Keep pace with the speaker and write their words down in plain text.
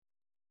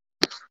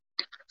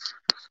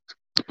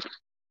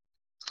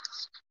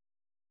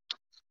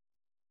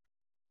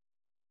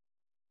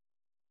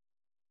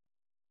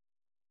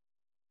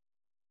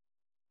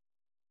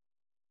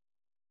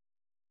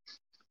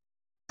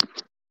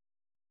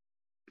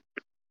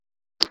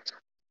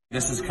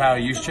This is Kyle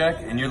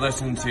Juszczyk, and you're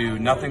listening to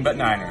Nothing But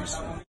Niners.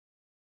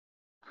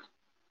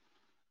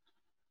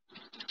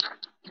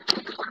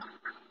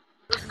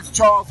 This is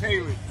Charles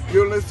Haley.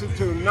 You're listening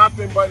to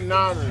Nothing But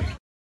Niners.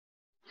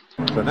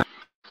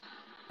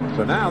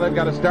 So now they've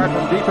got to start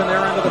from deep in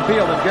their end of the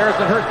field, and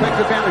Garrison Hurst takes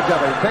advantage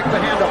of it. He takes the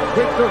handoff,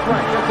 sweeps to his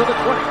right, gets to the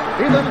 20.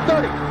 He's in the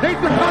 30,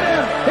 needs to cut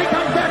in. He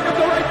comes back up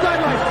the right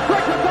sideline,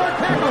 breaks the third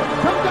tackle,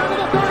 comes down to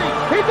the 30.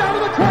 He's down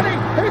to the 20.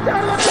 He's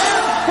down to the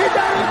 10. He's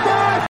down to the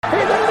 5.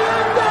 He's in the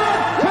end zone.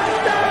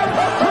 Touchdown!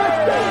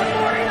 Touchdown!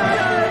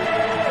 49ers!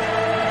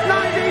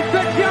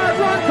 96-yard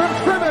run from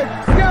scrimmage.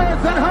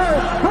 Garrison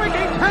Hurst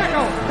breaking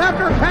tackle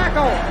after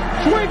tackle,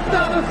 sweeps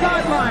down the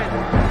sideline.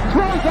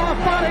 Throws off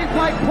bodies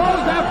like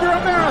clothes after a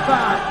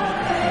marathon.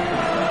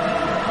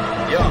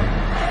 Young,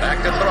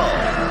 back to throw.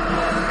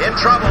 In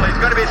trouble,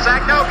 he's going to be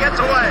sacked. No, gets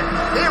away.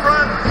 He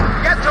runs,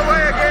 gets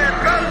away again,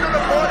 goes to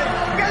the 40,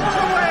 gets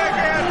away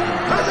again,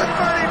 to the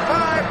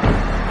 35,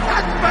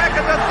 cuts back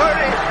at the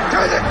 30,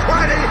 to the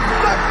 20,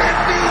 the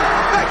 50,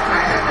 the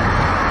 10.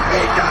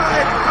 He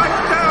died.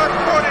 Touchdown,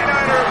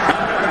 49ers.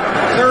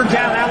 Third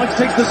down, Alex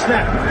takes the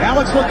snap.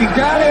 Alex looking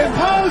down in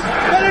post,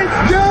 and it's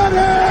good.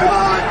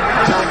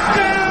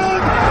 Touchdown!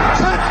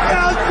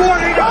 Touchdown,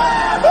 49ers!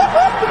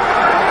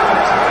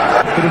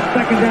 It is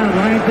second down.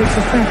 Ryan takes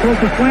the snap, throws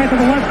the slant to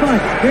the left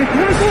side. It's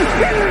Russell,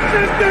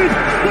 intercepted!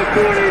 The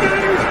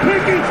 49ers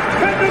pick it,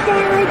 and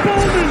Navarro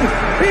Bowman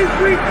is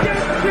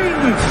redemption!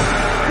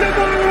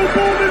 Navarro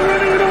Bowman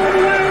running it all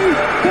the way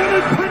for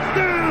the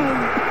touchdown!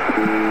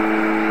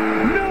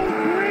 No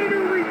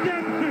greater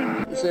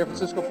redemption! The San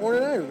Francisco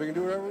 49ers, we can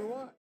do whatever we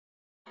want.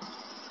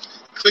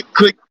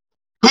 Click,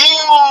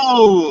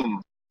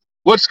 boom!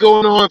 What's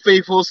going on,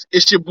 faithfuls?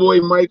 It's your boy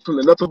Mike from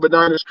the Nothing But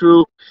Niners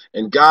crew.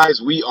 And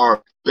guys, we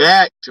are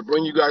back to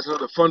bring you guys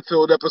another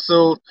fun-filled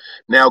episode.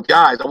 Now,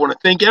 guys, I want to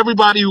thank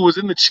everybody who was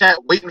in the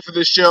chat waiting for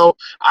this show.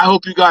 I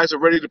hope you guys are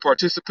ready to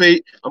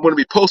participate. I'm going to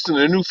be posting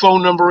a new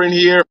phone number in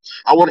here.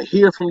 I want to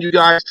hear from you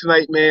guys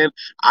tonight, man.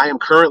 I am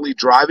currently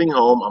driving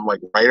home. I'm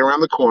like right around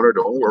the corner.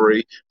 Don't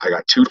worry. I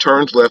got 2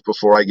 turns left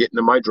before I get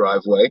into my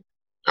driveway.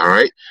 All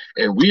right.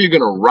 And we are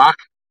going to rock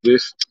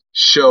this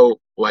show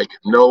like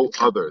no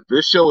other.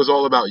 This show is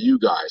all about you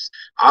guys.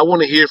 I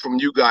want to hear from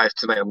you guys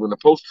tonight. I'm going to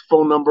post the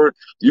phone number.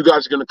 You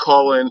guys are going to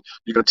call in.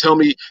 You're going to tell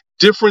me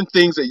different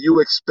things that you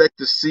expect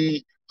to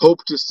see, hope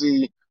to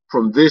see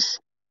from this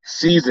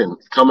season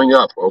coming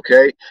up,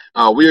 okay?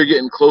 We are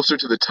getting closer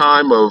to the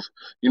time of,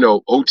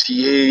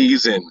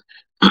 OTAs and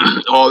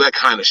all that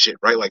kind of shit,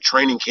 right? Like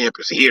training camp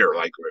is here.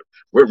 Like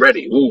we're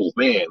ready. Ooh,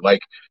 man.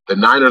 Like the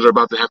Niners are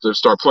about to have to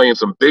start playing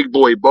some big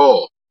boy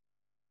ball.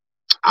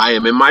 I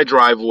am in my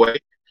driveway.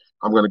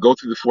 I'm going to go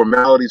through the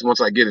formalities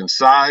once I get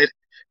inside.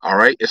 All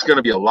right. It's going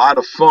to be a lot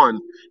of fun.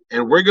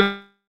 And we're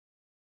going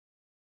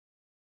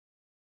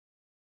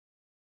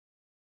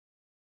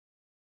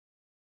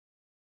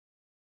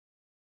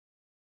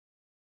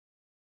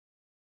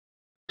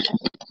to.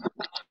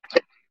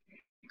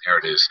 There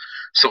it is.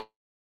 So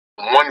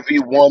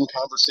 1v1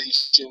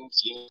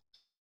 conversations.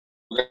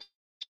 We're going to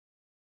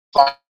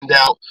find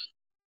out.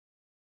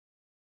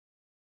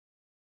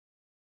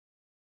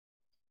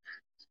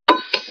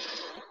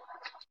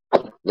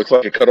 Looks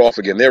like it cut off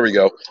again. There we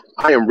go.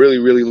 I am really,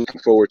 really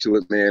looking forward to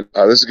it, man.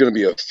 This is going to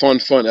be a fun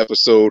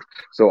episode,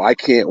 so I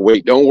can't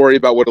wait. Don't worry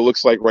about what it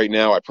looks like right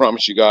now. I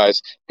promise you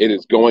guys it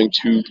is going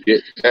to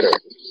get better.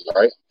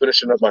 All right?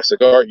 Finishing up my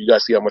cigar. You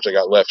guys see how much I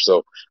got left,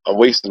 so I'm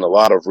wasting a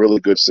lot of really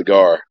good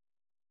cigar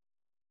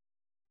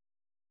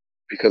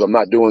because I'm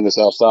not doing this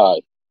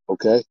outside,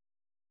 okay?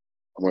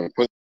 I'm going to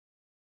put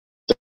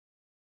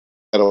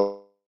that on.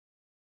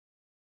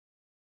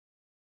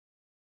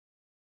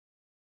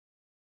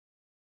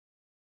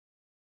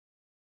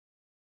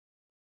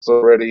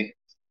 Already,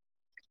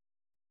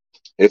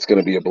 it's going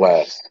to be a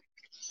blast.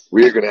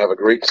 We are going to have a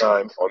great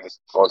time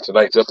on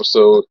tonight's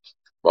episode.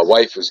 My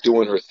wife is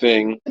doing her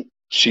thing.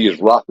 She is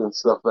rocking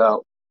stuff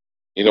out.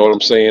 You know what I'm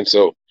saying?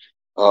 So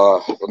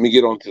let me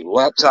get onto the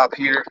laptop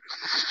here,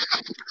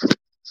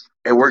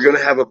 and we're going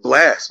to have a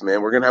blast,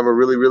 man. We're going to have a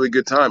really, really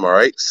good time, all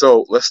right?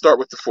 So let's start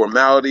with the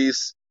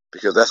formalities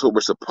because that's what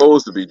we're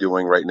supposed to be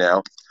doing right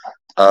now.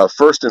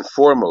 First and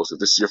foremost, if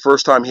this is your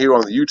first time here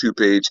on the YouTube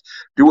page,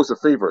 do us a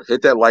favor.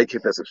 Hit that like,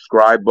 hit that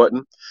subscribe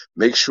button.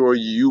 Make sure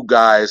you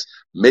guys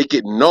make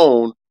it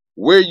known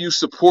where you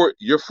support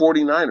your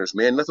 49ers,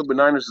 man. Nothing But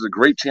Niners is a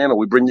great channel.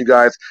 We bring you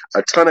guys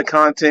a ton of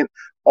content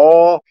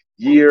all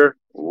year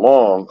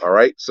long, all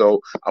right?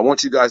 So I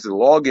want you guys to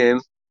log in,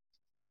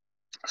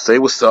 say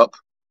what's up,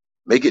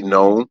 make it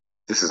known.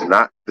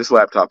 This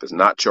laptop is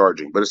not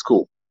charging, but it's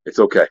cool. It's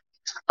okay.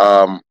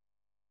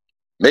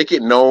 Make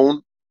it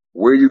known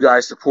where you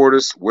guys support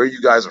us, where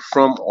you guys are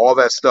from, all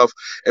that stuff.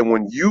 And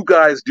when you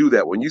guys do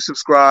that, when you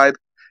subscribe,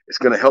 it's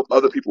going to help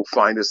other people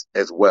find us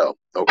as well,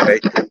 okay?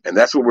 And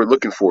that's what we're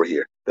looking for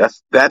here.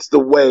 That's the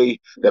way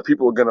that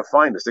people are going to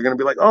find us. They're going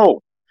to be like,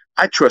 oh,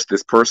 I trust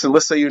this person.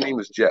 Let's say your name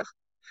is Jeff.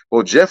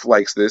 Well, Jeff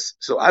likes this,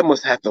 so I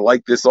must have to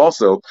like this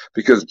also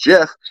because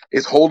Jeff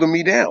is holding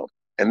me down.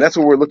 And that's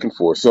what we're looking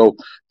for. So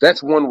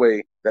that's one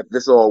way that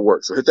this all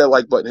works. So hit that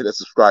like button, hit that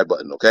subscribe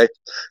button, okay?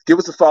 Give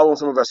us a follow on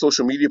some of our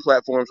social media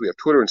platforms. We have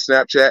Twitter and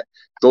Snapchat.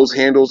 Those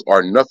handles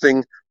are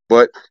nothing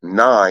but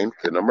 9,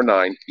 the number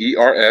 9,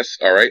 ERS,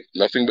 all right?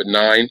 Nothing but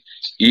 9,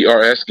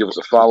 ERS. Give us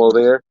a follow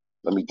there.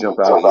 Let me jump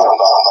out of here.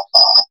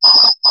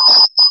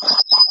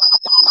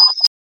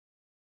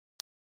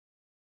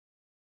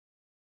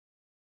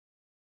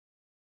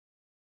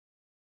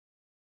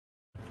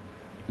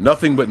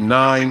 Nothing but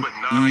 9,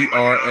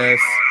 ERS.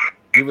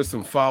 Give us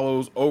some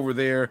follows over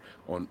there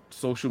on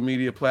social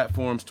media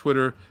platforms,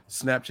 Twitter,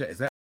 Snapchat. Is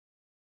that?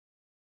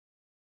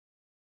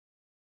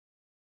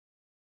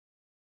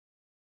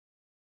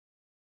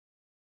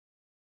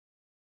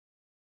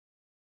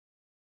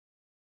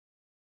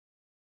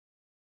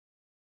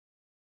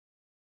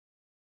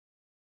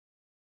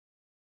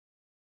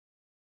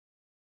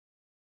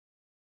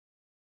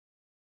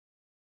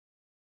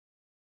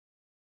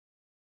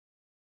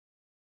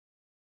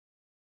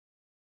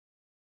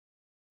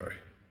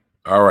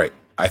 All right.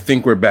 I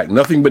think we're back.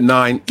 Nothing but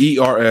 9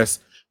 ERS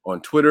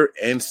on Twitter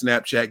and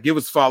Snapchat. Give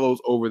us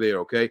follows over there,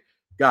 okay?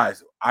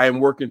 Guys, I am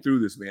working through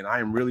this, man. I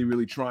am really,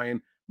 really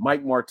trying.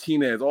 Mike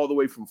Martinez, all the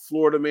way from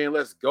Florida, man.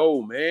 Let's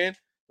go, man.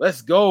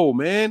 Let's go,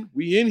 man.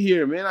 We in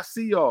here, man. I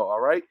see y'all,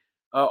 all right?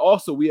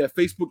 Also, we have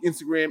Facebook,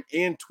 Instagram,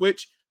 and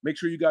Twitch. Make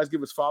sure you guys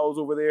give us follows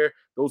over there.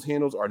 Those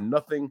handles are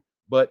nothing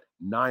but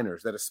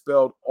Niners. That is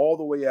spelled all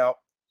the way out.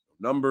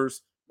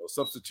 Numbers, no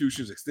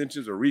substitutions,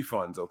 extensions, or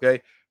refunds,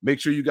 okay? Make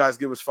sure you guys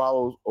give us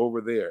follows over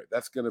there.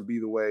 That's going to be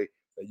the way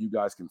that you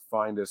guys can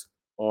find us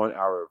on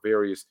our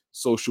various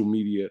social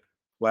media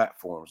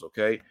platforms,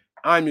 okay?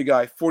 I'm your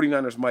guy,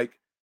 49ers Mike.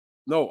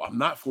 No, I'm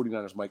not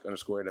 49ers Mike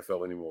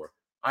 _NFL anymore.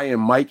 I am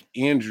Mike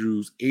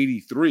Andrews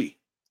 83.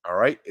 All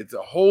right? It's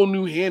a whole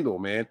new handle,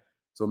 man.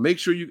 So make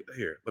sure you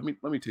here. Let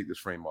me take this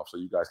frame off so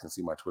you guys can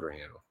see my Twitter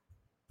handle.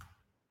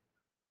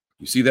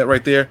 You see that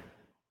right there?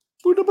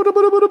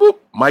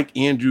 Mike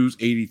Andrews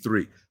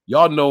 83.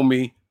 Y'all know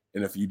me.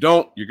 And if you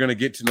don't, you're going to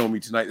get to know me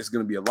tonight. It's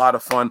going to be a lot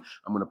of fun.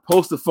 I'm going to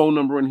post the phone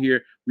number in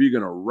here. We're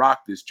going to rock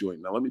this joint.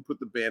 Now, let me put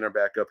the banner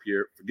back up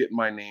here. Forget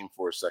my name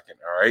for a second,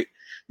 all right?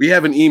 We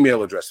have an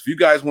email address. If you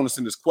guys want to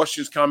send us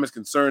questions, comments,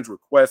 concerns,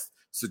 requests,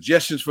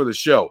 suggestions for the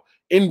show,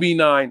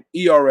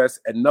 NB9ERS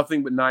at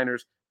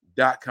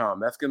nothingbutniners.com.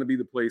 That's going to be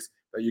the place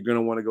that you're going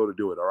to want to go to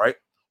do it, all right?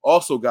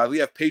 Also, guys, we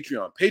have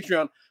Patreon.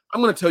 Patreon,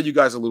 I'm going to tell you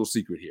guys a little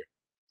secret here,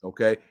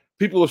 okay?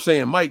 People are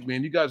saying, Mike,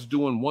 man, you guys are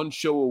doing one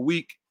show a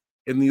week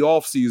in the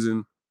off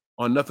season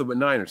on Nothing But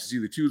Niners. It's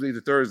either Tuesdays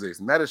or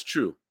Thursdays, and that is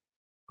true.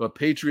 But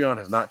Patreon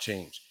has not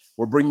changed.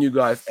 We're bringing you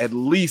guys at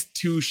least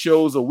 2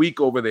 shows a week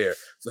over there.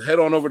 So head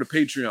on over to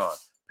Patreon,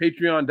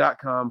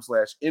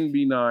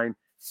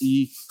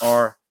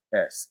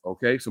 patreon.com/NB9ERS.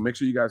 Okay, so make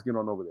sure you guys get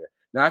on over there.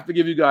 Now I have to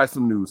give you guys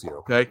some news here.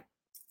 Okay,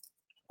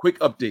 quick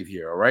update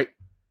here. All right,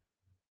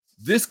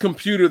 this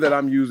computer that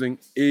I'm using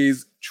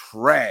is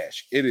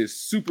trash. It is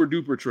super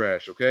duper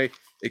trash. Okay,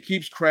 it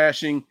keeps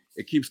crashing.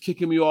 It keeps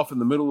kicking me off in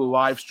the middle of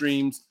live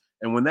streams.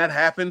 And when that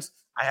happens,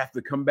 I have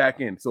to come back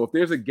in. So if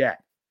there's a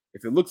gap,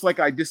 if it looks like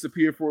I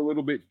disappear for a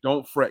little bit,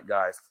 don't fret,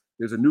 guys.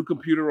 There's a new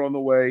computer on the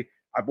way.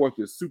 I bought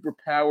this super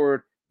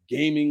powered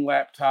gaming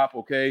laptop,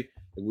 okay?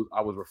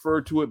 I was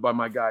referred to it by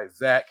my guy,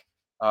 Zach.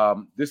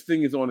 This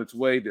thing is on its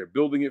way. They're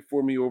building it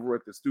for me over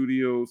at the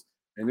studios,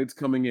 and it's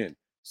coming in.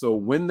 So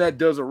when that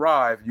does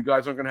arrive, you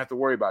guys aren't going to have to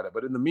worry about it.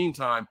 But in the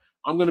meantime,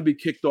 I'm going to be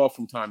kicked off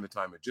from time to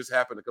time. It just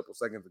happened a couple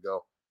seconds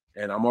ago.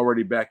 And I'm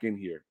already back in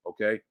here,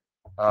 okay?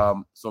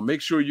 So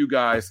make sure you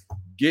guys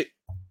get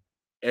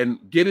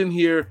in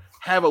here,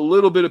 have a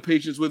little bit of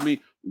patience with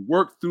me,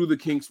 work through the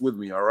kinks with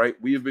me, all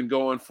right? We have been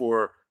going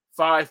for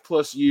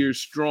 5+ years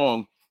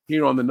strong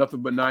here on the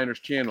Nothing But Niners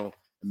channel,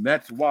 and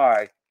that's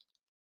why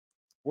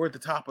we're at the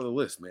top of the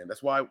list, man.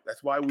 That's why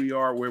we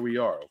are where we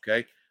are,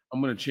 okay?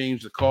 I'm going to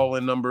change the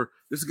call-in number.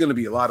 This is going to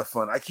be a lot of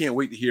fun. I can't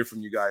wait to hear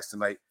from you guys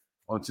tonight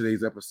on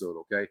today's episode,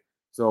 okay?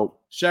 So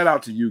shout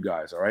out to you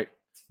guys, all right?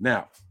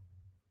 Now,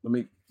 let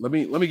me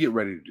get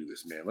ready to do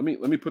this, man. Let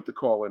me put the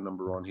call-in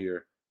number on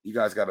here. You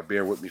guys got to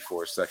bear with me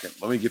for a second.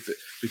 Let me get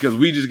because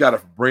we just got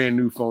a brand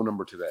new phone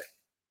number today.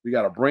 We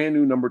got a brand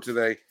new number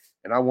today,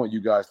 and I want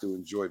you guys to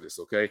enjoy this,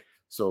 okay?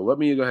 So let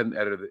me go ahead and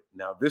edit it.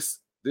 Now, this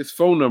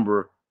phone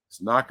number is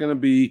not going to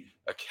be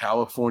a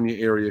California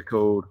area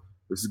code.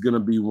 This is going to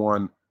be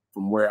one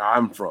from where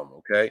I'm from,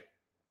 okay?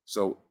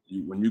 So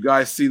when you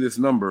guys see this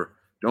number,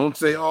 don't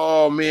say,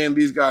 oh, man,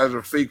 these guys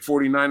are fake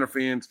 49er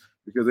fans,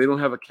 because they don't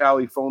have a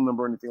Cali phone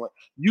number or anything like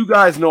that. You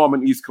guys know I'm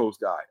an East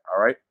Coast guy,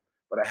 all right?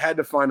 But I had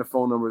to find a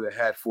phone number that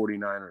had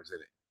 49ers in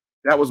it.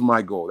 That was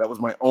my goal. That was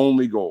my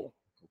only goal,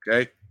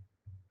 okay?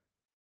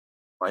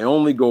 My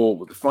only goal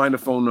was to find a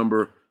phone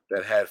number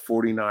that had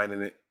 49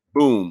 in it.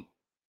 Boom.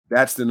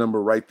 That's the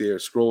number right there,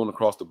 scrolling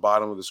across the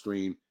bottom of the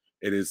screen.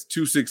 It is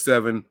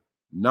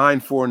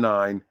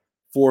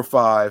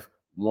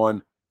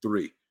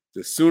 267-949-4513.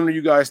 The sooner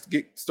you guys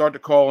start to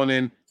calling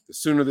in, the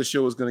sooner the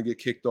show is going to get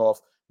kicked off.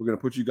 We're going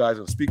to put you guys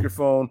on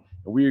speakerphone,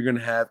 and we are going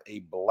to have a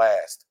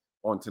blast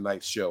on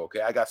tonight's show,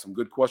 okay? I got some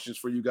good questions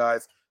for you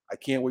guys. I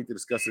can't wait to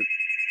discuss it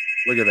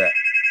Look at that.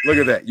 Look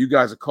at that. You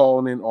guys are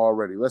calling in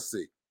already. Let's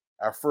see.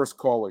 Our first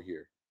caller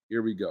here.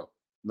 Here we go.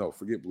 No,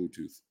 forget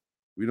Bluetooth.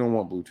 We don't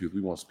want Bluetooth.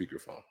 We want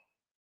speakerphone.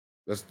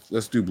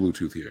 Let's do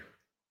Bluetooth here.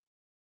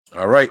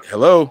 All right.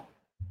 Hello.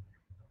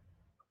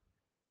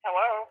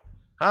 Hello.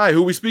 Hi,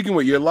 who are we speaking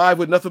with? You're live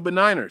with Nothing But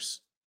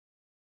Niners.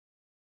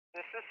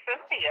 This is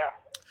Cynthia.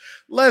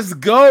 Let's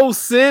go,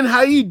 Sin.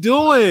 How you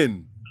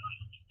doing?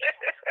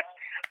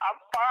 I'm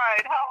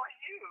fine.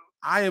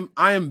 How are you?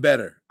 I am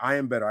better.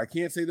 I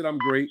can't say that I'm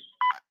great.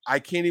 I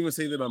can't even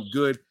say that I'm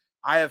good.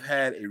 I have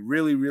had a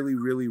really, really,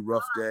 really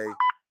rough day.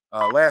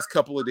 Last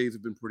couple of days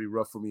have been pretty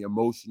rough for me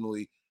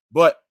emotionally,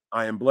 but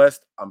I am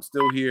blessed. I'm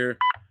still here.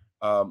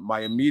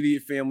 My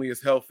immediate family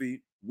is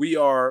healthy.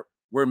 We're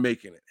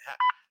making it.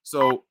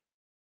 So,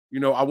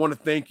 I want to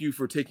thank you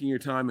for taking your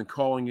time and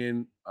calling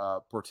in,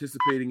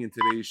 participating in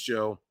today's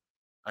show.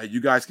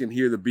 You guys can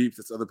hear the beeps.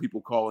 That's other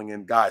people calling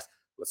in. Guys,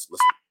 let's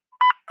listen.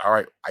 All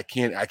right. I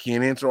can't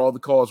answer all the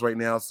calls right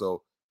now,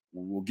 so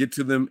we'll get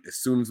to them as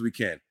soon as we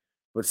can.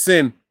 But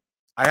Sin,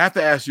 I have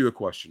to ask you a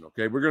question,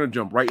 okay? We're going to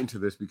jump right into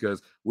this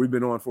because we've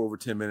been on for over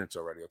 10 minutes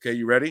already, okay?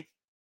 You ready?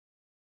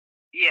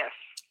 Yes.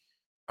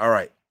 All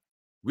right.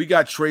 We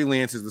got Trey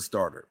Lance as the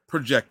starter,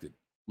 projected.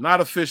 Not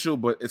official,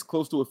 but as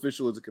close to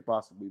official as it could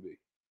possibly be.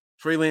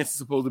 Trey Lance is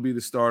supposed to be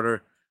the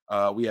starter.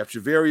 We have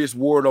Charvarius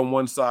Ward on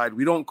one side.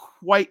 We don't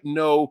quite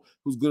know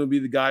who's going to be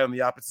the guy on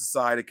the opposite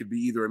side. It could be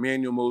either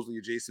Emmanuel Mosley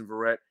or Jason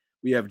Verrett.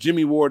 We have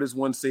Jimmy Ward as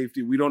one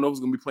safety. We don't know who's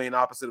going to be playing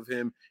opposite of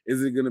him.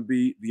 Is it going to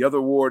be the other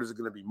Ward? Is it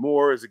going to be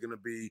Moore? Is it going to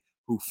be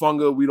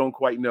Hufanga? We don't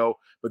quite know.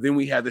 But then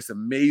we have this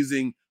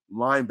amazing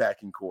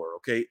linebacking core,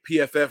 okay?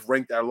 PFF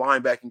ranked our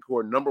linebacking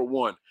core number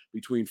 1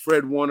 between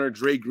Fred Warner,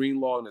 Dre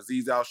Greenlaw, and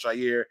Azeez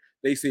Al-Shaair.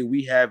 They say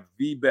we have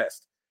the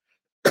best,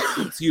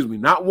 excuse me,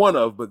 not one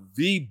of, but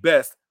the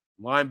best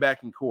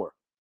linebacking core.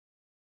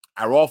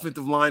 Our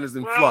offensive line is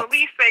in flux. Well, at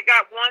least they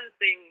got one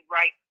thing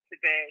right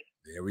today.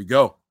 There we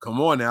go. Come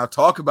on now.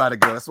 Talk about it,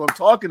 girl. That's what I'm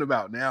talking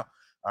about now.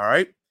 All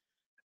right.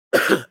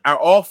 Our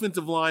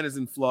offensive line is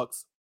in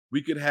flux.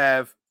 We could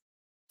have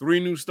 3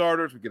 new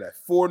starters. We could have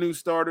 4 new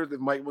starters if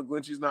Mike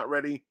McGlinchey's not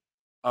ready.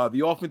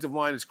 The offensive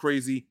line is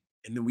crazy.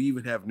 And then we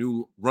even have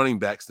new running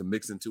backs to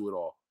mix into it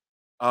all.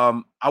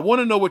 I want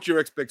to know what your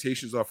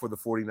expectations are for the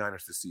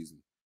 49ers this season.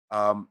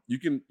 You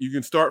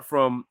can start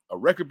from a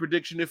record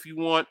prediction if you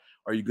want.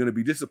 Are you going to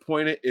be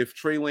disappointed if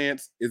Trey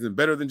Lance isn't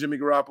better than Jimmy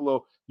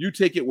Garoppolo? You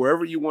take it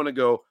wherever you want to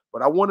go.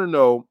 But I want to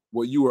know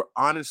what you are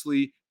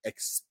honestly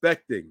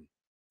expecting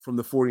from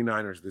the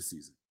 49ers this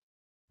season.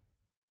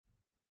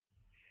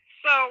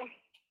 So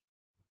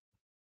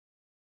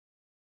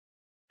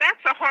that's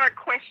a hard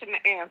question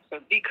to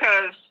answer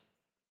because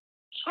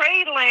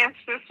Trey Lance,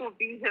 this will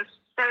be his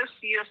first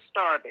year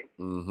starting.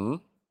 Mm-hmm.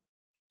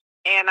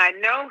 And I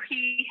know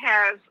he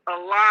has a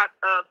lot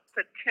of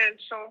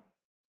potential,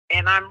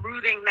 and I'm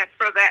rooting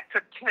for that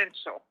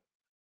potential.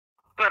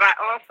 But I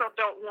also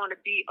don't want to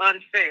be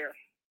unfair.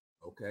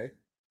 Okay.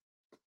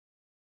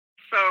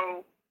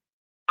 So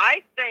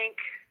I think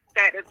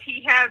that if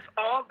he has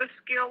all the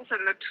skills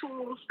and the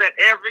tools that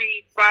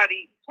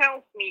everybody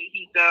tells me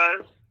he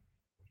does,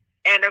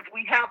 and if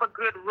we have a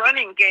good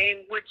running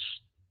game, which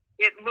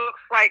it looks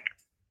like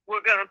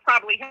we're going to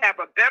probably have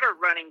a better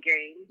running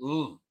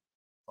game.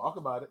 Talk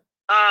about it.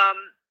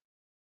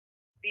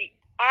 The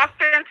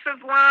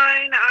offensive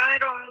line, I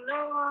don't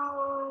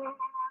know.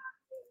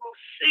 We'll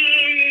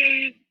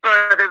see.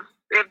 But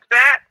if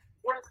that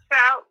works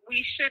out,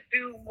 we should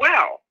do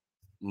well.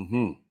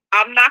 Mm-hmm.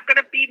 I'm not going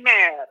to be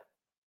mad.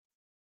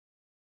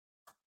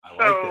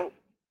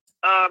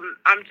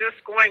 I'm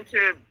just going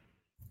to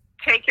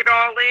take it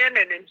all in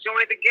and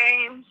enjoy the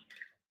games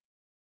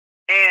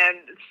and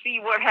see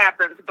what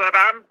happens. But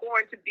I'm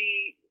going to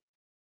be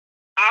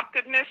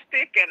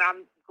optimistic and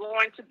I'm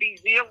going to be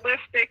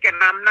realistic, and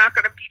I'm not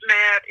going to be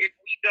mad if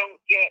we don't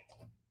get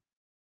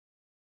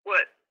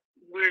what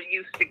we're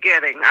used to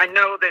getting. I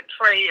know that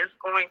Trey is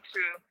going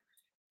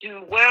to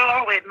do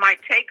well. It might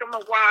take him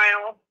a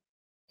while,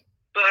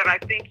 but I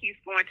think he's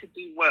going to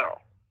do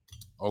well.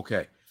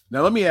 Okay.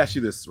 Now, let me ask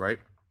you this, right?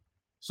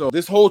 So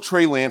this whole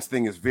Trey Lance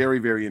thing is very,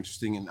 very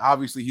interesting, and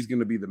obviously he's going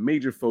to be the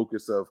major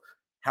focus of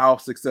how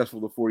successful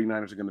the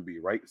 49ers are going to be,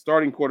 right?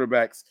 Starting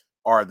quarterbacks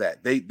are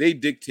that. They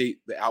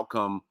dictate the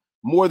outcome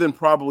more than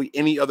probably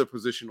any other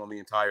position on the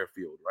entire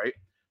field, right?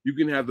 You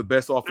can have the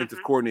best offensive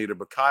coordinator,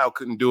 but Kyle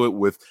couldn't do it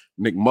with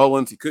Nick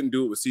Mullins. He couldn't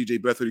do it with C.J.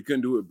 Beathard. He couldn't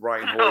do it with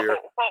Brian Hoyer.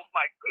 Oh,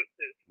 my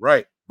goodness.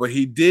 Right, but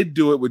he did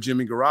do it with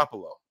Jimmy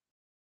Garoppolo.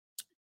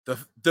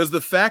 Does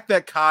the fact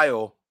that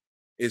Kyle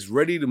is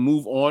ready to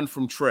move on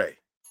from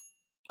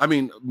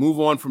move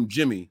on from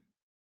Jimmy,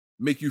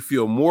 make you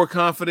feel more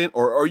confident,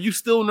 or are you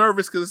still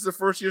nervous because it's a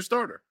first-year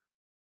starter?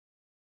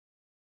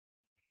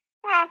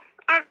 Well,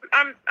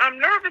 I'm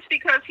nervous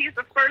because he's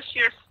a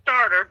first-year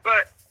starter,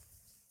 but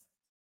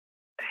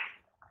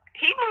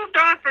he moved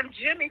on from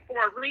Jimmy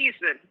for a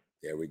reason.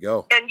 There we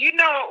go. And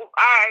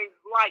I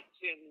like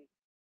Jimmy,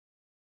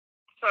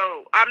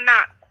 so I'm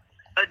not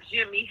a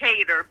Jimmy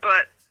hater,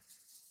 but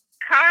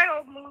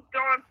Kyle moved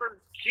on from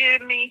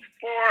Jimmy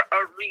for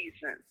a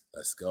reason.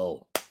 Let's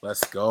go.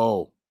 Let's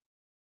go.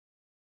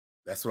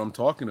 That's what I'm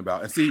talking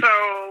about. And see,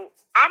 so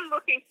I'm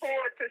looking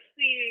forward to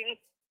seeing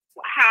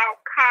how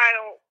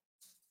Kyle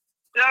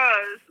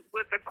does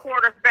with the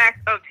quarterback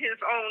of his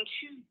own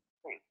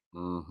choosing.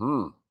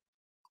 Mm-hmm.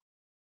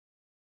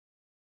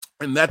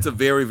 And that's a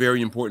very,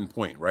 very important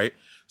point, right?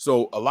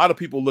 So a lot of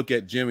people look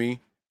at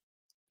Jimmy.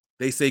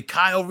 They say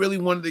Kyle really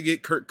wanted to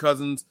get Kirk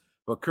Cousins,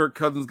 but Kirk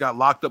Cousins got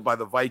locked up by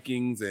the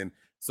Vikings. And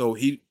so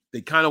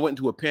they kind of went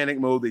into a panic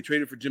mode. They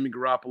traded for Jimmy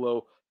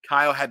Garoppolo.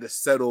 Kyle had to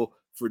settle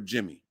for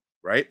Jimmy,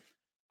 right?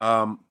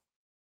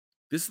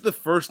 This is the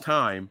first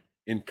time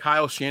in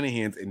Kyle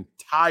Shanahan's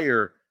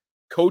entire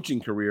coaching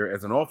career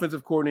as an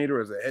offensive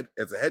coordinator, as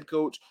a head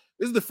coach.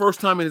 This is the first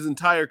time in his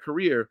entire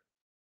career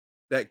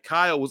that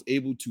Kyle was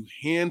able to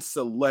hand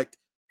select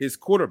his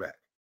quarterback,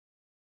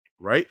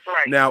 right?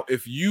 Now,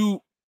 if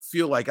you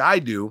feel like I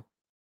do,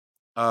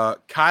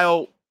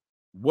 Kyle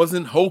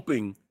wasn't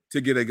hoping to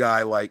get a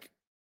guy like,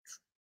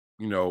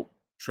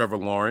 Trevor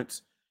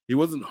Lawrence. He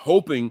wasn't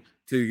hoping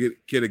to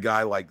get a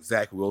guy like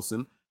Zach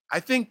Wilson. I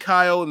think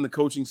Kyle and the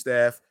coaching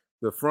staff,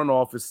 the front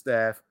office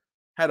staff,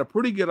 had a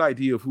pretty good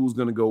idea of who's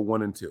going to go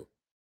 1 and 2.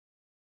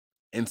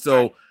 And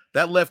so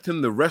that left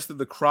him the rest of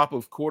the crop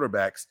of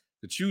quarterbacks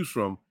to choose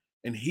from,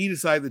 and he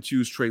decided to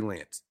choose Trey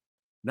Lance.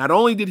 Not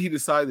only did he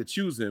decide to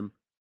choose him,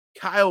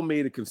 Kyle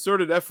made a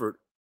concerted effort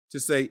to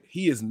say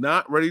he is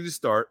not ready to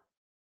start.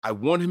 I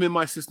want him in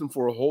my system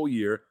for a whole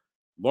year,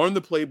 learn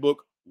the playbook,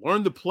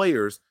 learn the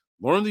players,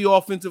 learn the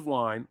offensive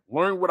line,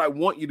 learn what I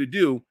want you to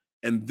do,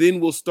 and then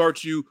we'll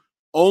start you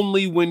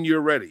only when you're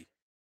ready.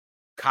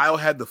 Kyle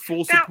had the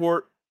full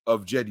support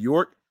of Jed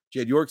York.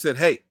 Jed York said,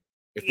 hey,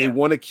 if they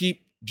want to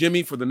keep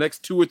Jimmy for the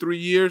next 2 or 3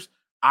 years,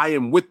 I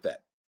am with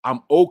that.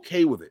 I'm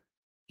okay with it.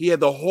 He had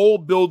the whole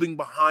building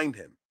behind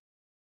him.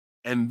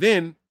 And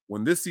then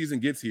when this season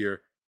gets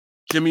here,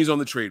 Jimmy's on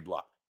the trade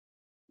block.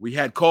 We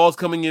had calls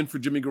coming in for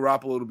Jimmy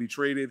Garoppolo to be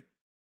traded,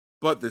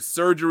 but the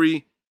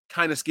surgery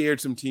kind of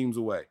scared some teams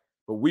away.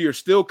 But we are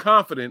still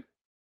confident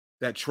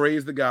that Trey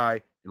is the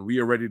guy and we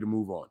are ready to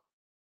move on.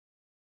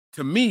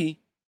 To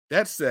me,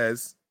 that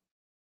says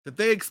that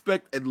they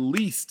expect at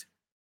least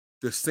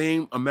the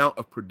same amount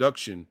of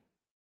production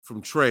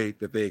from Trey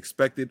that they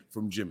expected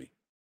from Jimmy.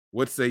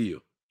 What say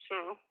you?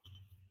 True.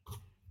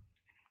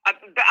 I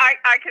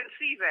can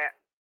see that.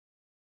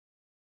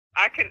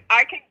 I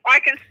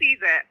can see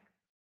that.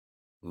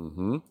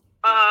 Mm-hmm.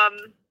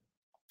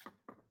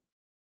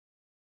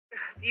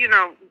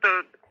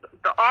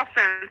 The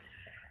offense,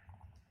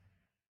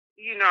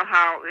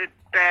 how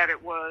bad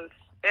it was.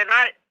 And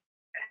I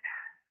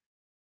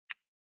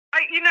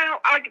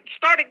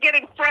started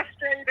getting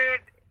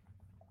frustrated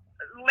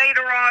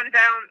later on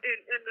down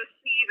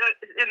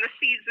in the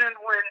season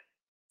when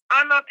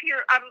I'm up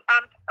here. I'm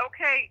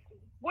okay.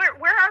 Where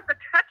are the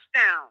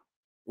touchdowns?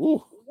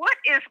 Ooh. What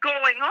is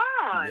going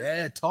on?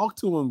 Yeah, talk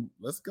to him.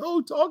 Let's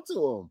go talk to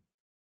him.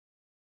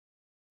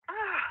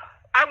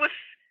 I was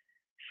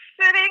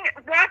sitting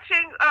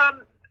watching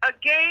a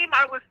game.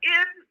 I was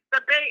in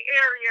the Bay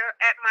Area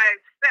at my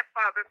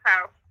stepfather's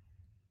house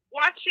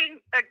watching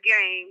a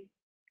game,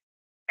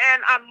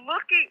 and I'm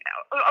looking.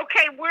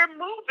 Okay, we're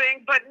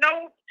moving, but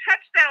no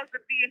touchdowns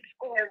are being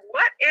scored.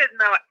 What in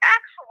the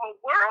actual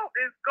world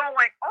is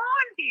going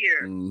on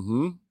here?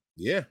 Mm-hmm.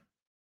 Yeah.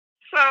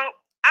 So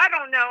I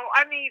don't know.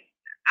 I mean,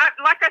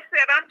 like I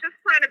said, I'm just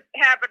trying to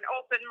have an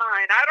open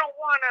mind. I don't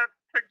want to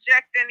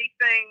project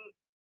anything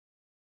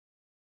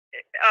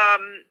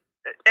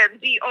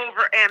and be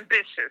over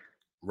ambitious.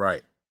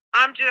 Right.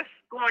 I'm just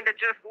going to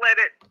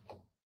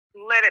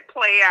let it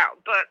play out.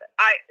 But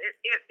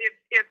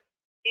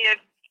if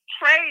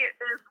Trey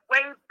is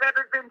way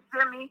better than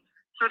Jimmy,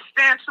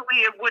 substantially,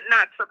 it would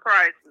not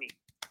surprise me.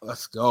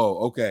 Let's go.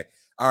 Okay.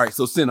 All right.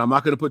 So, Sin, I'm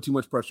not going to put too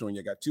much pressure on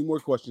you. I got 2 more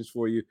questions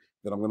for you,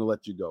 then I'm going to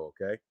let you go.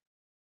 Okay.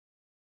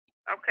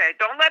 Okay.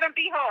 Don't let them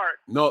be hard.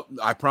 No,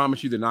 I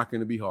promise you they're not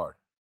going to be hard.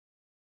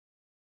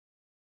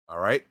 All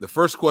right. The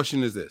first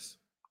question is this.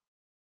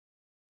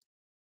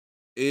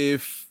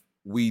 If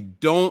we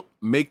don't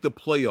make the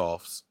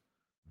playoffs,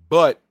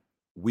 but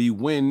we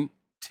win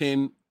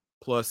 10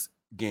 plus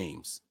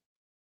games,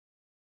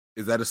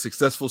 is that a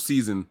successful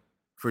season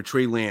for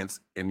Trey Lance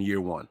in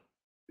year 1?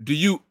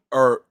 Yes.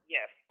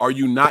 Are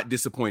you not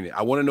disappointed?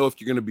 I want to know if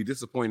you're going to be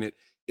disappointed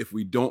if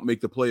we don't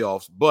make the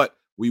playoffs, but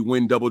we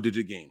win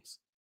double-digit games.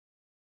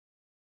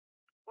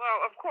 Well,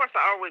 of course,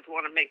 I always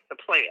want to make the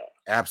playoffs.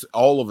 Absolutely,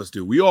 all of us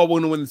do. We all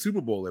want to win the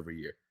Super Bowl every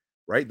year,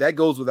 right? That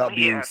goes without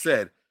being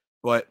said.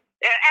 But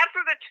after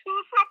the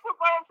 2 Super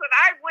Bowls that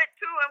I went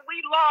to and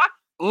we lost,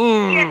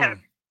 yes.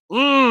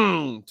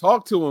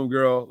 Talk to him,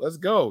 girl. Let's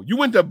go. You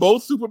went to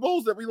both Super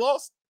Bowls that we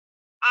lost?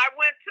 I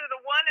went to the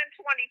one in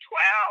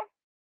 2012,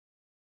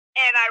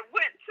 and I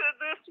went to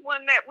this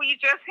one that we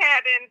just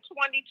had in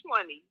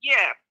 2020.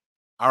 Yeah.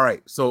 All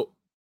right. So,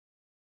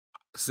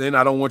 Sin,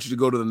 I don't want you to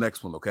go to the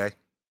next one, okay?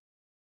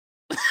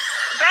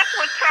 That's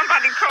what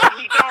somebody told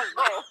me. Don't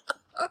go.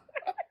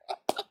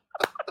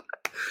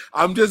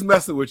 I'm just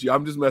messing with you. I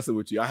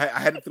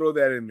had to throw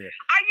that in there.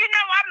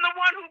 I'm the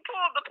one who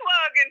pulled the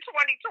plug in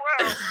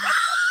 2012.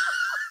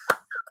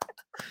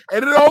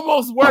 And it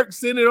almost worked,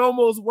 Sin. It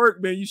almost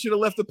worked, man. You should have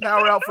left the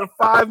power out for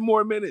 5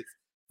 more minutes.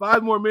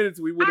 5 more minutes,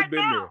 we would have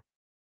been there.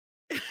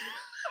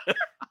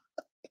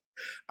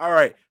 All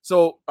right.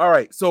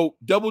 So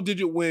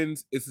double-digit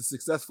wins is a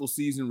successful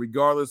season,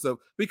 regardless of,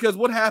 because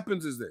what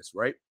happens is this,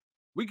 right?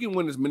 We can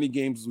win as many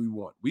games as we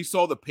want. We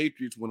saw the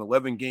Patriots win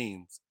 11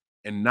 games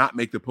and not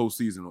make the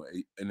postseason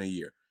in a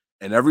year.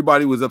 And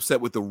everybody was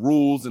upset with the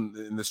rules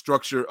and the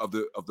structure of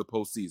the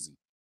postseason,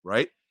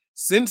 right?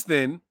 Since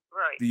then,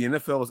 the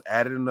NFL has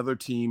added another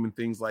team and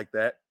things like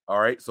that. All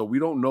right. So we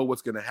don't know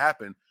what's going to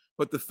happen.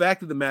 But the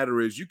fact of the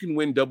matter is you can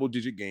win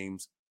double-digit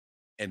games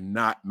and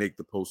not make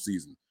the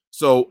postseason.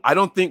 So I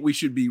don't think we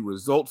should be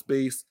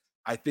results-based.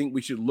 I think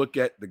we should look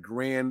at the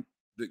grand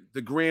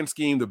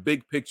scheme, the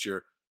big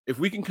picture. If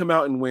we can come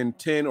out and win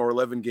 10 or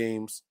 11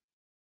 games,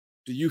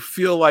 do you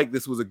feel like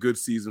this was a good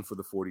season for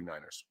the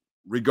 49ers,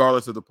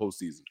 regardless of the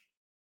postseason?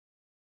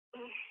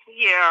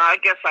 Yeah, I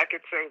guess I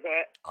could say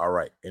that. All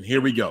right. And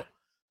here we go.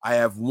 I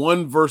have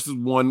 1 versus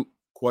 1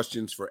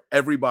 questions for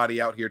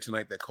everybody out here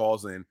tonight that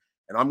calls in,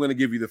 and I'm going to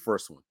give you the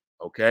first one,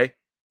 okay?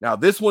 Now,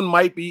 this one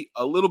might be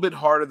a little bit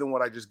harder than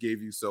what I just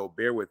gave you, so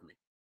bear with me,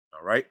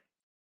 all right?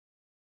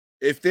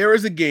 If there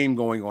is a game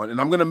going on, and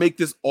I'm going to make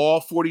this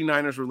all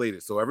 49ers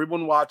related, so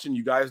everyone watching,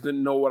 you guys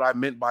didn't know what I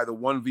meant by the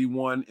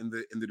 1v1 in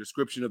the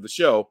description of the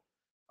show.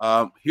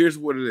 Here's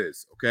what it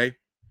is, okay?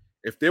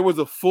 If there was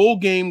a full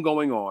game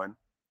going on,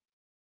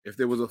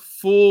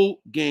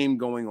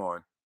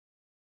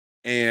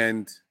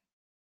 and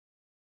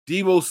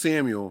Deebo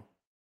Samuel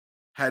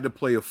had to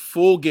play a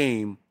full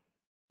game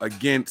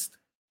against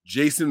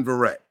Jason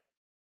Verrett.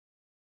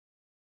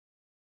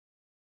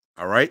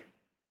 All right.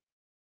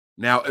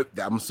 Now,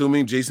 I'm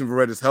assuming Jason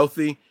Verrett is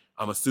healthy.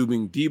 I'm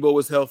assuming Deebo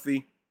is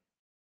healthy.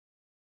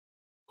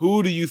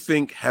 Who do you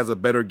think has a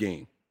better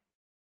game?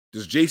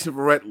 Does Jason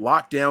Verrett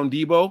lock down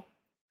Deebo,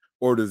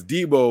 or does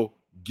Deebo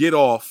get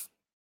off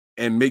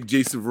and make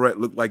Jason Verrett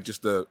look like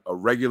just a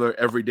regular,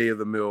 everyday of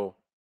the mill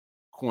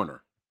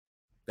corner?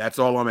 That's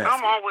all I'm asking.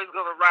 I'm always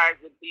going to ride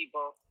with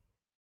Deebo.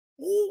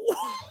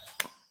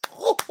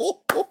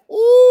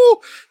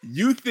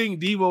 You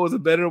think Deebo is a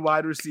better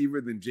wide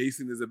receiver than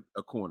Jason is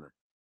a corner?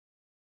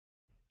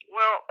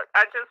 Well,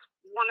 I just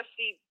want to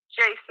see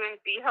Jason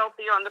be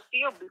healthy on the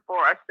field before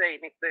I say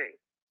anything.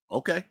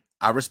 Okay.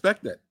 I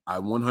respect that. I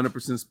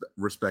 100%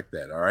 respect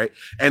that. All right.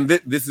 And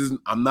this is,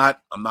 I'm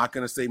not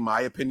going to say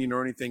my opinion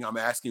or anything. I'm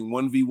asking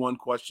 1v1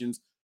 questions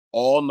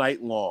all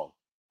night long.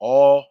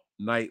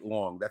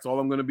 That's all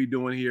I'm going to be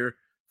doing here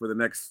for the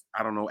next,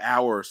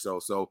 hour or so.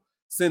 So,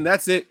 Sin,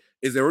 that's it.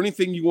 Is there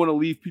anything you want to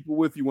leave people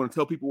with? You want to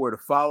tell people where to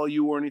follow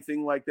you or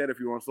anything like that? If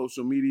you're on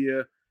social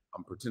media,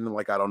 I'm pretending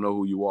like I don't know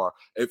who you are.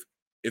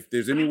 If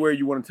there's anywhere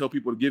you want to tell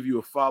people to give you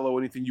a follow,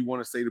 anything you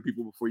want to say to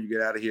people before you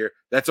get out of here,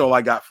 that's all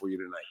I got for you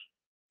tonight.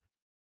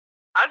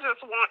 I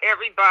just want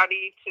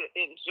everybody to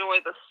enjoy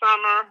the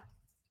summer.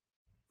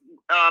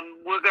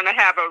 We're going to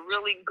have a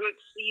really good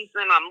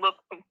season. I'm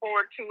looking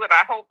forward to it.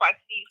 I hope I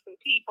see some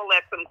people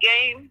at some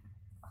games.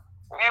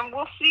 And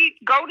we'll see.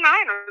 Go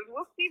Niners.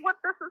 We'll see what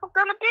this is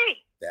going to be.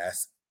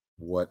 That's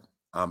what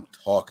I'm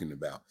talking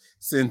about.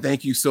 Sin,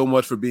 thank you so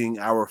much for being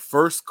our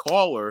first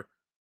caller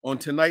on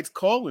tonight's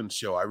call-in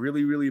show. I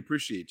really, really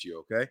appreciate you,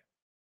 okay?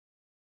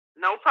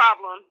 No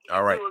problem.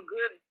 All right. You do a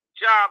good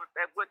job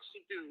at what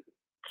you do.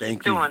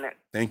 Thank you. Doing it.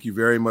 Thank you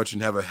very much,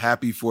 and have a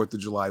happy 4th of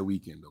July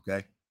weekend,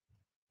 okay?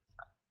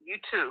 You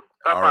too.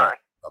 Bye-bye. All right.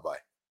 Bye-bye.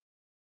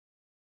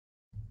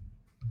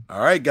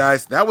 All right,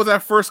 guys. That was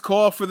our first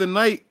call for the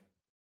night.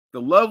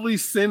 The lovely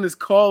Sin is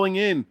calling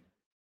in.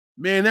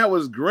 Man, that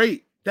was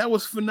great. That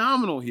was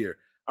phenomenal here.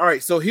 All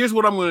right, so here's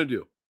what I'm going to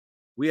do.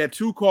 We had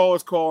 2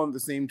 callers calling at the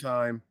same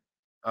time.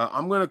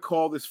 I'm going to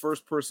call this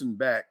first person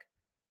back.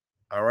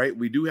 All right,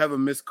 we do have a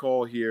missed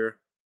call here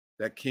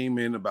that came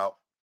in about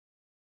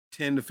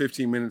 10 to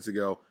 15 minutes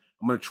ago.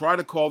 I'm going to try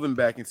to call them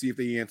back and see if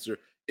they answer.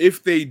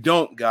 If they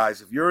don't,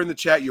 guys, if you're in the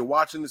chat, you're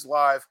watching this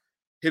live,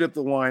 hit up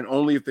the line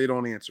only if they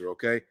don't answer,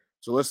 okay?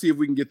 So let's see if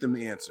we can get them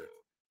to answer.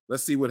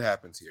 Let's see what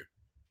happens here.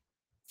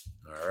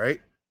 All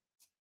right.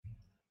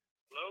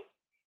 Hello?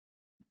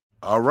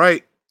 All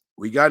right.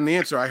 We got an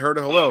answer. I heard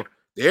a hello.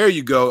 There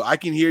you go. I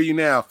can hear you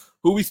now.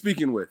 Who we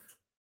speaking with?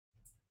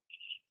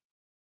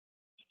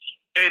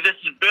 Hey, this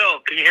is Bill.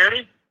 Can you hear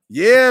me?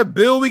 Yeah,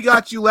 Bill, we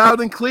got you loud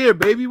and clear,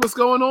 baby. What's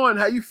going on?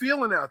 How you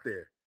feeling out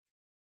there?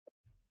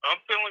 I'm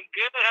feeling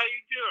good. How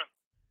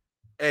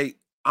you doing? Hey,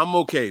 I'm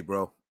okay,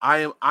 bro.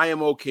 I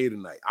am okay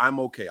tonight. I'm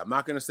okay. I'm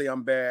not going to say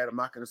I'm bad. I'm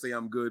not going to say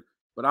I'm good,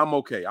 but I'm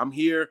okay. I'm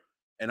here,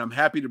 and I'm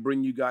happy to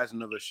bring you guys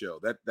another show.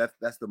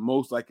 That's the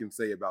most I can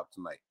say about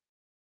tonight.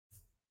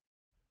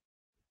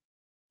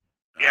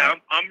 Yeah,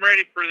 I'm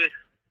ready for this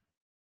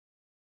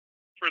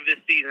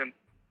season.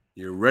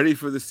 You're ready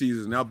for the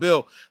season. Now,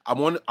 Bill, I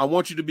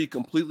want you to be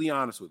completely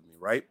honest with me,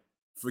 right?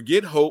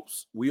 Forget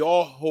hopes. We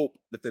all hope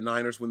that the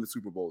Niners win the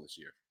Super Bowl this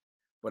year.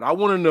 But I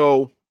want to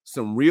know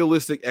some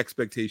realistic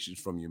expectations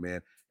from you,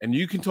 man. And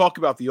you can talk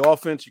about the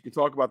offense, you can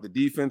talk about the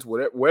defense,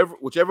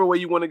 whichever way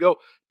you want to go.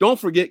 Don't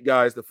forget,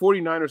 guys, the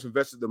 49ers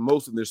invested the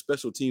most in their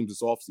special teams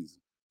this offseason.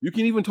 You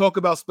can even talk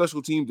about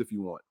special teams if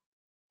you want.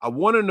 I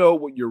want to know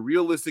what your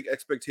realistic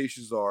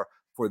expectations are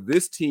for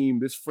this team,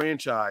 this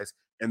franchise,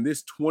 and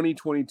this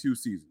 2022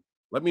 season.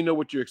 Let me know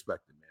what you're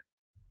expecting, man.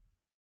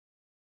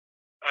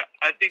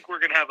 I think we're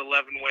going to have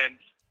 11 wins.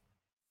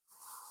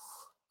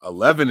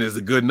 11 is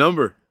a good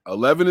number.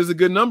 11 is a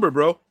good number,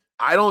 bro.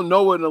 I don't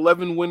know an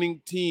 11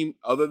 winning team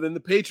other than the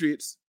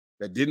Patriots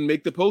that didn't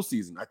make the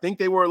postseason. I think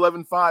they were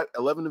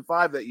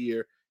 11-5 that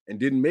year and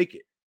didn't make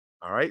it.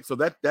 All right. So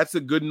that's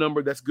a good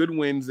number. That's good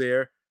wins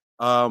there.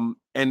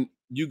 And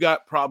you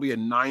got probably a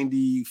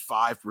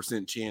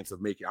 95% chance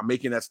of making. I'm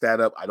making that stat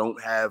up. I don't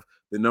have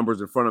the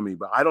numbers in front of me,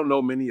 but I don't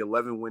know many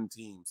 11-win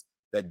teams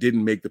that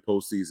didn't make the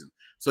postseason.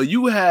 So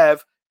you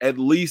have at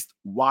least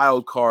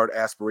wild card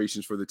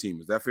aspirations for the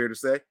team. Is that fair to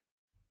say?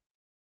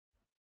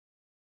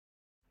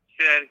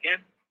 Say that again?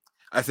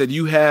 I said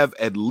you have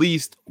at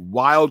least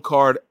wild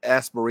card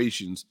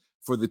aspirations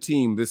for the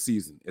team this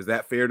season. Is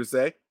that fair to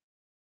say?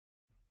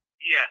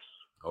 Yes.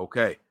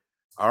 Okay.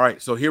 All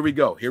right. So here we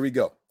go.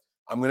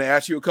 I'm going to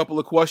ask you a couple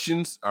of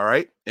questions. All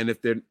right. And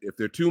if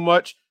they're too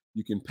much,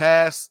 you can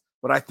pass,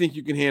 but I think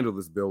you can handle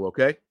this, Bill.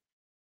 Okay.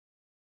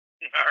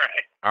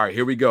 All right.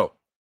 Here we go.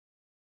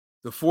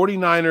 The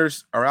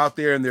 49ers are out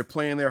there and they're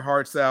playing their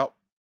hearts out.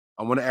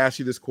 I want to ask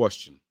you this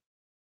question.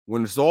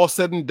 When it's all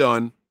said and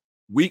done,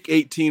 Week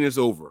 18 is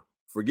over.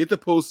 Forget the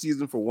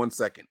postseason for 1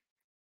 second.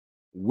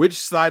 Which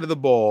side of the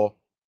ball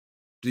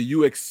do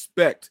you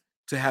expect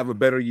to have a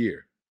better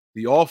year?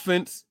 The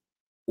offense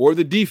or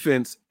the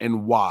defense,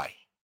 and why?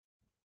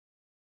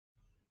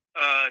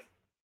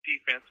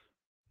 Defense.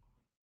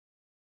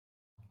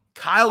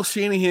 Kyle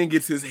Shanahan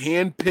gets his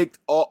hand-picked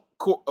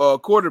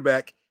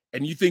quarterback,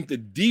 and you think the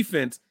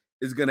defense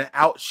is going to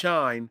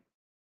outshine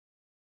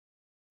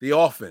the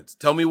offense.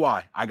 Tell me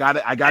why. I got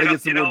to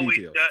get some more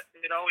details.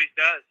 It always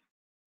does.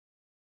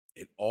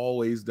 It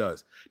always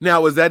does.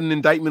 Now, is that an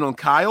indictment on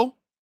Kyle,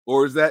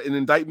 or is that an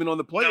indictment on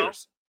the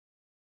players?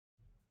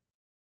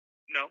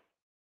 No.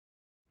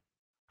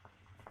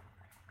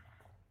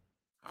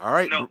 All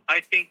right. No,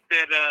 I think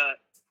that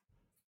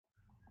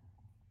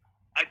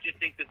I just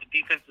think that the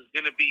defense is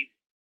going to be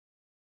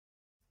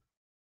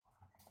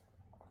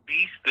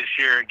beast this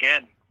year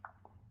again.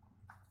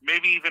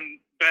 Maybe even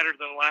better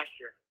than last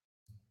year.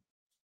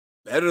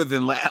 Better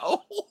than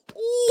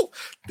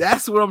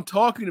that's what I'm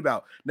talking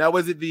about. Now,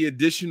 is it the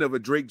addition of a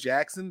Drake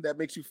Jackson that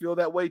makes you feel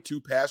that way? Two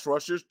pass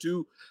rushers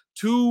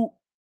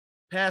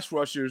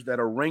that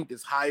are ranked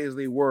as high as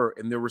they were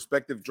in their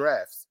respective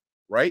drafts,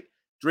 right?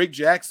 Drake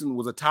Jackson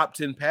was a top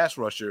 10 pass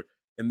rusher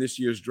in this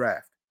year's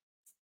draft.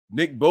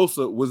 Nick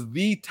Bosa was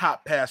the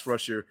top pass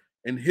rusher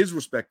in his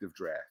respective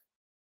draft.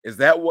 Is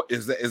that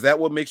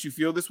what makes you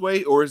feel this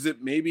way? Or is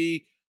it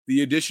maybe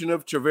the addition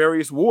of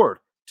Charvarius Ward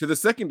to the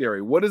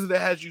secondary? What is it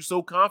that has you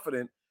so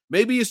confident?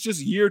 Maybe it's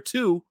just year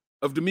 2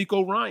 of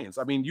DeMeco Ryans.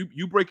 I mean,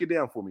 you break it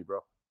down for me,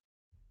 bro.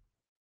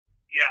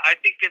 Yeah, I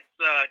think it's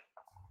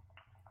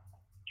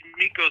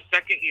DeMeco's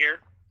second year.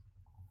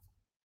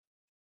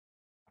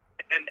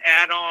 And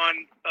add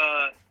on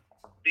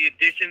the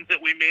additions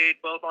that we made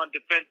both on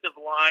defensive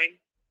line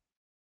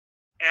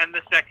and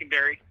the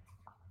secondary.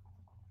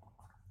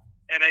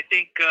 And I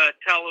think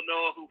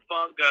Talanoa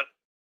Hufanga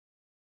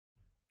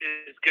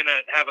is going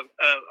to have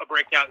a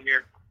breakout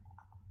year.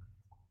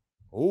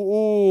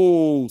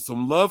 Oh,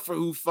 some love for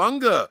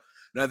Hufanga.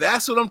 Now,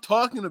 that's what I'm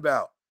talking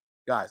about.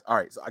 Guys, all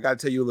right, so I got to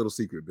tell you a little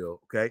secret, Bill,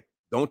 okay?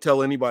 Don't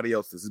tell anybody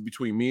else. This is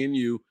between me and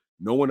you.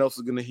 No one else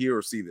is going to hear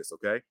or see this,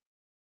 okay?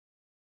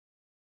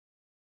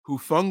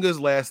 Hufanga's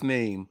last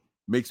name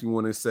makes me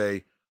want to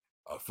say,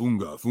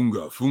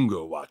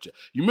 Funga, watch it.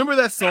 You remember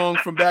that song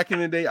from back in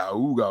the day?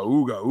 Ooga,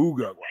 ooga,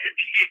 ooga.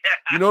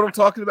 You know what I'm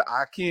talking about?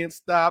 I can't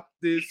stop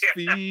this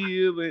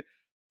feeling.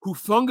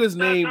 Hufanga's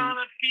name.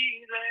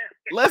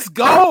 Let's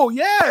go.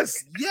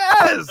 Yes.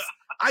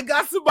 I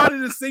got somebody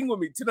to sing with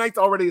me. Tonight's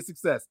already a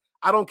success.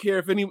 I don't care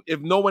if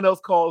no one else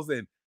calls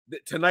in.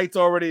 Tonight's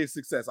already a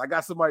success. I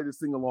got somebody to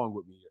sing along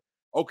with me here.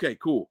 Okay,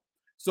 cool.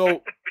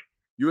 So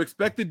you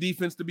expect the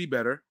defense to be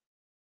better.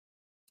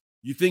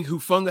 You think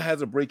Hufanga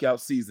has a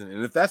breakout season.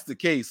 And if that's the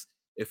case,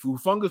 if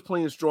Hufanga's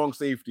playing strong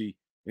safety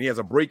and he has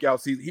a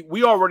breakout season,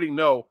 we already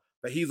know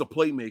that he's a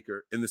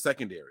playmaker in the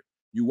secondary.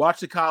 You watch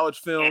the college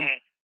film,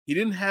 he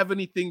didn't have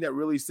anything that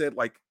really said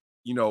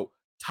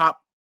top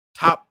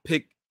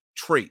pick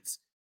traits.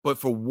 But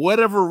for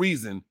whatever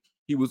reason,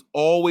 he was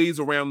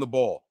always around the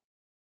ball.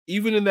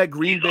 Even in that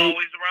Green Bay. Always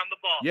around the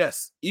ball.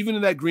 Yes. Even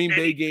in that Green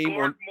Bay game. He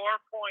scored more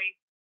points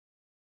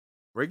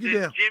break it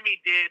than down.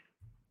 Jimmy did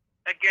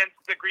against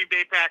the Green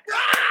Bay Packers.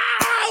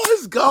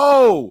 Let's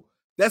go.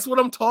 That's what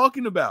I'm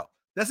talking about.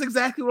 That's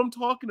exactly what I'm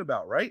talking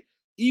about, right?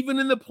 Even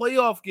in the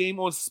playoff game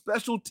on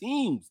special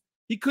teams,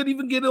 he couldn't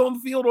even get it on the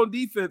field on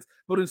defense,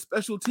 but in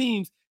special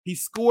teams, he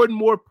scored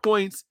more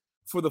points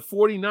for the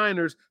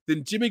 49ers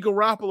than Jimmy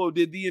Garoppolo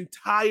did the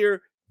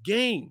entire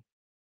game.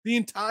 The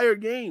entire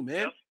game, man.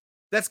 Yep.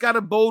 That's got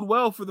to bode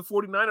well for the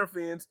 49er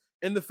fans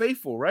and the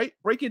faithful, right?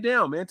 Break it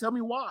down, man. Tell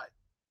me why.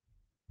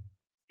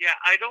 Yeah,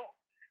 I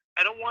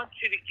don't want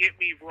you to get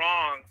me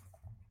wrong.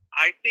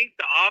 I think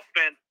the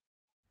offense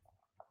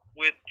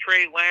with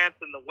Trey Lance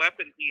and the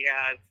weapons he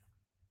has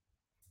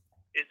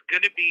is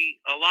going to be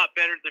a lot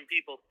better than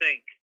people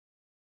think.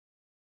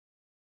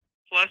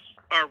 Plus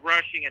our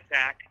rushing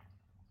attack.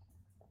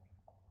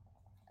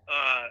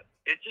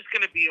 It's just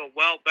going to be a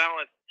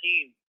well-balanced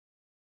team.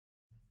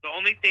 The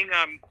only thing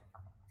I'm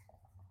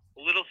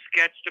a little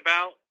sketched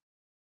about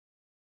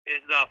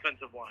is the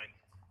offensive line.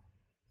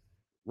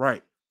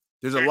 Right.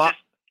 There's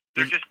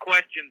just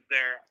questions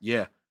there.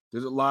 Yeah.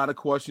 There's a lot of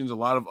questions, a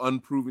lot of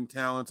unproven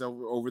talents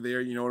over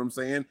there. You know what I'm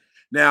saying?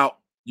 Now,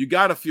 you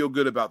got to feel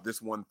good about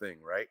this one thing,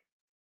 right?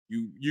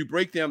 You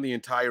break down the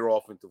entire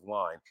offensive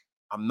line.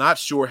 I'm not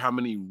sure how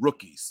many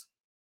rookies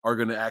are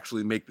going to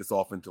actually make this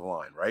offensive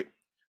line, right?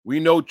 We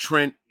know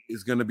Trent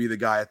is going to be the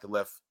guy at the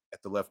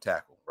left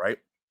tackle, right?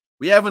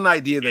 We have an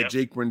idea that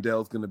Jake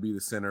Brendel is going to be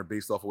the center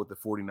based off of what the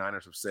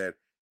 49ers have said.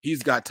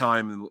 He's got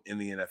time in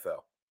the NFL.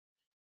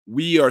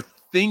 We are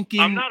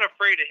thinking. I'm not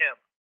afraid of him.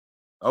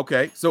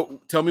 Okay,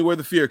 so tell me where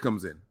the fear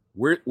comes in.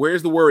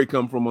 Where's the worry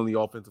come from on the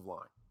offensive line?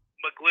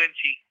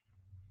 McGlinchey.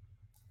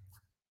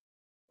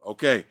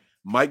 Okay,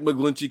 Mike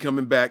McGlinchey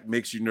coming back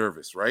makes you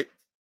nervous, right?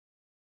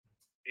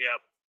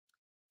 Yep.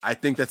 I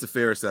think that's a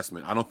fair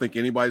assessment. I don't think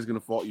anybody's going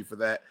to fault you for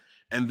that.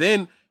 And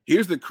then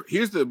here's the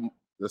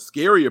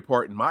scarier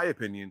part, in my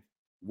opinion.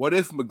 What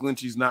if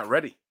McGlinchey's not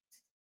ready?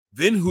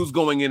 Then who's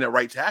going in at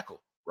right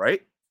tackle,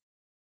 right?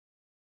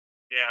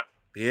 Yeah.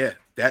 Yeah,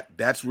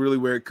 that's really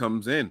where it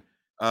comes in.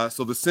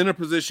 So the center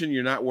position,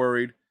 you're not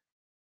worried.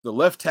 The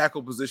left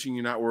tackle position,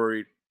 you're not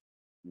worried.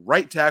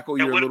 Right tackle,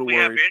 you're a little worried.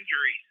 Have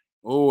injuries?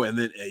 Oh, and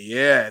then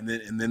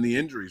and then the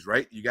injuries,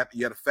 right? You got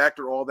to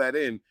factor all that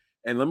in.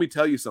 And let me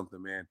tell you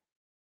something, man.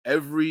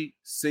 Every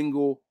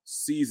single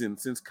season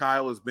since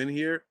Kyle has been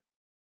here,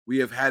 we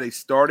have had a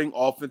starting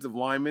offensive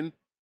lineman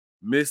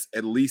miss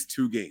at least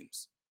 2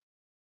 games.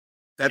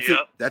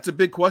 That's a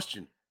big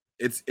question.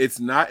 It's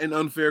not an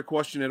unfair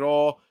question at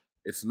all.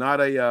 It's not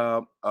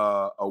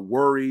a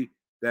worry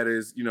that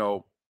is,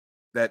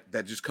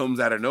 that just comes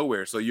out of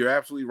nowhere. So you're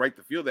absolutely right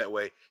to feel that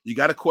way. You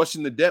got to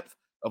question the depth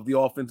of the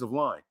offensive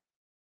line.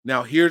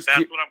 Now, that's what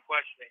I'm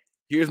questioning.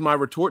 Here's my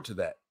retort to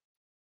that.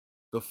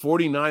 The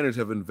 49ers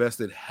have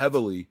invested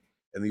heavily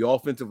in the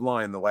offensive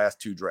line in the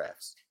last 2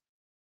 drafts.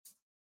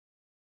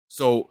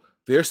 So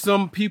there's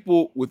some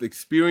people with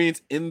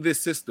experience in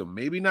this system,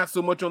 maybe not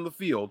so much on the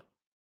field,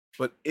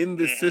 but in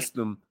this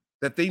system,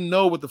 that they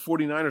know what the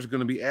 49ers are going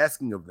to be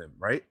asking of them,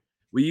 right?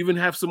 We even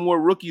have some more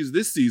rookies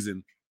this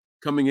season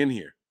coming in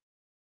here.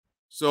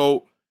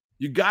 So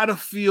you got to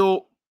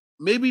feel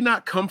maybe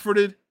not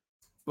comforted,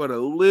 but a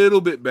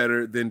little bit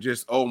better than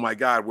just, oh my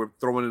God, we're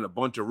throwing in a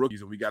bunch of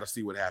rookies and we got to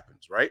see what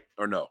happens, right?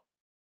 Or no?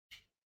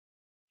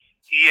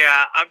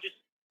 Yeah,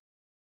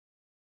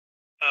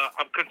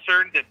 I'm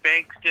concerned that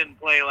Banks didn't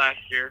play last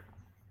year.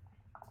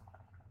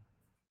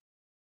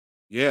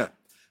 Yeah.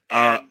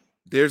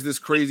 There's this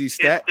crazy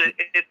stat.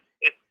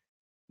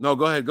 No,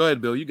 go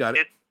ahead, Bill. You got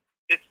it.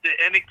 It's the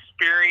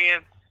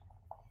inexperience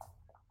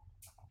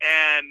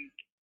and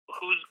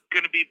who's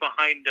going to be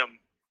behind them.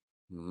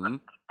 Mm-hmm.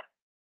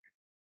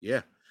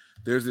 Yeah.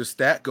 There's this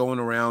stat going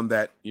around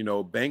that,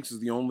 Banks is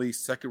the only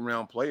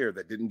second-round player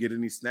that didn't get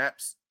any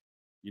snaps,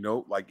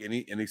 like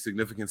any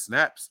significant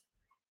snaps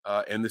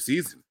in the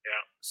season. Yeah.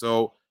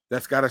 So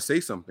that's got to say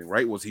something,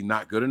 right? Was he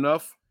not good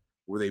enough?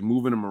 Were they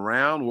moving him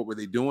around? What were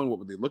they doing? What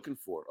were they looking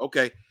for?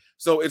 Okay.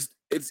 So it's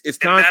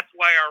time. And that's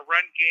why our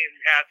run game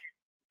has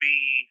to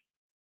be,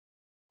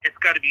 it's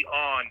got to be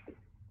on.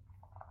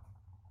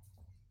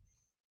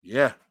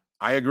 Yeah,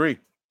 I agree.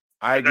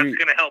 That's going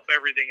to help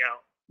everything out.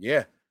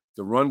 Yeah.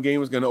 The run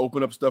game is going to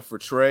open up stuff for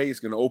Trey. It's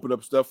going to open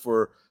up stuff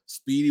for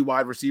speedy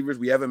wide receivers.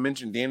 We haven't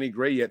mentioned Danny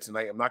Gray yet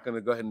tonight. I'm not going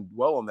to go ahead and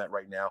dwell on that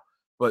right now.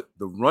 But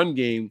the run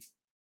game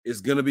is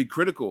going to be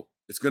critical.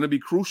 It's going to be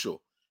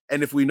crucial.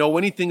 And if we know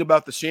anything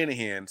about the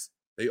Shanahans,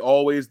 they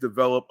always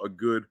develop a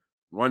good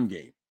run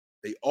game.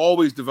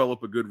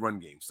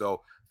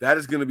 So that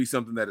is going to be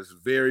something that is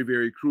very,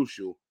 very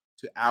crucial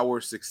to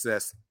our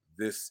success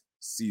this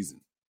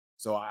season.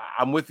 So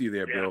I'm with you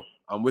there, Bill.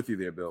 I'm with you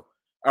there, Bill.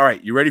 All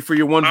right, you ready for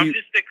your 1v? I'm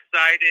just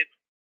excited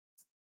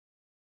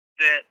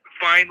that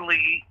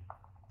finally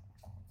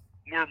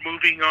we're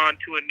moving on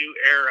to a new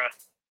era.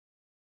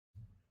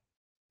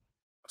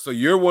 So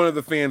you're one of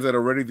the fans that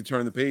are ready to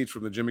turn the page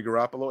from the Jimmy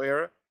Garoppolo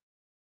era?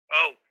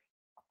 Oh,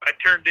 I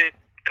turned it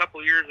a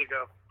couple years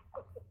ago.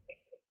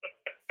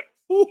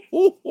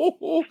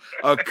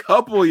 A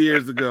couple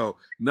years ago.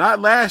 Not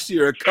last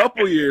year, a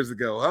couple years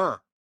ago, huh?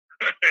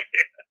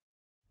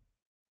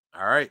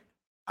 All right.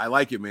 I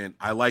like it, man.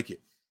 I like it.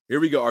 Here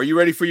we go. Are you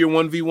ready for your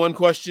 1v1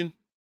 question?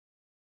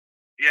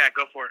 Yeah,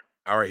 go for it.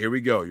 All right, here we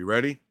go. You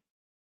ready?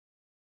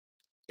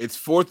 It's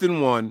 4th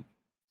and 1.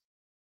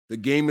 The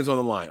game is on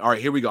the line. All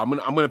right, here we go. I'm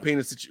gonna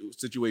paint a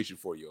situation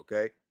for you,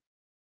 okay?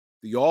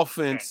 The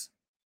offense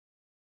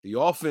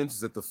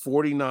is at the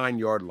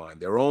 49-yard line,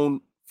 their own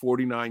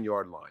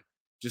 49-yard line.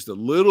 just a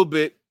little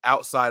bit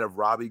outside of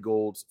Robbie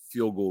Gould's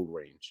field goal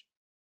range.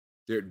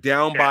 They're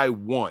down by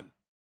 1.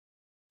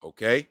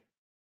 Okay?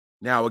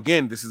 Now,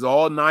 again, this is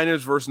all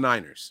Niners versus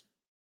Niners.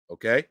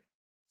 Okay?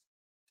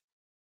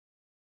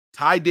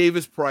 Ty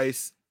Davis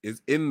Price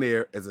is in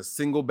there as a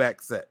single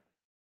back set.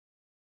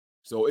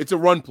 So it's a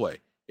run play.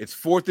 It's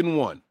 4th and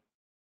 1.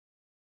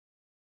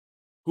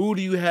 Who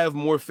do you have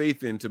more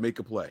faith in to make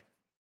a play?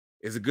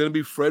 Is it going to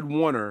be Fred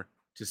Warner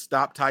to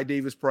stop Ty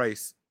Davis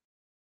Price?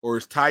 Or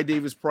is Ty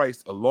Davis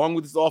Price, along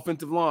with his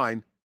offensive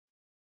line,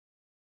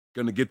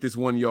 going to get this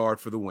 1 yard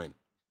for the win?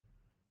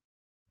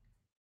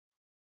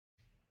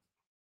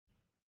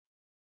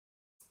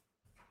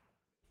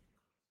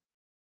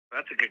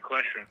 That's a good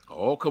question.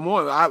 Oh, come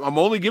on. I'm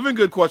only giving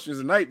good questions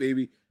tonight,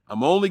 baby.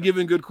 I'm only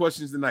giving good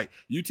questions tonight.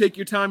 You take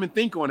your time and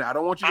think on it. I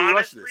don't want you to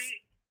rush this.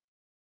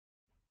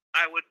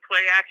 I would play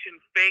action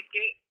fake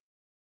it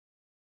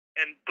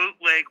and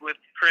bootleg with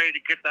Trey to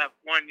get that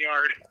 1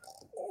 yard.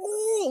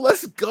 Oh,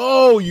 let's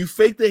go. You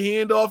fake the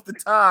handoff to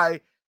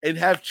Ty and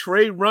have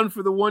Trey run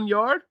for the 1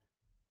 yard?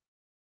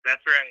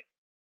 That's right.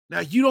 Now,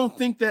 you don't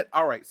think that –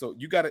 all right, so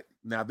you got to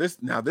 – now this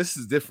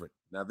is different.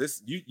 Now,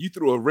 this you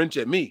threw a wrench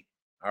at me,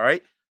 all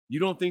right? You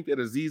don't think that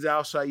Azeez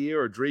Al-Shaair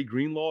or Dre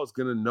Greenlaw is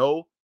going to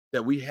know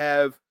that we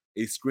have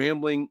a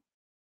scrambling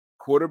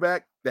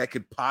quarterback that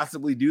could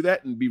possibly do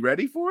that and be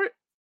ready for it?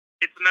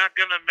 It's not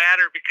going to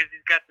matter because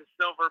he's got the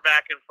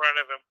silverback in front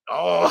of him.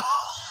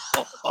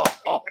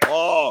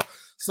 Oh,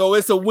 so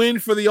it's a win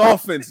for the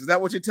offense. Is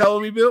that what you're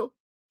telling me, Bill?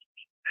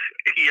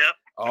 Yep.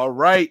 All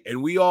right.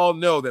 And we all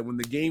know that when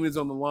the game is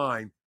on the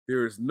line,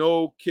 there is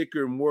no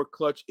kicker more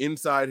clutch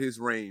inside his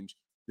range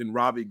than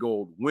Robbie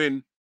Gould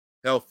when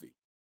healthy.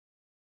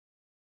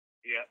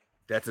 Yeah.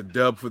 That's a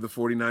dub for the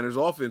 49ers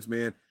offense,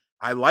 man.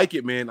 I like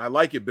it, man. I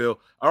like it, Bill.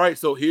 All right,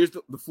 so here's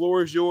the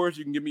floor is yours.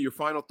 You can give me your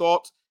final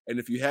thoughts. And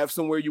if you have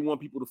somewhere you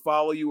want people to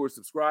follow you or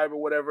subscribe or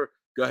whatever,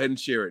 go ahead and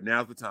share it.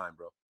 Now's the time,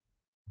 bro.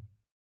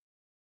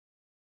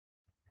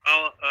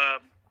 I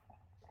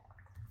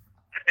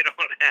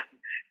don't have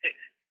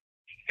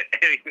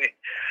anything.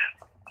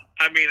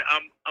 I mean,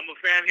 I'm a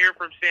fan here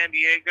from San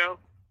Diego,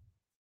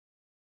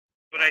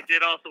 but I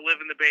did also live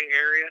in the Bay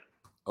Area.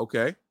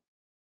 Okay.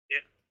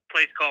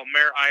 Place called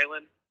Mare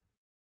Island.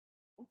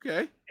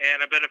 Okay.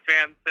 And I've been a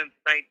fan since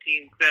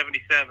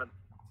 1977.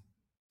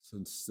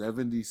 Since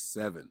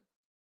 77.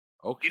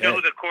 Okay. You know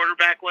who the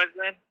quarterback was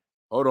then?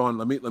 Hold on.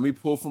 Let me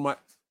pull from my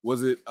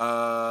was it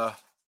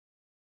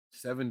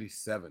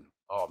 77.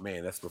 Oh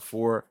man, that's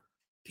before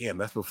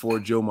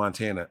Joe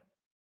Montana.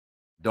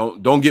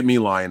 Don't get me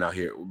lying out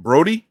here.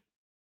 Brody?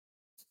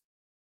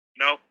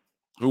 No.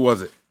 Who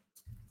was it?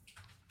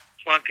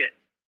 Plunkett.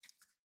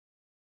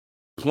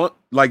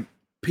 Like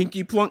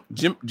Pinky Plunk,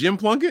 Jim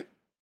Plunkett?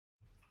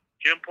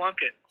 Jim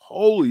Plunkett.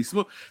 Holy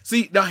smoke.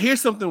 See, now here's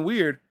something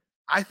weird.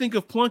 I think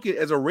of Plunkett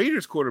as a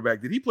Raiders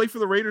quarterback. Did he play for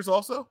the Raiders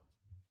also?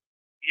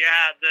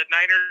 Yeah, the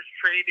Niners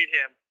traded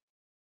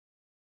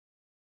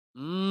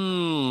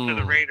him to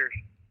the Raiders.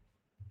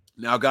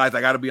 Now, guys, I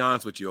got to be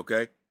honest with you,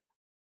 okay?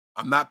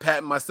 I'm not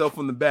patting myself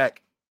on the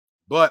back,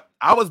 but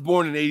I was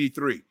born in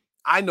 83.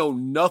 I know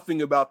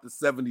nothing about the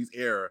 70s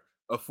era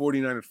of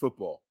 49ers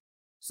football.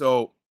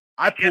 So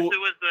guess who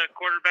was the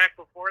quarterback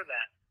before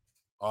that?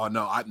 Oh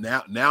no!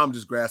 Now I'm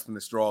just grasping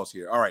the straws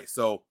here. All right,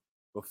 so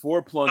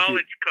before Plunkett,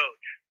 college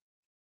coach.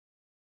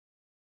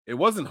 It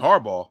wasn't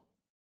Harbaugh.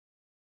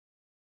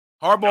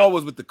 Harbaugh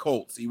was with the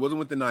Colts. He wasn't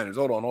with the Niners.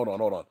 Hold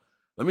on.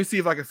 Let me see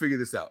if I can figure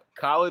this out.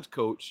 College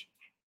coach.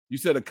 You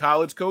said a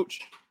college coach?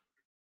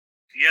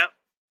 Yep.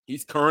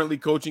 He's currently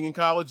coaching in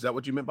college. Is that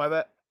what you meant by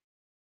that?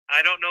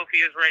 I don't know if he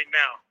is right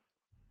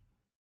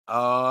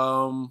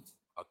now.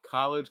 A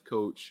college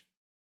coach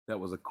that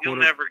was a quarter. You'll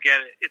never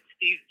get it. It's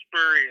Steve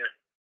Spurrier.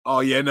 Oh,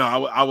 yeah, no,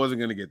 I wasn't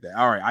going to get that.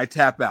 All right, I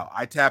tap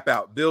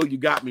out. Bill, you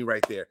got me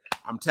right there.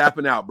 I'm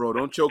tapping out, bro.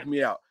 Don't choke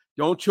me out.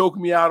 Don't choke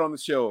me out on the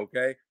show,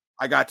 okay?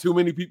 I got too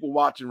many people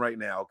watching right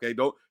now, okay?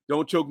 Don't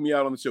choke me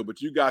out on the show,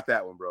 but you got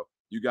that one, bro.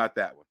 You got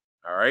that one.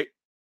 All right?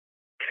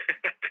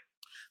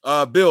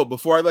 Bill,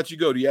 before I let you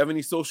go, do you have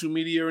any social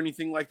media or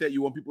anything like that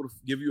you want people to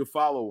give you a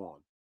follow on?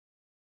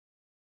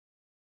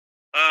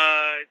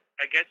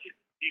 I guess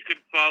you could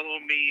follow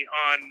me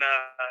on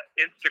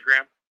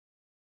Instagram.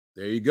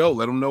 There you go.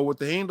 Let them know what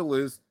the handle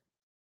is.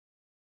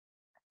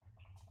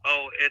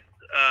 Oh, it's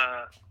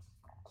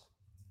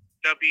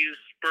W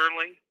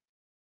Sperling.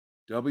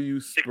 W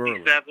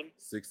Sperling.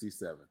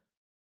 67.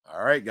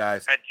 All right,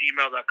 guys. At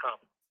gmail.com.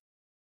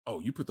 Oh,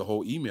 you put the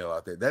whole email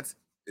out there.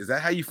 Is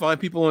that how you find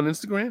people on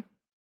Instagram?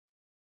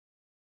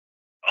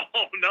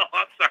 Oh, no,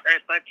 I'm sorry. I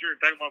thought you were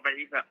talking about my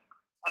email.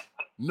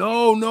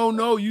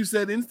 No. You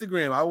said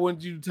Instagram. I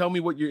wanted you to tell me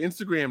what your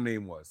Instagram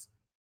name was.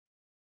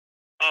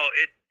 Oh,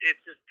 it's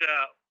just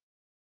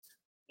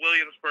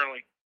William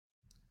Sperling.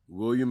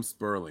 William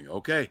Sperling.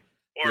 Okay.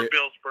 Or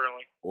Bill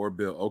Sperling. Or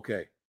Bill.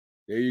 Okay.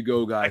 There you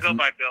go, guys. I go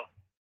by Bill.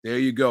 There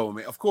you go,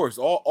 man. Of course,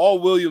 all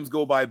Williams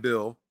go by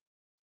Bill.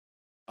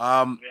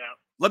 Yeah.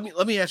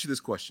 Let me ask you this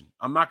question.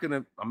 I'm not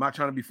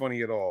trying to be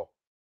funny at all.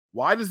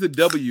 Why does the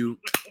W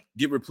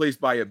get replaced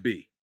by a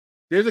B?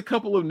 There's a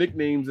couple of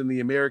nicknames in the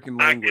American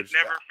language. I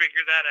could never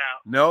figure that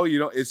out. No, you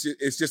don't.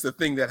 It's just a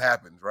thing that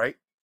happens, right?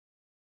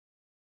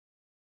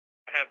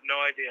 I have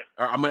no idea.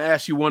 All right, I'm gonna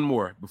ask you one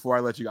more before I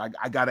let you.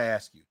 I gotta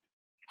ask you.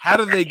 How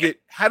do they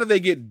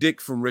get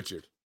Dick from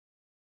Richard?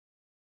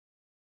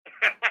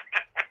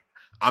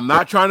 I'm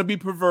not trying to be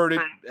perverted.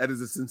 That is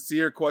a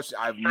sincere question.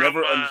 I've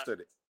never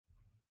understood it.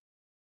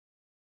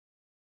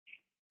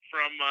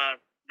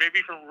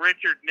 Maybe from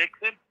Richard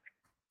Nixon,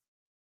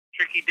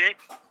 Tricky Dick.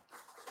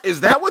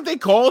 Is that what they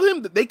called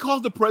him? They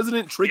called the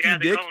president Tricky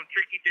Dick? Yeah, they call him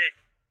Tricky Dick.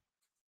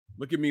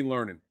 Look at me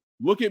learning.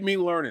 Look at me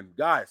learning.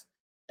 Guys,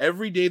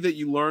 every day that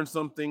you learn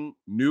something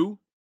new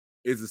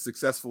is a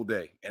successful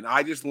day. And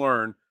I just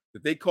learned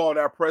that they called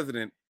our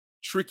president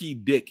Tricky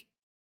Dick.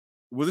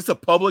 Was this a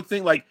public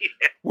thing? Like,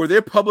 were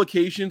there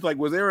publications? Like,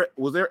 was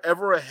there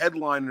ever a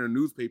headline in a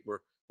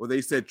newspaper where they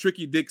said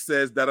Tricky Dick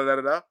says da da da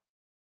da da?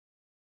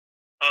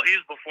 Oh, he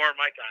was before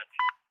my time.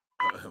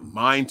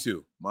 Mine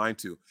too.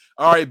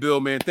 All right, Bill,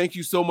 man. Thank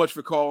you so much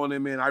for calling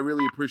in, man. I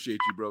really appreciate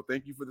you, bro.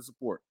 Thank you for the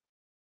support.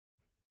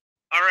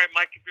 All right,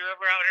 Mike. If you're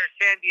ever out here in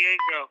San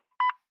Diego.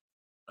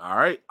 All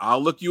right,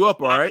 I'll look you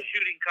up. All right.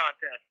 Shooting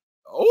contest.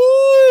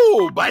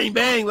 Oh, bang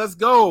bang. Let's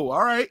go.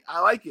 All right, I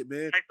like it,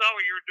 man. I saw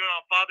what you were doing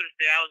on Father's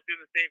Day. I was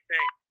doing the same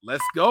thing.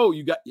 Let's go.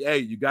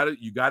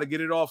 You got to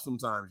get it off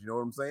sometimes. You know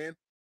what I'm saying?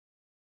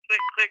 Click,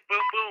 click, boom,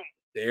 boom.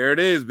 There it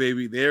is,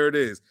 baby. There it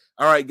is.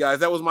 All right, guys.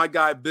 That was my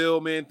guy, Bill,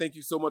 man. Thank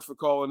you so much for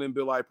calling in,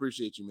 Bill. I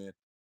appreciate you, man.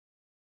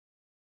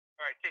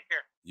 All right, take care.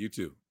 You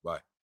too. Bye.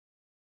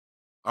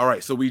 All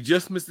right, so we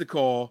just missed the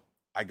call.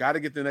 I got to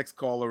get the next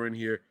caller in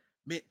here.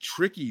 Man,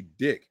 Tricky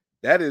Dick.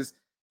 That is,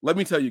 let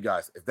me tell you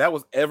guys, if that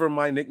was ever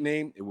my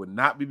nickname, it would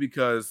not be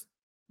because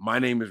my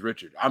name is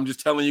Richard. I'm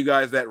just telling you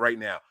guys that right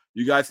now.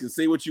 You guys can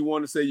say what you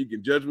want to say. You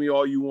can judge me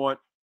all you want.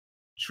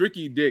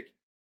 Tricky Dick.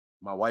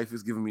 My wife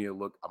is giving me a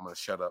look. I'm going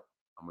to shut up.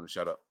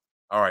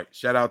 All right.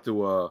 Shout out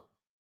to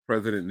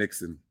President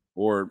Nixon,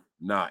 or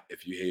not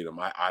if you hate him.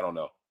 I don't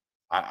know.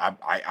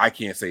 I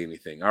can't say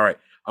anything. All right.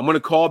 I'm going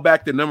to call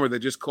back the number that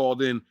just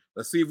called in.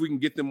 Let's see if we can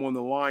get them on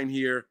the line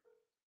here.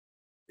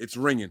 It's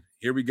ringing.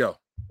 Here we go.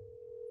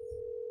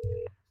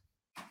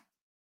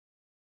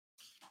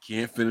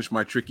 Can't finish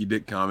my Tricky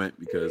Dick comment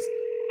because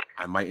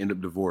I might end up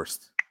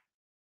divorced.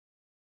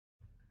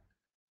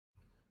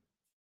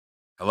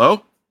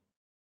 Hello?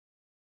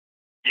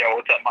 Yo,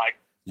 what's up, Mike?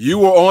 You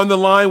were on the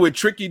line with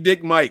Tricky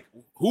Dick Mike.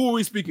 Who are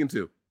we speaking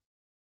to?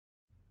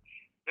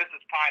 This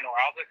is Pinor.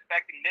 I was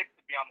expecting Nick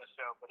to be on the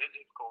show, but it's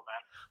cool,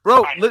 man.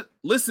 Bro,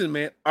 listen,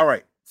 man. All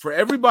right. For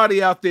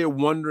everybody out there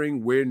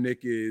wondering where Nick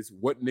is,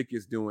 what Nick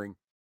is doing,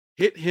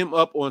 hit him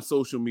up on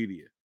social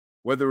media.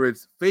 Whether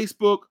it's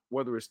Facebook,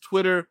 whether it's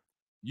Twitter.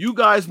 You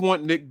guys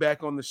want Nick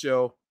back on the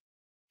show,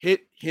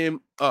 hit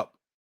him up.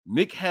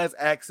 Nick has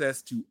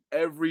access to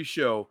every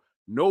show.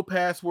 No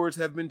passwords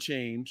have been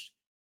changed.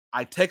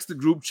 I text the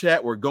group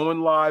chat. We're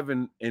going live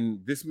in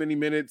this many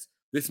minutes,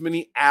 this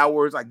many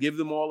hours. I give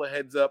them all a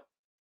heads up.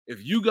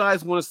 If you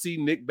guys want to see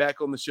Nick back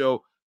on the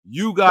show,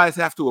 you guys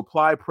have to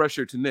apply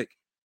pressure to Nick.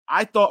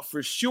 I thought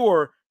for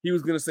sure he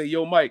was going to say,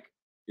 yo, Mike,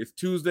 it's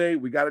Tuesday.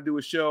 We got to do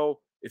a show.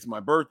 It's my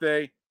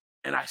birthday.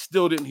 And I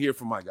still didn't hear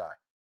from my guy.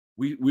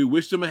 We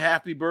wished him a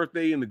happy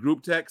birthday in the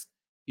group text.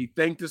 He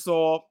thanked us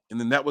all, and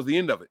then that was the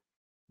end of it.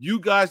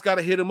 You guys got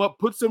to hit him up.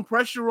 Put some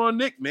pressure on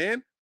Nick,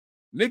 man.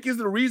 Nick is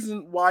the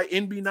reason why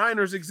NB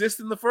Niners exist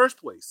in the first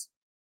place.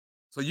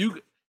 So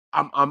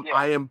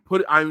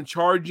I'm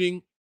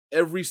charging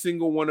every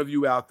single one of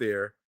you out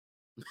there.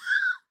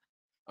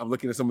 I'm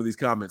looking at some of these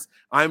comments.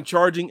 I'm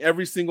charging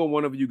every single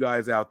one of you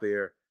guys out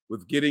there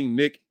with getting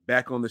Nick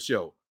back on the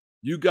show.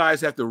 You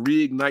guys have to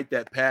reignite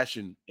that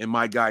passion in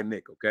my guy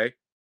Nick, okay?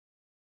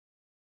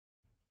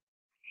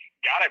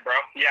 Got it, bro.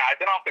 Yeah, I've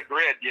been off the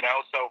grid,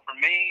 so for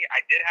me,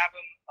 I did have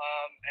him,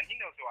 and he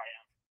knows who I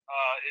am.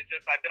 It's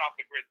just I've been off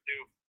the grid,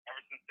 too, ever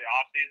since the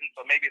off season,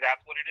 so maybe that's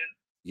what it is.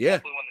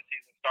 Yeah. Hopefully when the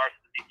season starts,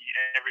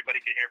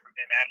 everybody can hear from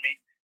him and me.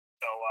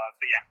 So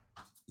yeah.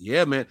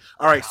 Yeah, man.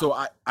 All right, so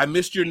I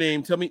missed your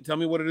name. Tell me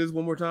what it is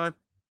one more time.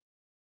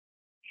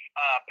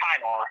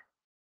 Pinor.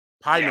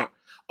 Pinor. Yeah.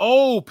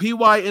 Oh,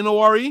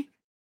 Pynore?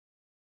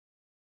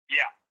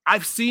 Yeah.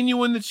 I've seen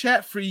you in the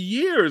chat for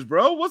years,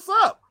 bro. What's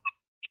up?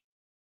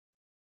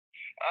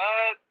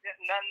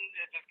 None.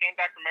 Just came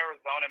back from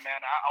Arizona,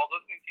 man. I was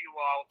listening to you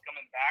while I was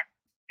coming back,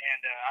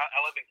 and I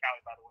live in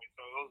Cali, by the way,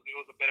 so it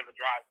was a bit of a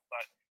drive,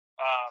 but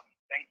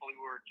thankfully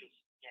we were just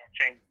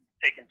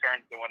taking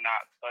turns and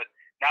whatnot. But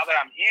now that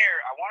I'm here,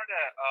 I wanted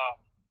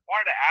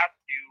to ask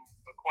you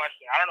a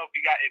question. I don't know if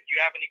you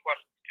have any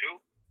questions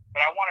too,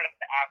 but I wanted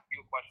to ask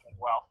you a question as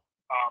well.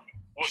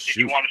 Did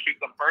you want to shoot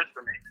them first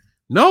for me?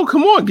 No,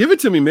 come on, give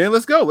it to me, man.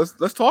 Let's go.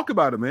 Let's talk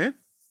about it, man.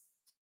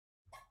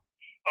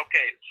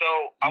 Okay, so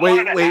wait.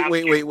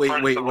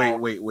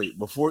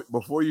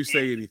 Before you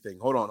say anything,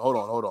 hold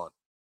on.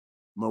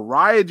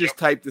 Mariah just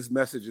typed this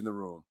message in the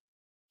room.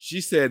 She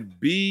said,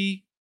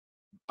 Big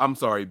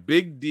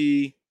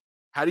D.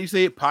 How do you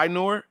say it?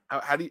 Pinor?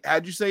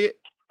 How'd you say it?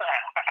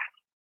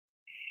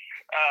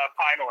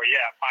 Pinor,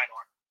 yeah,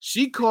 Pinor.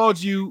 She called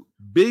you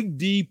Big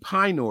D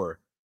Pinor.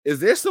 Is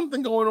there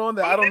something going on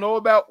that I don't know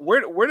about?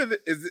 Where did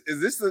it, is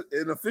this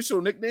an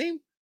official nickname?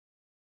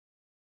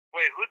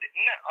 Wait, who did?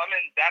 No, I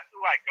mean, that's who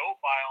I go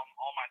by on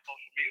all my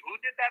social media. Who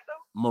did that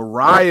though?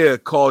 Mariah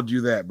called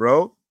you that,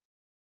 bro.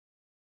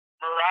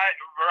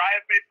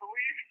 Mariah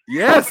Faithfully?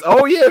 Yes.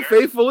 Oh yeah,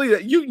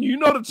 Faithfully. You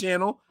know the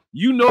channel.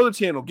 You know the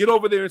channel. Get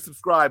over there and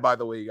subscribe, by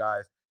the way,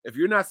 guys. If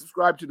you're not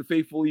subscribed to the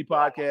Faithfully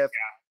podcast,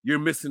 you're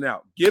missing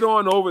out. Get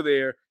on over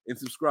there and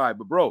subscribe.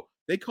 But bro,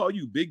 they call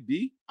you Big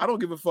D? I don't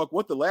give a fuck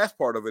what the last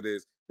part of it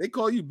is. They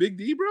call you Big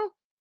D, bro?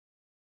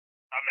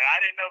 I mean, I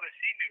didn't know that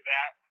she knew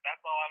that.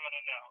 That's all I'm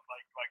gonna know.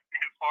 Like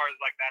as far as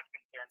like that's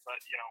concerned, but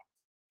you know,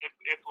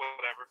 it's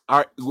whatever. All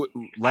right.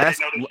 I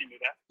didn't know that she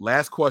knew that.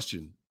 Last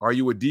question. Are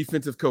you a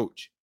defensive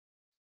coach?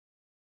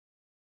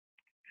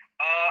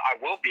 I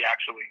will be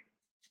actually.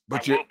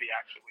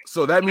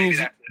 So that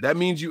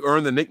means you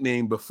earned the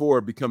nickname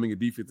before becoming a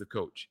defensive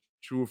coach.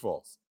 True or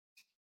false?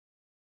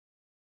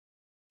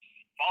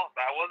 False.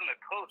 I wasn't a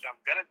coach. I'm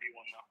gonna be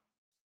one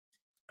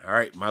though. All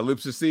right, my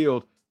lips are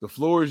sealed. The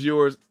floor is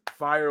yours.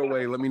 Fire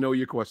away. Let me know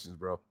your questions,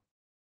 bro.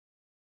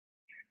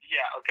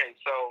 Yeah. Okay.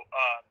 So,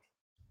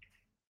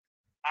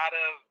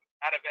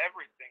 out of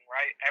everything,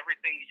 right?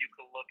 Everything you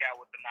could look at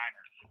with the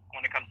Niners,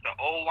 when it comes to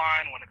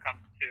O-line, when it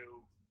comes to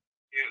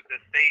the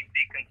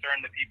safety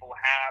concern that people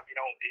have, you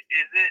know,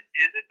 is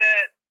it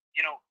that,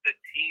 you know, the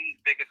team's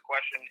biggest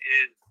question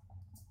is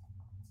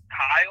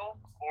Kyle,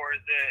 or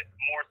is it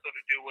more so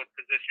to do with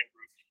position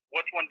groups?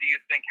 Which one do you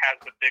think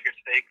has the bigger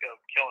stake of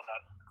killing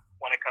us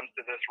when it comes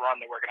to this run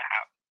that we're going to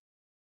have?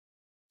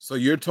 So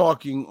you're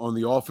talking on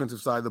the offensive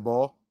side of the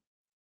ball?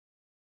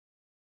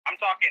 I'm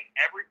talking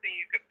everything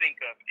you could think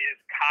of. Is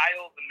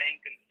Kyle the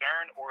main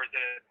concern, or is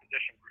it a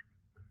position group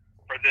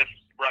for this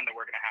run that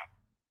we're going to have?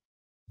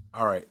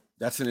 All right.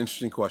 That's an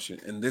interesting question.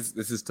 And this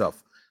is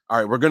tough. All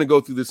right. We're going to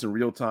go through this in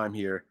real time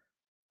here.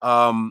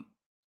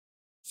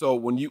 So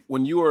when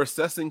you are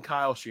assessing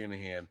Kyle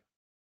Shanahan,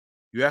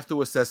 you have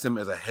to assess him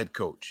as a head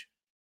coach.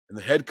 And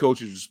the head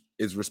coach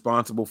is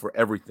responsible for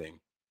everything.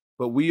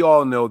 But we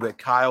all know that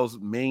Kyle's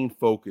main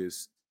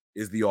focus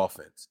is the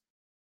offense.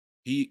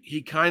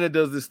 He kind of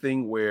does this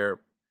thing where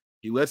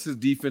he lets his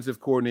defensive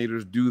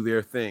coordinators do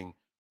their thing,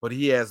 but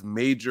he has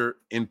major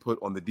input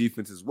on the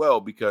defense as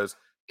well, because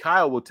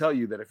Kyle will tell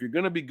you that if you're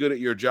going to be good at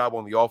your job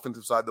on the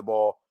offensive side of the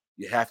ball,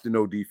 you have to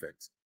know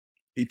defense.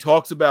 He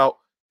talks about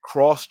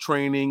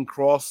cross-training,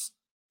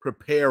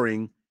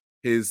 cross-preparing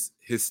his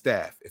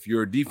staff. If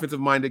you're a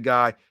defensive-minded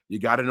guy, you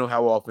got to know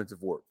how offenses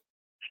work.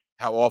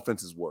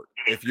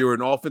 If you're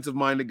an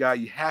offensive-minded guy,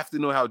 you have to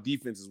know how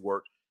defenses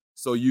work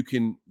so you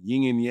can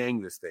yin and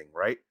yang this thing,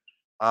 right?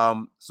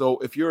 So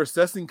if you're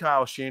assessing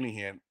Kyle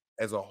Shanahan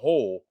as a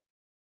whole,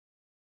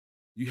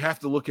 you have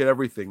to look at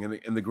everything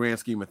in the grand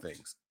scheme of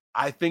things.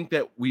 I think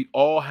that we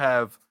all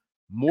have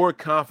more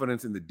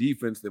confidence in the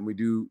defense than we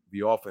do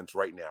the offense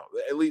right now.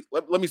 At least,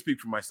 let me speak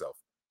for myself.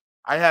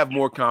 I have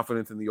more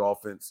confidence in the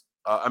offense.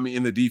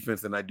 In the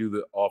defense than I do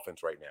the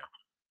offense right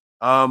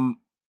now.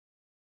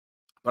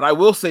 But I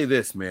will say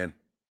this, man.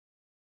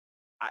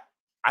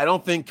 I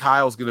don't think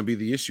Kyle's going to be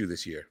the issue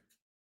this year.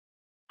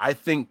 I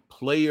think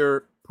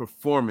player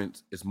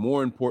performance is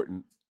more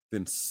important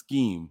than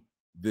scheme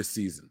this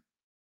season.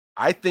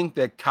 I think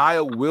that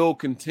Kyle will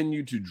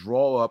continue to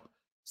draw up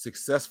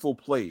successful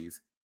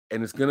plays,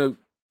 and it's going to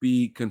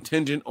be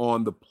contingent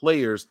on the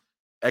players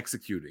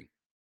executing.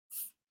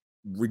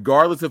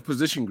 Regardless of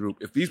position group,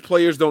 if these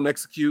players don't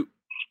execute,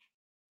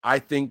 I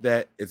think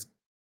that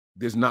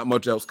there's not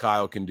much else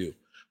Kyle can do.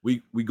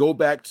 We go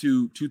back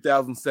to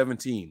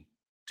 2017,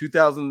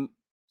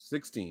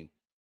 2016,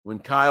 when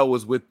Kyle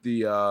was with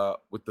the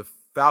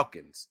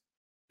Falcons,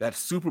 that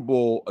Super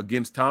Bowl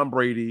against Tom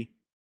Brady,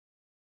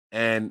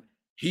 and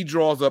he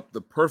draws up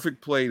the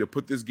perfect play to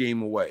put this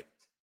game away.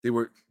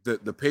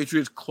 The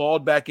Patriots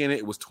clawed back in it.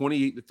 It was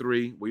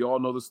 28-3. We all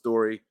know the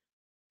story.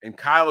 And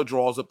Kyle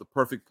draws up the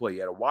perfect play. He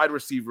had a wide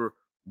receiver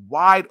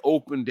wide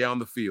open down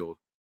the field,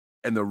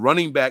 and the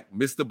running back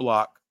missed the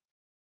block,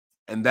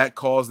 and that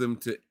caused them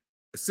to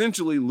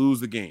essentially lose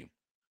the game.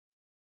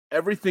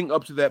 Everything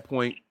up to that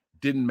point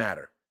didn't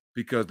matter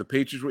because the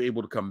Patriots were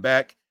able to come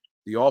back.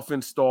 The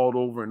offense stalled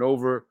over and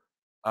over.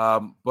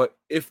 But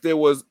if there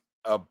was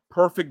a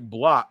perfect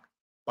block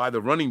by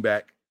the running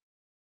back,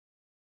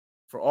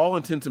 for all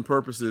intents and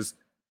purposes,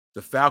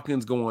 the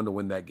Falcons go on to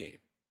win that game.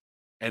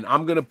 And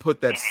I'm going to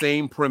put that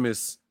same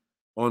premise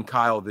on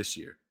Kyle this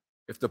year.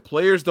 If the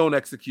players don't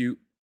execute,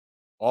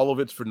 all of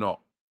it's for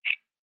naught.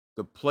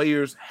 The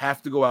players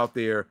have to go out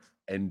there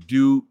and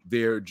do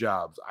their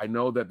jobs. I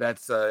know that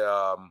that's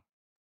the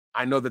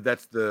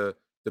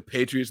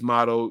Patriots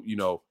motto,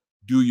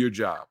 do your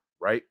job,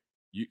 right?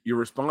 You're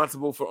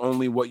responsible for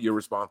only what you're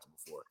responsible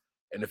for.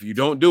 And if you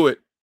don't do it,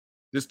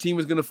 this team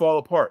is going to fall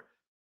apart.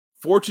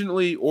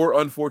 Fortunately or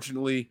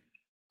unfortunately,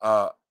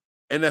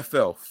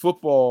 NFL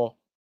football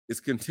is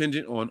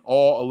contingent on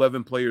all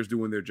 11 players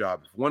doing their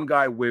job. If one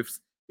guy whiffs,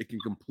 it can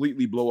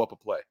completely blow up a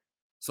play.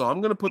 So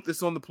I'm going to put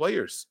this on the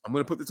players. I'm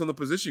going to put this on the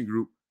position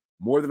group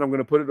more than I'm going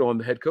to put it on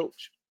the head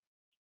coach.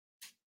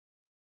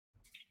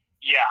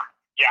 Yeah.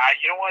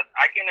 You know what?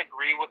 I can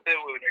agree with it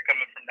when you're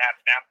coming from that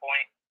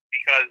standpoint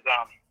because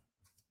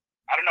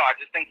I don't know. I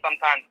just think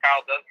sometimes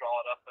Kyle does draw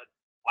it up, but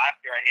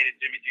last year I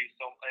hated Jimmy G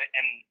so,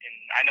 and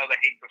I know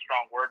that hate's a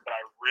strong word, but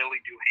I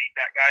really do hate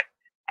that guy.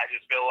 I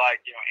just feel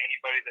like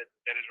anybody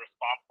that is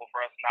responsible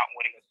for us not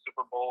winning a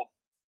Super Bowl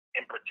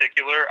in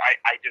particular,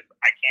 I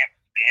can't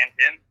stand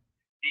him.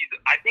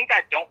 I think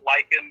I don't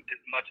like him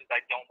as much as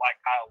I don't like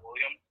Kyle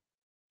Williams.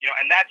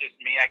 And that's just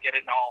me. I get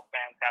it. Not all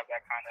fans have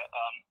that kind of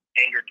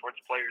anger towards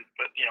players,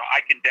 but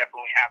I can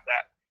definitely have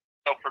that.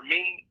 So for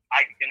me,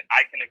 I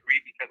can agree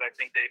because I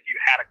think that if you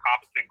had a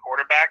competent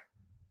quarterback,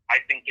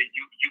 I think that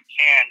you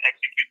can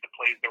execute the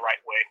plays the right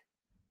way.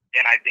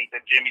 And I think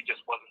that Jimmy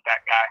just wasn't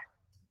that guy.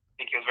 I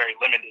think he was very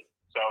limited.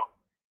 So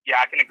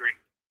yeah, I can agree.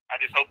 I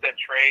just hope that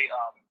Trey,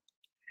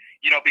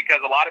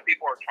 because a lot of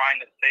people are trying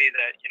to say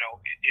that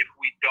if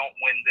we don't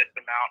win this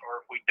amount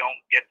or if we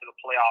don't get to the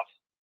playoffs,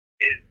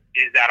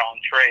 is that on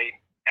Trey?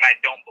 And I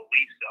don't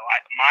believe so.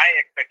 My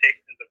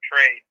expectations of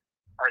Trey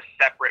are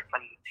separate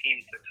from the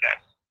team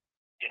success.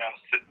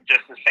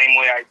 Just the same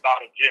way I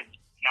thought of Jim.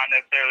 Not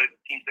necessarily the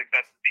team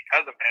success is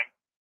because of him.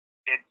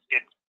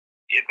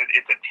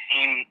 It's a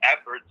team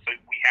effort, so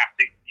we have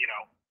to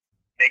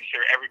make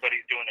sure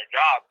everybody's doing their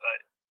job. But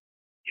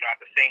at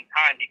the same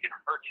time, he can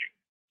hurt you.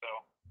 So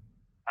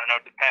I don't know.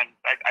 It depends.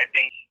 I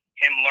think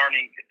him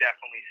learning could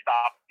definitely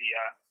stop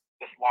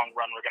this long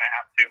run we're gonna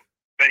have to.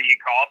 But he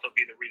could also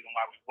be the reason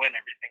why we win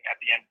everything at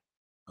the end.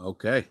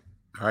 Okay.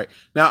 All right.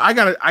 Now I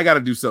gotta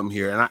do something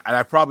here, and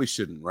I probably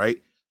shouldn't,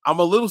 right? I'm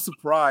a little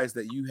surprised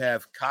that you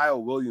have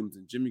Kyle Williams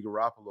and Jimmy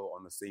Garoppolo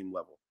on the same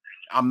level.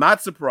 I'm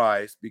not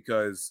surprised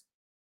because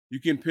you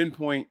can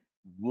pinpoint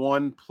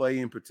one play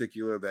in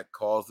particular that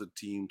caused the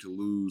team to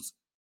lose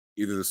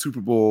either the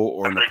Super Bowl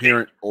or an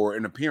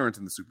appearance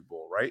in the Super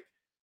Bowl, right?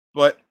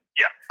 But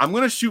yeah, I'm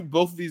gonna shoot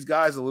both of these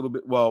guys a little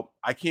bit. Well,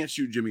 I can't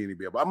shoot Jimmy any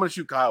bail, but I'm gonna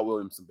shoot Kyle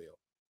Williams some bail.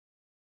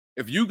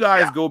 If you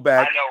guys go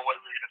back, I know what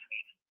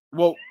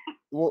you're gonna say.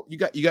 Well, you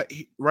got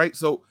right.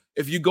 So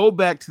if you go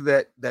back to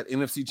that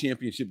NFC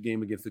Championship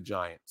game against the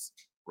Giants,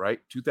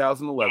 right,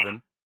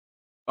 2011.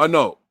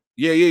 No,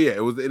 yeah.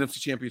 It was the NFC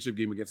Championship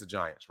game against the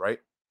Giants, right?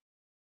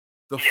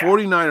 The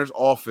 49ers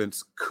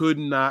offense could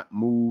not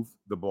move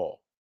the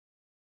ball.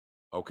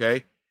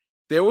 Okay,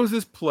 there was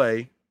this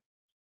play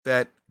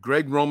that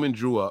Greg Roman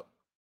drew up.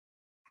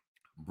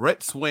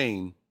 Brett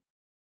Swain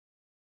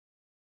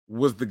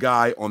was the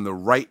guy on the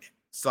right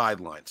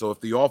sideline. So if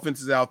the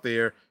offense is out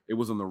there, it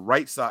was on the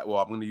right side. Well,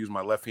 I'm going to use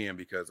my left hand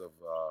because of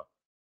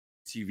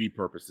TV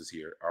purposes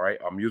here. All right.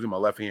 I'm using my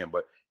left hand,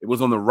 but it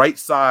was on the right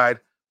side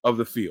of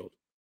the field.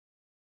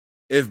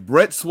 If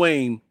Brett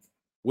Swain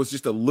was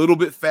just a little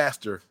bit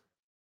faster,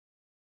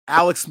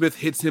 Alex Smith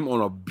hits him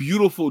on a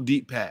beautiful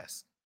deep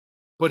pass,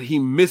 but he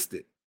missed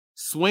it.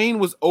 Swain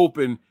was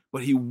open,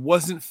 but he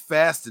wasn't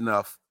fast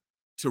enough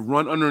to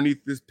run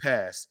underneath this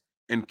pass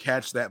and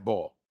catch that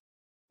ball.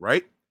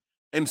 Right.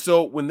 And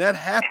so when that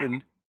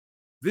happened,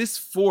 this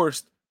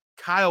forced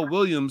Kyle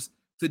Williams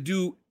to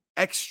do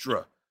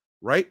extra,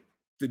 right?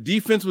 The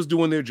defense was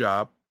doing their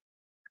job.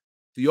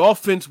 The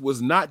offense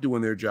was not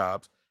doing their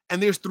jobs.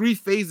 And there's 3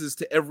 phases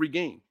to every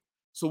game.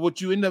 So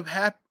what you end up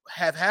have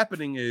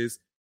happening is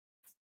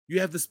you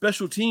have the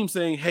special team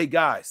saying, hey,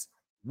 guys,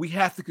 we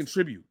have to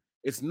contribute.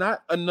 It's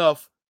not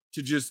enough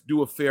to just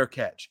do a fair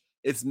catch.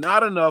 It's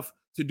not enough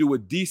to do a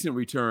decent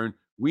return.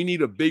 We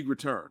need a big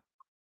return.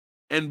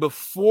 And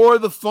before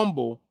the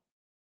fumble,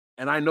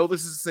 and I know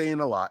this is saying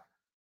a lot,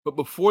 but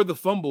before the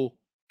fumble,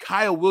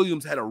 Kyle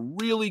Williams had a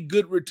really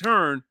good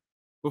return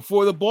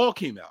before the ball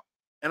came out.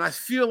 And I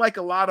feel like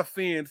a lot of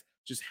fans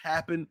just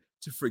happen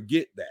to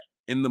forget that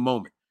in the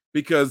moment.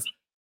 Because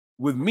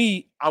with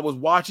me, I was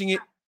watching it.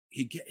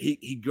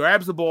 He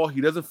grabs the ball.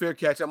 He doesn't fair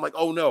catch. I'm like,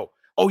 oh, no.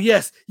 Oh,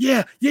 yes.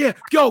 Yeah.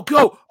 Go.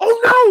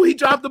 Oh, no. He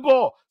dropped the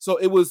ball. So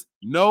it was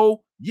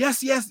no,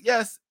 yes.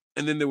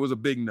 And then there was a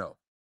big no.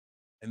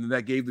 And then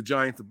that gave the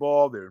Giants the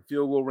ball. They're in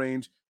field goal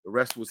range. The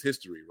rest was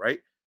history,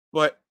 right?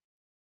 But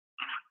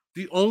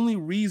the only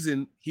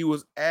reason he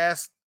was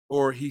asked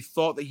or he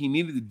thought that he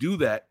needed to do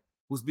that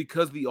was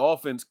because the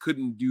offense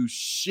couldn't do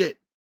shit.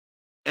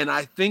 And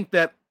I think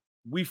that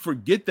we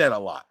forget that a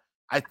lot.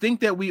 I think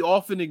that we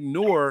often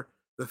ignore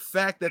the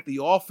fact that the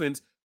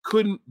offense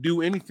couldn't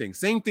do anything.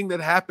 Same thing that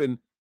happened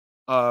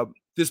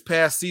this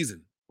past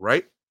season,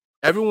 right?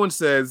 Everyone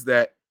says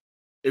that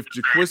if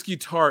Jaquiski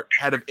Tartt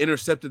had have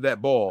intercepted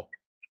that ball,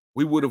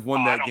 we would have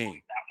won that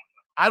game.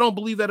 I don't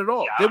believe that at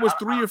all. There was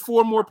 3 or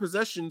 4 more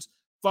possessions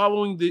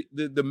following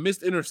the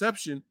missed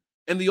interception,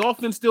 and the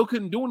offense still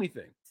couldn't do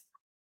anything.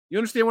 You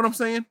understand what I'm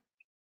saying?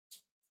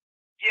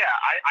 Yeah,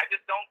 I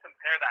just don't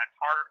compare that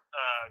Tartt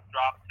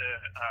drop to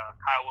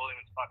Kyle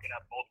Williams fucking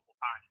up multiple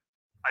times.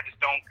 I just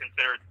don't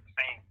consider it the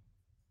same.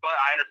 But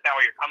I understand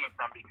where you're coming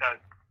from because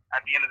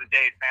at the end of the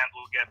day, fans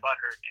will get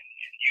butthurt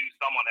and use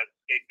someone as a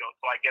scapegoat.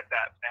 So I get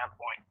that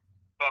standpoint.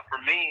 But for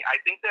me, I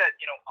think that,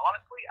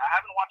 honestly, I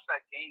haven't watched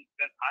that game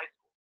since high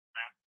school,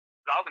 man.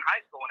 I was in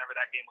high school whenever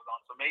that game was on.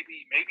 So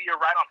maybe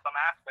you're right on some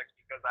aspects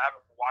because I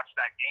haven't watched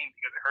that game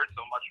because it hurt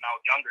so much when I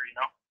was younger,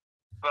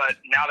 But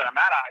now that I'm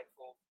out of high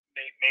school,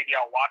 maybe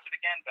I'll watch it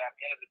again. But at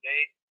the end of the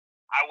day,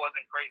 I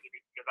wasn't crazy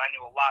because I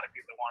knew a lot of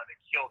people that wanted to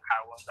kill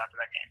Kyle Williams after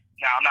that game.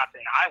 Now, I'm not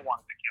saying I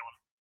wanted to kill him,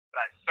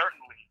 but I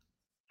certainly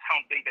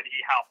don't think that he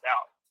helped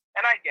out.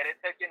 And I get it.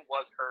 Pickens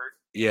was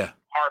hurt. Yeah.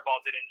 Harbaugh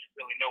didn't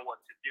really know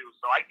what to do.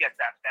 So I get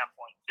that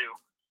standpoint too.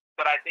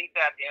 But I think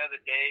that at the end of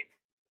the day,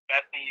 the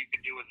best thing you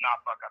can do is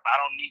not fuck up.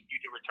 I don't need you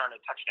to return a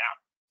touchdown.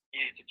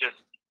 You need to just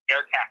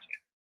air catch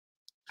it.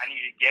 I need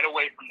you to get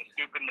away from the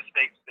stupid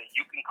mistakes that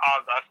you can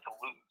cause us to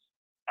lose.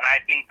 And I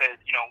think that,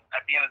 at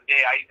the end of the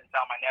day, I even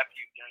tell my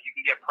nephew, you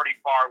can get pretty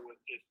far with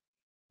just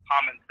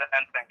common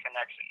sense and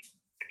connection.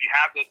 If you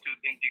have those two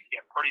things, you can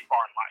get pretty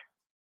far in life.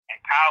 And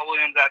Kyle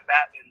Williams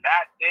in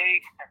that day,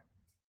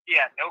 he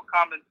had no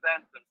common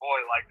sense. And boy,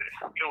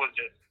 it was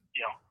just,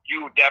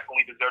 you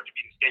definitely deserve to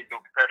be the scapegoat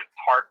compared to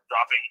Hart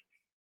dropping,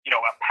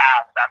 a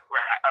pass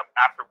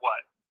after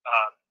what?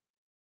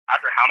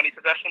 After how many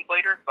possessions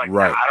later?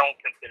 Right. I don't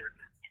consider it.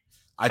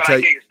 I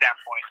get your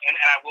standpoint, and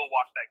I will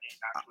watch that game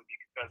actually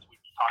because we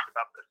talked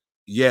about this.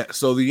 Yeah,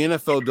 so the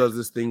NFL does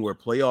this thing where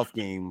playoff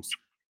games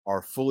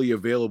are fully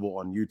available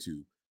on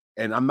YouTube.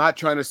 And I'm not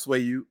trying to sway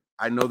you.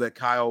 I know that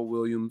Kyle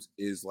Williams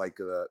is like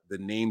the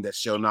name that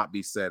shall not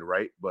be said,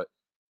 right? But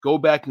go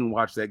back and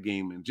watch that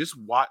game and just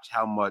watch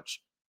how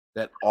much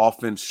that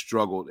offense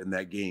struggled in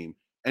that game.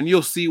 And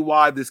you'll see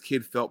why this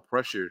kid felt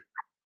pressured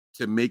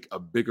to make a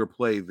bigger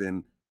play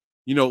than,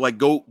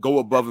 go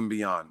above and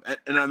beyond.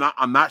 And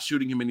I'm not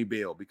shooting him any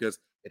bail because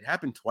it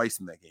happened twice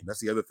in that game. That's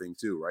the other thing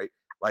too, right?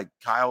 Like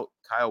Kyle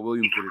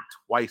Williams did it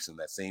twice in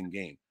that same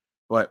game.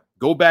 But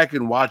go back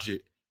and watch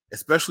it,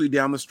 especially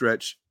down the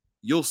stretch.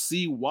 You'll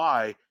see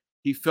why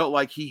he felt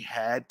like he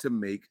had to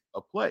make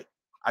a play.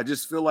 I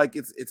just feel like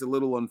it's a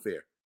little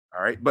unfair.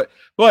 All right. But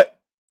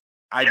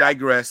I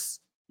digress.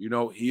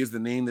 He is the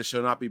name that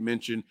shall not be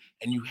mentioned.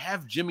 And you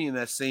have Jimmy in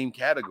that same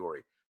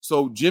category.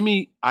 So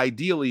Jimmy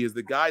ideally is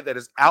the guy that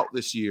is out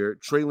this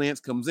year. Trey Lance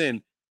comes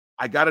in.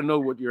 I got to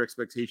know what your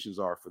expectations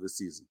are for this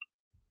season.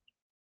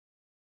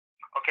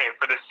 Okay,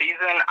 for the season,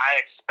 I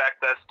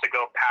expect us to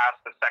go past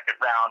the second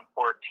round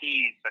for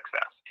team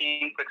success.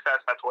 Team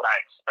success, that's what I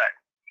expect.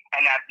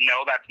 And that's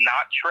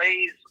not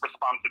Trey's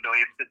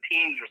responsibility. It's the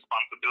team's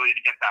responsibility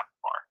to get that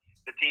far.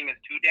 The team is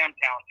too damn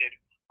talented.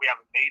 We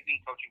have amazing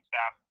coaching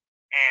staff.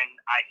 And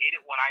I hate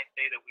it when I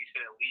say that we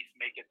should at least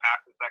make it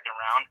past the second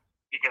round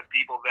because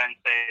people then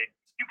say,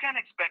 you can't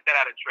expect that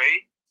out of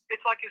Trey.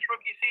 It's like his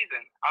rookie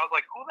season. I was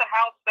like, who the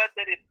hell said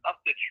that it's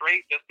up to Trey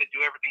just to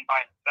do everything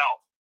by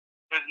himself?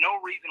 There's no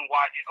reason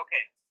why.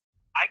 Okay,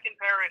 I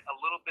compare it a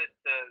little bit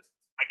to,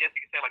 I guess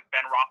you could say, like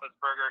Ben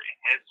Roethlisberger in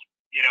his,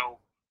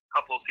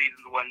 couple of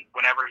seasons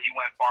whenever he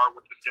went far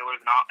with the Steelers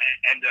and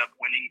ended up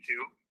winning too.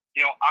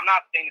 I'm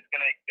not saying it's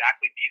going to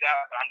exactly be that,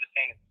 but I'm just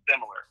saying it's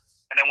similar.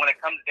 And then when it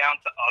comes down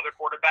to other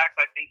quarterbacks,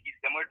 I think he's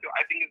similar to.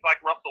 I think it's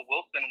like Russell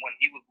Wilson when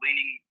he was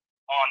leaning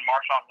on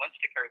Marshawn Lynch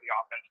to carry the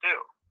offense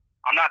too.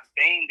 I'm not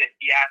saying that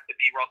he has to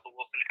be Russell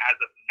Wilson as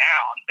of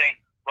now. I'm saying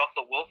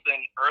Russell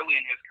Wilson early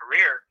in his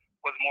career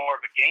was more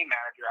of a game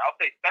manager. I'll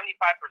say 75%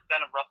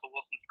 of Russell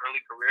Wilson's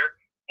early career,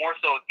 more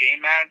so a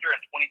game manager,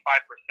 and 25%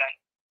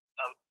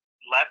 of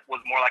left was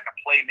more like a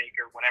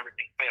playmaker when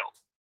everything failed.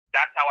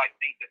 That's how I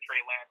think that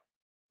Trey Lance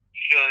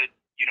should,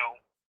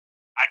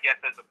 I guess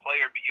as a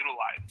player be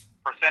utilized,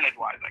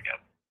 percentage-wise, I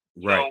guess.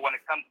 Right. So when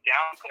it comes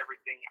down to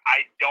everything,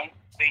 I don't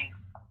think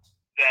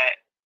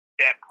that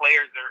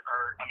players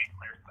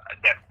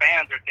that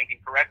fans are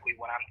thinking correctly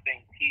when I'm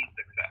saying team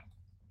success.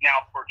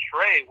 Now, for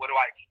Trey, what do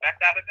I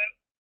expect out of him?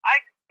 I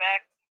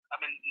expect,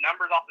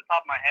 numbers off the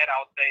top of my head, I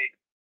would say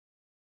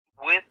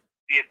with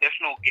the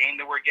additional game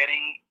that we're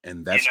getting,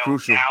 and that's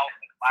crucial now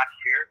since last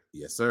year.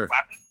 Yes, sir.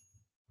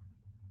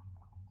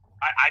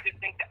 I just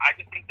think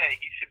that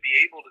he should be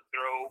able to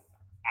throw,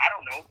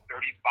 3,500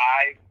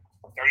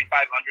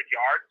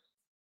 yards.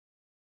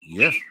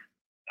 Yes.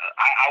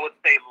 I would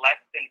say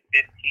less than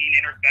 15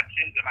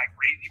 interceptions. Am I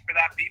crazy for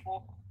that,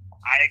 people?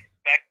 I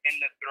expect him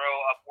to throw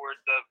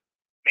upwards of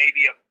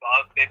maybe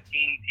above 15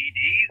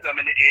 TDs.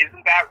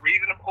 Isn't that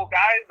reasonable,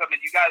 guys?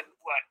 You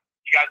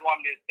guys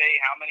want me to say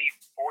how many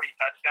 40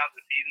 touchdowns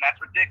this season? That's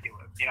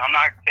ridiculous. I'm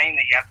not saying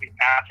that you have to be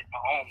Patrick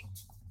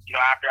Mahomes,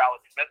 after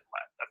Alex Smith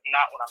left. That's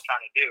not what I'm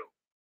trying to do.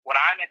 What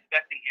I'm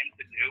expecting him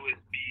to do is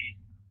be,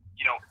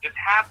 just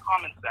have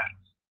common sense.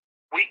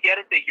 We get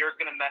it that you're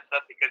going to mess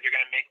up because you're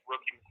going to make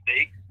rookie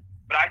mistakes,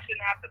 but I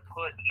shouldn't have to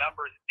put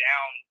numbers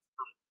down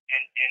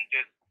and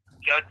just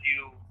judge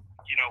you,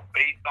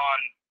 based on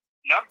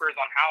numbers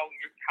on how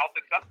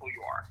successful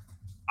you are.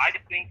 I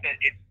just think that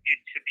it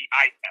should be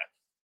eye test.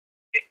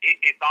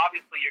 It's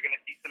obviously you're going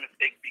to see some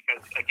mistakes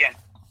because, again,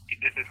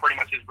 this is pretty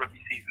much his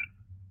rookie season.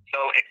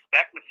 So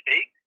expect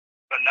mistakes,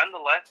 but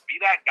nonetheless, be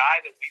that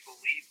guy that we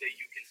believe that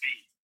you can be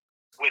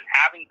with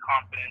having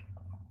confidence,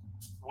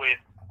 with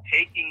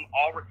taking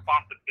all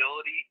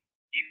responsibility,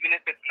 even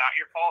if it's not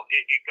your fault.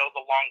 It goes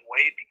a long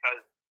way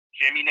because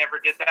Jimmy never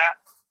did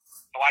that.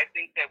 So I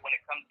think that when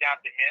it comes down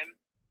to him,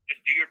 just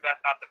do your best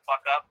not to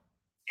fuck up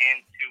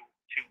and to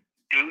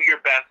do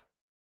your best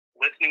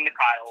listening to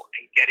Kyle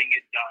and getting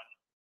it done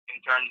in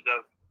terms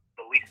of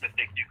the least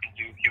mistakes you can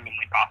do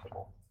humanly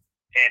possible.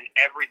 And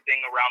everything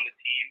around the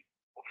team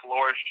will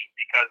flourish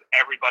because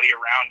everybody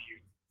around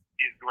you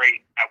is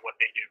great at what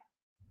they do.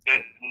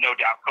 There's no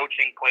doubt.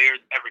 Coaching,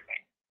 players,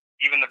 everything.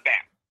 Even the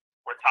fans.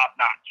 We're top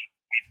notch.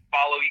 We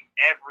follow you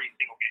every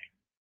single game.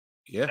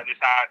 Yeah. That's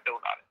just how I feel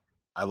about it.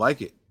 I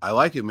like it. I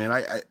like it, man.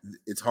 I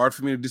it's hard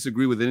for me to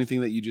disagree with anything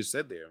that you just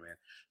said there, man.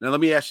 Now let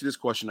me ask you this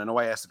question. I know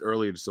I asked it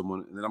earlier to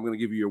someone, and then I'm going to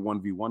give you your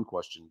 1v1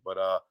 question. But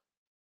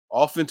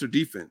offense or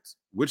defense,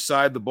 which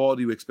side of the ball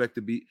do you expect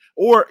to be?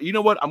 Or you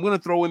know what? I'm going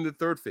to throw in the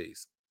third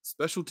phase,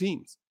 special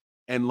teams.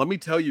 And let me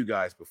tell you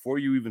guys, before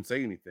you even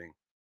say anything,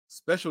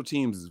 special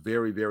teams is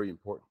very, very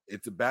important.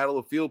 It's a battle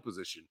of field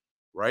position,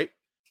 right?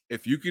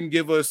 If you can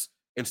give us,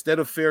 instead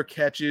of fair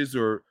catches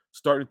or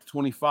starting at the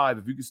 25,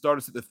 if you can start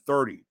us at the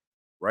 30,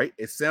 right?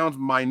 It sounds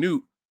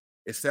minute.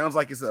 It sounds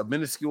like it's a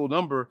minuscule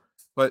number,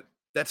 but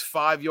that's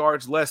 5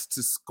 yards less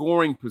to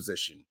scoring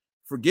position.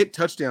 Forget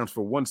touchdowns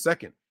for 1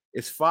 second.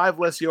 It's 5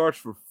 less yards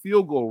for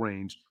field goal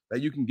range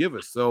that you can give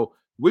us. So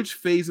which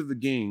phase of the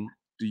game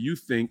do you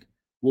think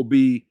will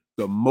be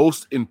the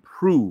most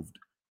improved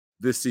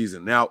this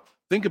season? Now,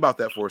 think about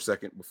that for a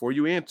second before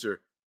you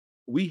answer.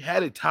 We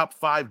had a top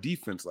 5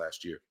 defense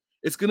last year.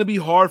 It's going to be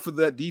hard for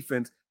that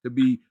defense to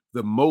be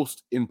the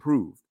most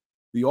improved.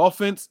 The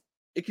offense,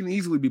 it can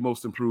easily be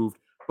most improved,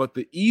 but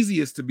the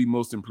easiest to be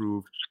most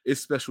improved is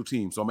special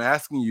teams. So I'm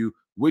asking you,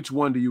 which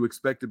one do you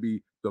expect to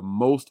be the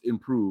most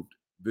improved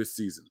this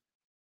season?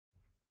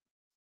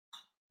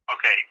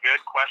 Okay,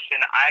 good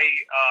question.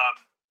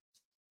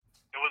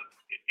 It was,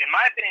 in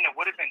my opinion, it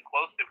would have been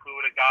close if we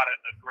would have got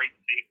a great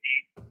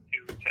safety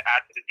to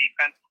add to the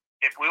defense.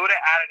 If we would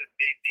have added a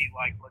safety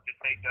like, let's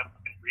just say,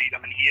 Justin Reed, I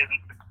mean, he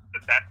isn't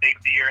the best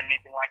safety or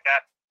anything like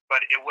that,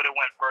 but it would have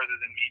went further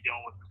than me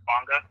dealing with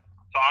Sponga.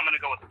 So I'm going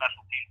to go with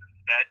special teams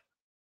instead.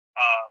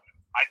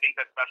 I think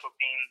that special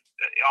teams,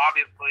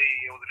 obviously,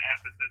 it was an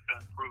emphasis to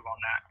improve on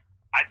that.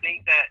 I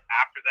think that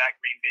after that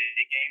Green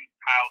Bay game,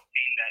 Kyle's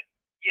seen that,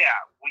 yeah,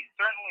 we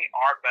certainly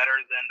are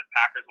better than the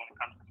Packers when it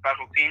comes to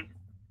special teams,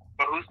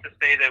 but who's to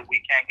say that we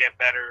can't get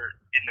better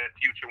in the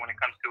future when it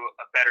comes to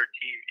a better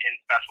team in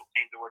special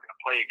teams that we're going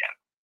to play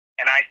against?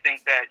 And I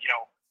think that,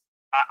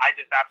 I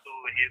just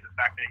absolutely hate the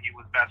fact that he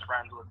was best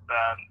friends with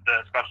the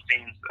special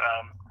teams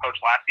coach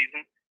last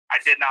season.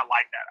 I did not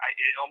like that.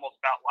 It almost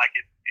felt like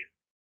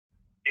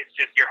it's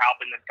just you're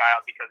helping this guy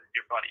out because it's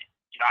your buddy.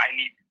 I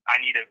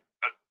need a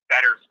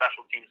better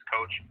special teams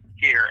coach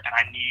here, and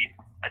I need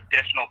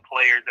additional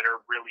players that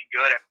are really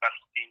good at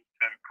special teams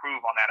to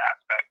improve on that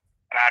aspect.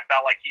 And I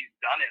felt like he's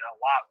done it a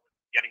lot with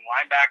getting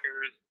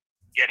linebackers,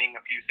 getting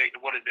a few,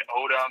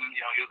 Odom,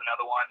 he was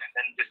another one, and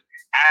then just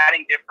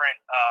adding different,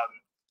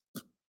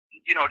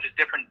 just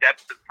different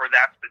depths for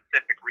that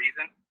specific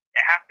reason.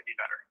 It has to be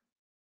better.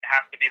 It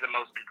has to be the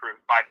most improved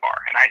by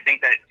far. And I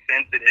think that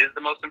since it is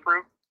the most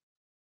improved,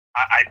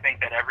 I think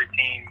that every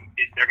team,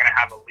 they're going to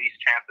have a least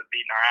chance of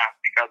beating our ass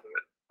because of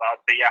it. So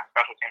I'd say, yeah,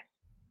 special teams.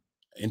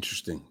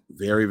 Interesting.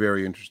 Very,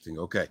 very interesting.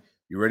 Okay.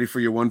 You ready for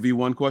your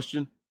 1v1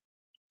 question?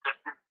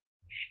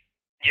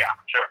 Yeah,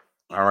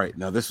 sure. All right.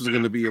 Now this is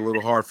going to be a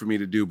little hard for me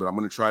to do, but I'm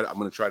going to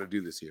try to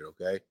do this here,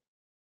 okay?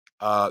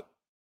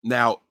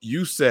 Now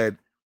you said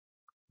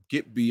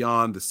get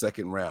beyond the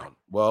second round.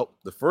 Well,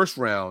 the first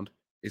round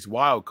is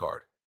wild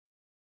card.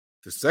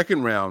 The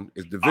second round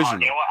is divisional.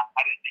 You know what?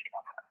 I didn't think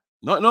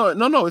about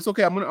that. No. It's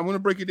okay. I'm gonna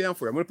break it down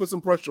for you. I'm gonna put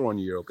some pressure on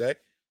you here, okay?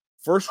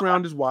 First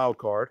round is wild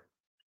card.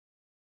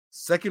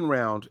 Second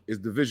round is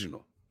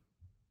divisional.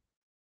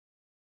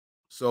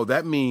 So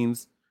that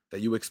means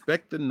that you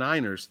expect the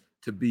Niners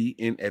to be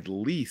in at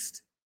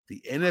least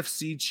the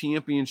NFC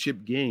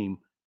Championship game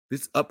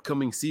this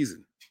upcoming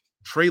season.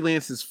 Trey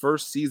Lance's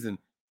first season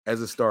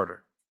as a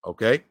starter,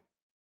 okay?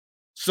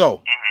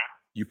 So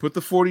you put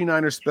the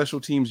 49ers special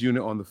teams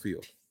unit on the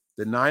field.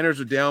 The Niners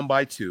are down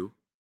by 2,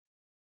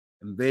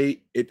 and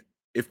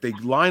if they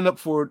line up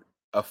for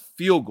a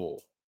field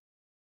goal,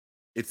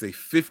 it's a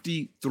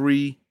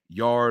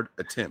 53-yard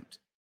attempt.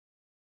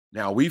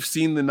 Now, we've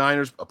seen the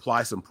Niners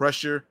apply some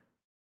pressure.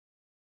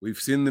 We've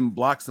seen them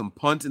block some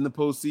punts in the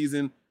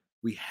postseason.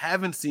 We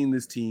haven't seen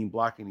this team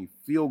block any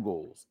field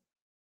goals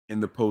in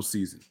the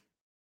postseason.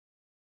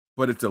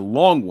 But it's a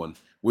long one,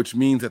 which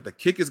means that the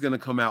kick is going to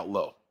come out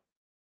low.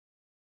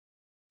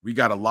 We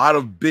got a lot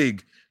of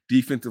big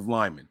defensive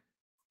linemen.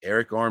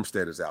 Eric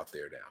Armstead is out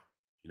there now.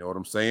 You know what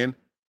I'm saying?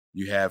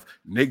 You have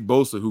Nick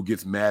Bosa, who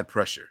gets mad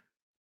pressure.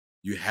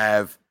 You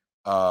have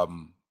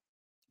Javon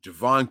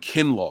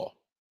Kinlaw,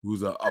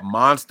 who's a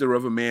monster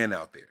of a man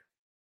out there,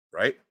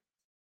 right?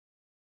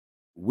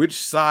 Which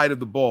side of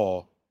the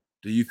ball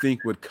do you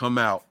think would come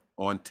out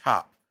on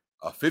top?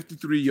 A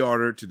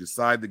 53-yarder to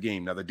decide the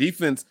game. Now, the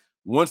defense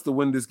wants to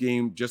win this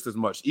game just as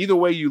much. Either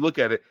way you look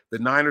at it, the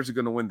Niners are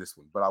going to win this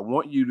one. But I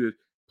want you to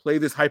play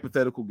this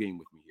hypothetical game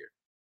with me here.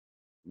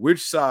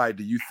 Which side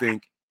do you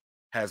think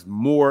has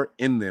more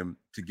in them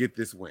to get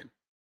this win?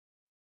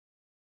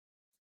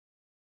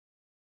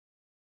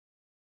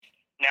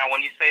 Now,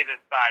 when you say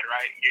this side,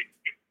 right,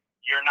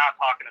 you're not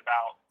talking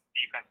about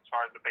defense as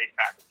far as the base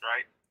package,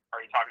 right? Or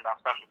are you talking about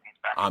special teams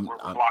back? I'm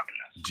blocking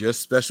this.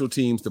 Just special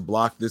teams to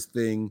block this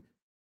thing,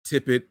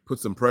 tip it, put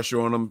some pressure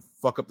on them,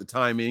 fuck up the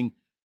timing,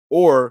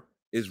 or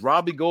is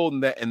Robbie Gould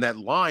and that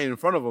line in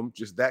front of him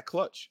just that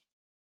clutch?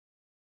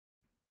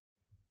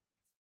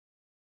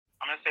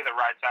 I'm gonna say the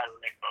right side of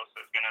Nick Bosa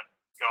is gonna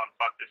go and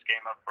fuck this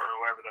game up for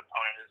whoever the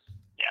opponent is.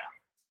 Yeah.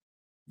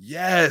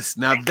 Yes.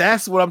 Now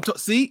that's what I'm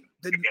see.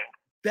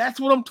 That's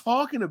what I'm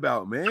talking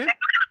about, man.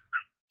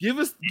 Give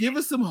us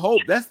some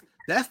hope.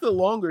 That's the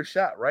longer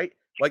shot, right?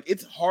 Like,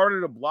 it's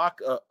harder to block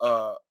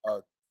a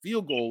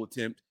field goal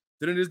attempt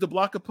than it is to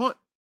block a punt,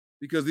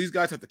 because these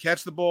guys have to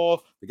catch the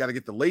ball. They got to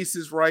get the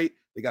laces right.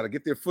 They got to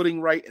get their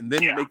footing right, and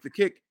then make the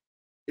kick.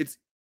 It's,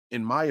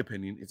 in my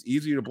opinion, it's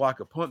easier to block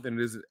a punt than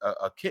it is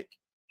a kick.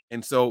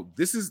 And so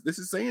this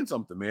is saying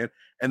something, man.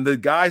 And the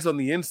guys on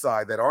the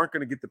inside that aren't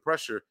going to get the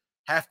pressure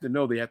have to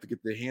know they have to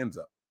get their hands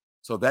up.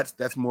 So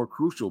that's more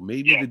crucial.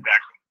 Maybe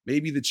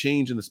the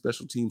change in the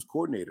special teams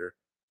coordinator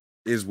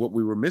is what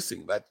we were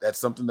missing. That's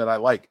something that I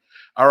like.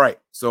 All right.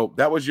 So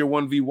that was your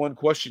 1v1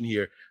 question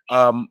here.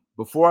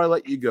 Before I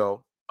let you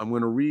go, I'm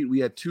going to read. We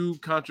had 2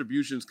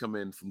 contributions come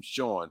in from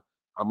Sean.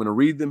 I'm going to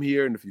read them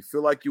here. And if you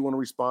feel like you want to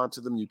respond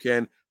to them, you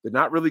can. They're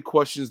not really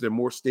questions. They're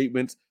more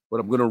statements, but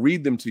I'm going to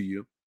read them to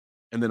you.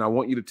 And then I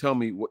want you to tell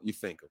me what you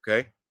think.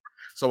 Okay.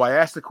 So I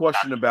asked a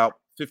question about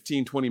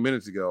 15, 20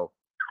 minutes ago.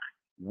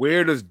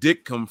 Where does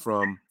Dick come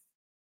from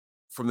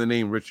the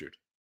name Richard?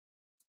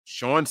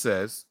 Sean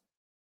says,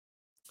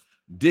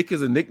 Dick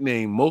is a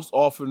nickname most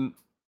often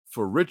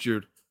for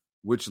Richard,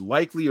 which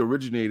likely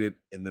originated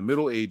in the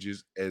Middle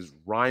Ages as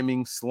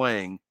rhyming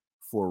slang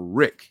for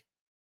Rick,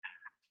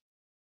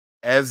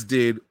 as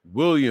did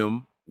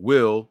William,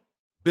 Will,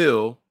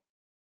 Bill,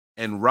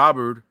 and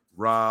Robert,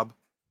 Rob,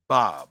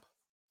 Bob.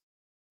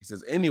 He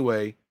says,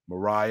 anyway,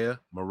 Mariah.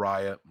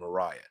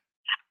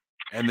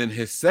 And then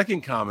his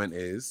second comment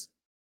is,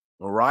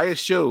 Mariah's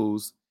show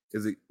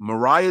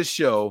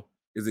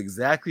is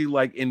exactly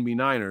like NB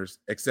Niners,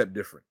 except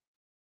different.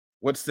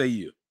 What say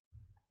you?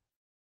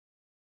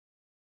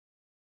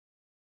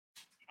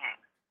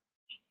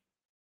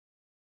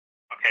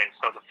 Okay,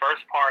 so the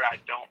first part, I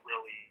don't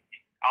really.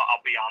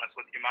 I'll be honest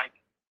with you, Mike.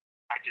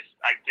 I just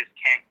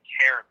can't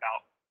care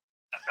about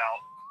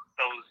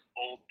those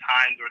old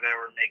times where they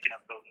were making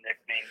up those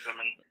nicknames. I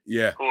mean,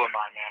 who am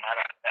I, man?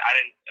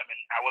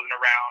 I wasn't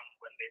around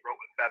when they wrote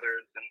with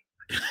feathers and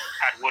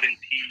had wooden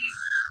teeth,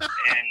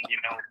 and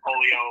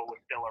polio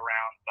was still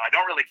around. So I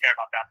don't really care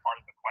about that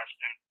part of the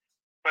question.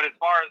 But as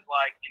far as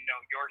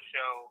your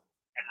show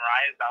and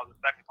Mariah's, that was the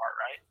second part,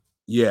 right?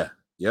 Yeah.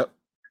 Yep.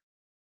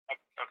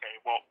 Okay.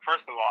 Well,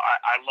 first of all,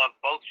 I love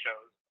both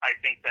shows. I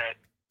think that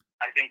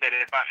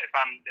if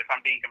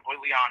I'm being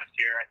completely honest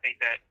here, I think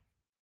that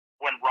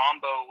when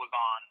Rombo was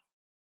on,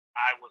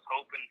 I was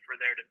hoping for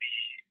there to be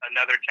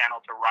another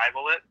channel to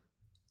rival it,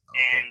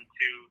 and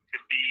to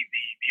be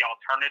the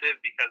alternative,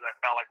 because I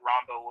felt like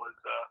Rombo was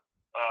a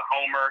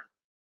homer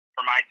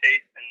for my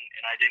taste,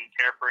 and I didn't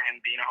care for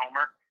him being a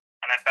homer.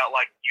 And I felt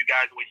like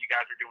what you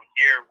guys are doing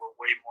here were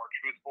way more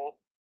truthful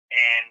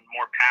and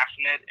more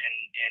passionate,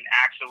 and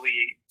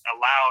actually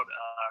allowed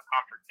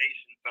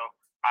confrontation. So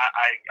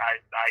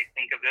I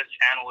think of this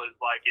channel as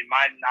like, it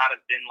might not have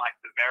been like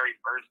the very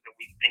first that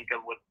we think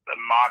of with the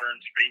modern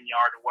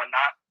StreamYard or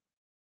whatnot,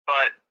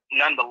 but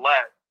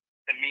nonetheless,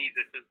 to me,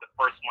 this is the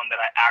first one that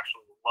I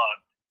actually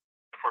loved,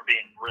 if we're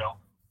being real.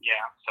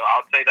 Yeah, so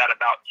I'll say that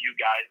about you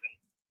guys, and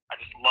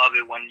I just love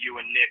it when you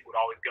and Nick would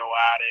always go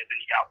at it, and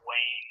you got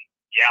Wayne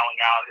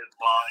yelling out his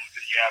lungs,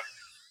 and you have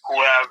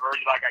whoever,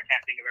 like, I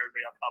can't think of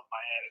everybody off the top of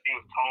my head. I think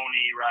it was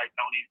Tony, right?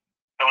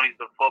 Tony's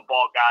the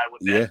football guy with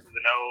the X's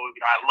and O's.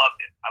 I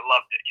loved it.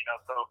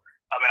 So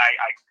I mean,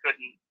 I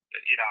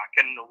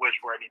couldn't wish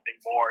for anything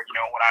more,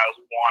 when I was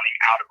wanting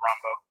out of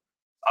Rumbo.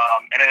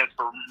 And then as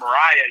for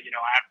Mariah,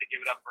 I have to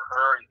give it up for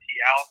her and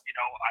TL.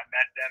 I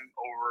met them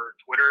over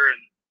Twitter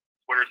and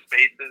Twitter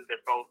Spaces.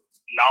 They're both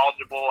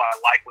knowledgeable. I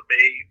like what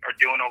they are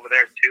doing over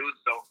there too.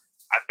 So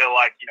I feel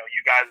like,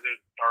 you guys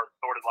are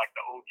sort of like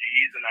the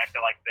OGs, and I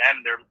feel like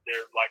they're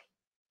like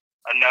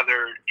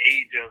another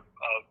age of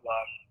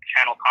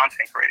channel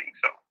content creating.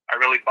 So I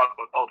really fuck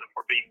with both, if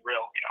we're being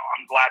real.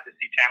 I'm glad to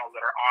see channels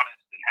that are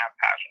honest and have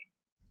passion.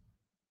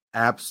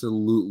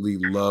 Absolutely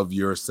love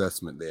your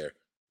assessment there.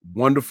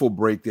 Wonderful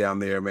breakdown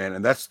there, man.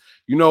 And that's,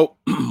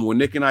 when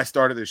Nick and I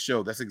started this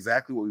show, that's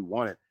exactly what we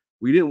wanted.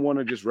 We didn't want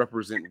to just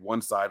represent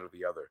one side or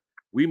the other.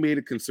 We made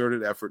a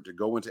concerted effort to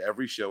go into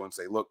every show and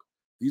say, look,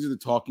 these are the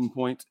talking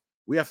points.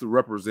 We have to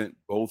represent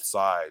both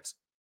sides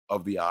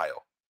of the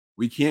aisle.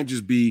 We can't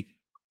just be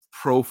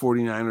pro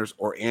 49ers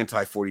or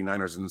anti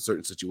 49ers in a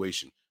certain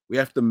situation. We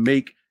have to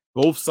make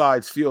both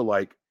sides feel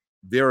like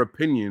their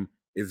opinion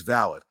is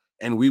valid.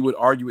 And we would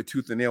argue it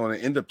tooth and nail, and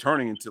it end up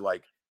turning into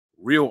like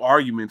real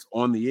arguments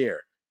on the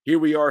air. Here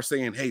we are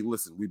saying, hey,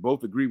 listen, we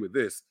both agree with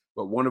this,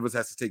 but one of us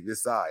has to take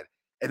this side.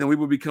 And then we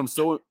would become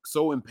so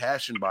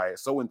impassioned by it,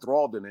 so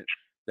enthralled in it,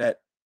 that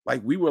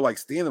like we were like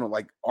standing on,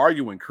 like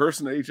arguing,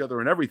 cursing at each other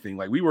and everything.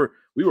 Like we were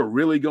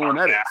really going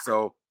at it.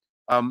 So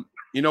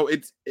you know,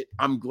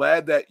 I'm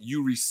glad that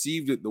you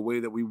received it the way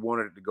that we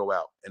wanted it to go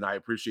out, and I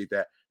appreciate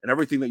that. And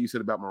everything that you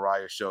said about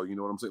Mariah's show, you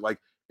know what I'm saying? Like,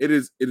 it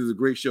is a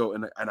great show,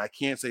 and I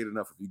can't say it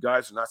enough. If you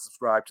guys are not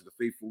subscribed to the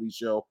Faithfully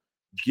Show,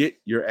 get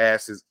your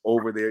asses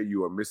over there.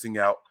 You are missing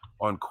out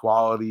on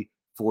quality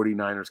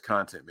 49ers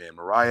content, man.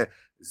 Mariah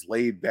is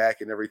laid back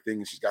and everything,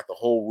 and she's got the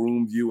whole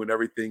room view and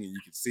everything, and you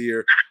can see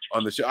her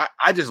on the show.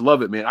 I just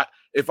love it, man.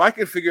 If I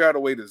could figure out a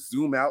way to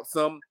zoom out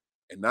some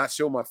and not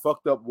show my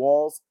fucked up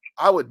walls,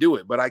 I would do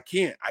it, but I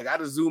can't. I got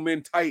to zoom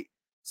in tight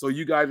so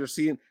you guys are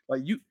seeing.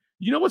 Like, you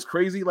know what's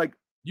crazy? Like,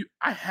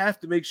 I have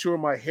to make sure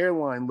my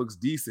hairline looks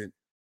decent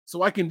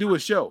so I can do a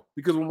show,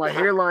 because when my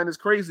hairline is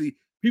crazy,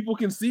 people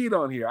can see it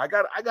on here. I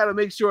got to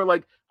make sure,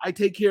 like, I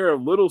take care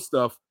of little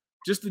stuff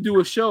just to do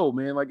a show,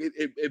 man. Like,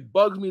 it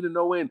bugs me to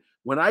no end.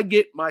 When I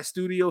get my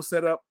studio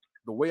set up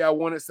the way I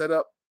want it set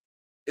up,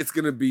 it's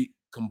going to be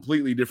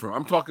completely different.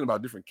 I'm talking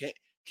about different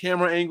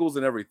camera angles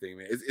and everything,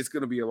 man. It's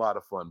going to be a lot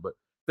of fun. But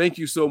thank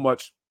you so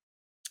much.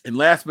 And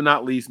last but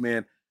not least,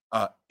 man,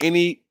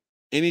 any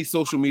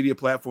social media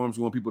platforms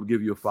you want people to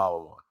give you a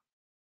follow on?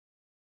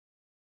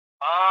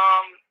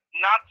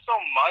 Not so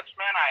much,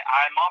 man.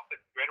 I'm off the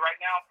grid right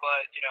now,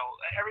 but, you know,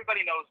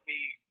 everybody knows me,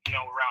 you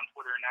know, around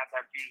Twitter, and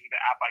that's usually the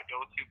app I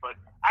go to. But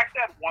I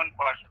actually had one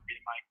question for you,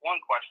 Mike.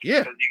 One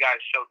question, because you guys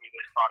showed me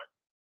this product.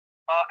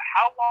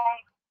 How long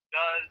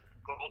does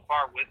Gold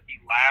Bar whiskey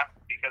last?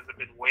 Because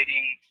I've been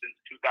waiting since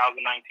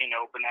 2019 to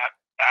open that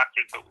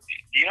bastard. So,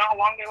 do you know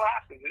how long they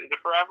last? Is it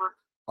forever?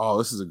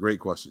 Oh, this is a great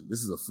question.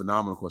 This is a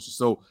phenomenal question.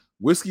 So,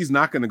 whiskey's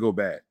not going to go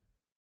bad.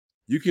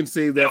 You can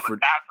save that for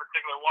that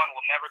particular one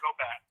will never go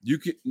bad. You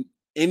can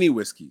any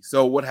whiskey.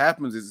 So what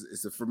happens is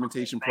it's a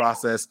fermentation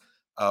process,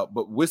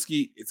 but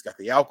whiskey, it's got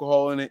the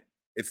alcohol in it.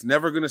 It's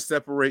never going to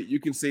separate. You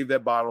can save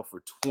that bottle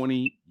for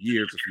 20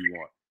 years if you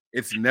want.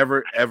 It's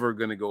never ever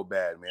going to go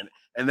bad, man.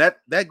 And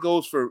that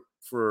goes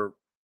for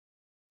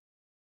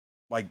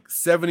like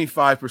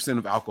 75%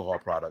 of alcohol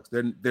products.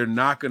 They're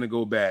not going to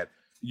go bad.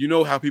 You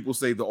know how people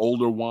say the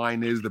older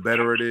wine is, the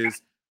better it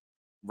is.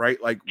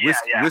 Right, like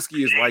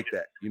whiskey is like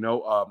that, you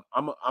know.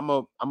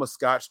 I'm a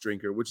Scotch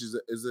drinker, which is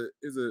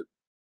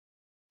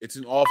it's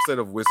an offset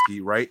of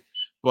whiskey, right?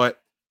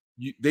 But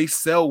they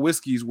sell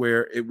whiskeys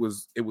where it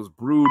was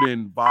brewed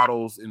in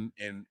bottles and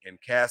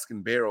cask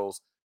and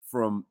barrels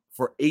for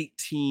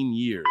 18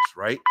 years,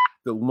 right?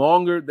 The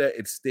longer that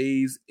it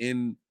stays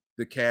in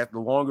the cask, the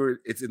longer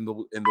it's in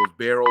those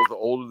barrels, the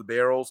older the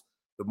barrels,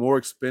 the more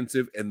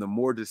expensive and the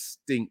more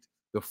distinct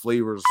the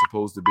flavors are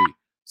supposed to be.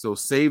 So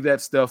save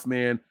that stuff,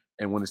 man.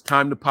 And when it's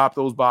time to pop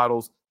those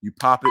bottles, you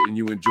pop it and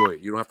you enjoy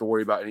it. You don't have to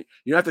worry about any.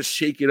 You don't have to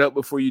shake it up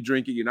before you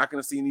drink it. You're not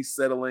going to see any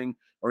settling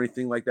or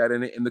anything like that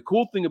in it. And the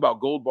cool thing about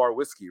Gold Bar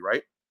whiskey,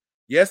 right?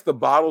 Yes, the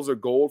bottles are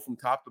gold from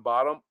top to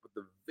bottom, but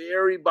the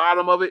very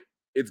bottom of it,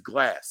 it's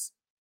glass.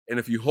 And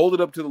if you hold it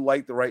up to the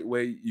light the right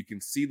way, you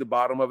can see the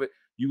bottom of it.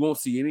 You won't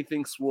see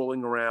anything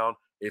swirling around.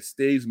 It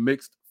stays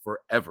mixed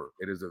forever.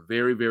 It is a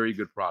very, very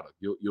good product.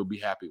 You'll be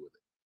happy with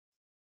it.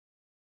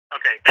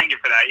 Okay, thank you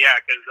for that. Yeah,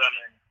 because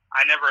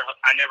I never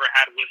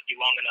had whiskey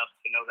long enough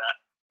to know that.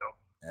 So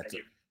that's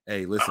it.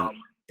 Hey, listen,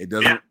 it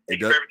doesn't. Yeah,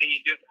 thank you for everything you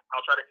do.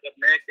 I'll try to hit up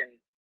Nick, and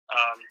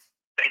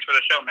thanks for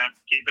the show, man.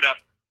 Keep it up.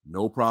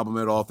 No problem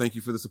at all. Thank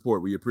you for the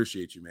support. We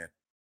appreciate you, man.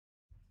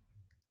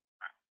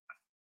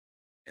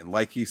 And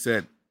like he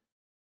said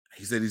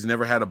he's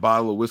never had a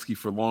bottle of whiskey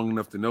for long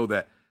enough to know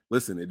that.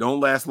 Listen, it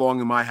don't last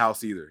long in my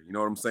house either. You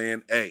know what I'm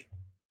saying? Hey,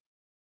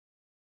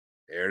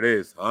 there it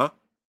is, huh?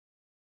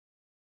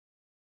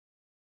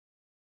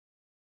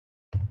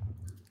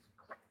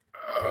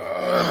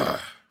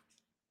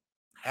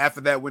 Half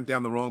of that went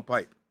down the wrong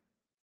pipe.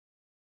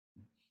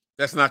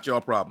 That's not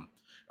your problem.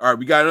 All right,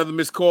 we got another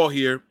missed call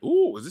here.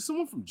 Ooh, is this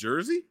someone from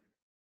Jersey?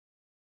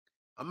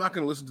 I'm not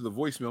going to listen to the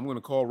voicemail. I'm going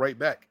to call right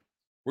back.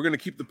 We're going to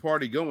keep the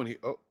party going here.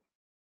 Oh,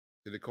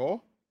 did it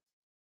call?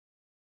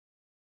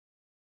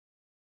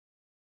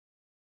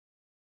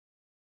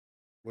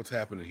 What's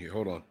happening here?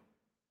 Hold on.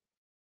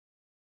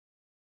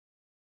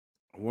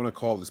 I want to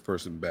call this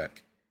person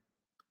back.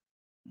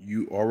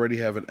 You already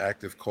have an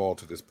active call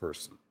to this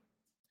person.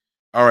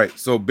 All right,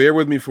 so bear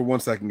with me for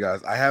 1 second,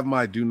 guys. I have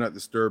my Do Not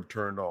Disturb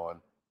turned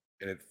on,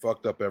 and it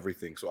fucked up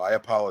everything, so I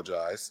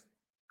apologize.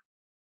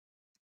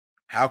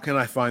 How can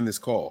I find this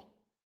call?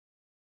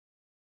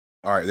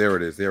 All right, there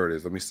it is. There it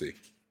is. Let me see.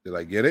 Did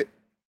I get it?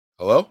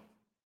 Hello?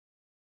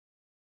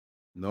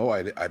 No,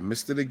 I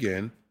missed it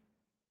again.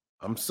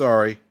 I'm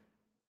sorry.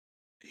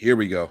 Here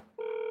we go.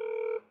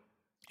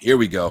 Here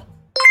we go.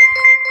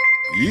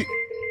 Yeet.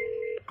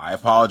 I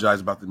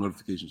apologize about the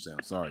notification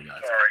sound. Sorry,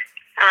 guys. Sorry.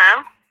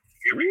 Hello?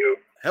 Here we go.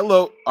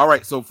 Hello. All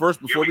right, so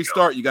first, before we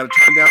start, you got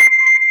to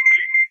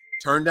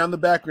turn down the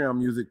background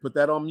music. Put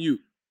that on mute.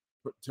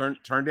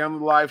 Turn down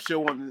the live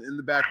show in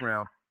the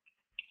background.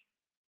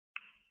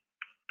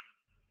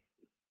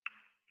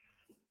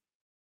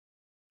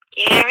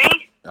 Can you hear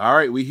me? All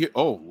right, we hear.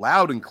 Oh,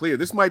 loud and clear.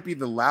 This might be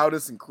the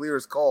loudest and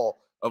clearest call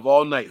of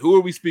all night. Who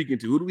are we speaking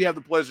to? Who do we have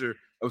the pleasure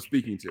of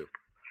speaking to?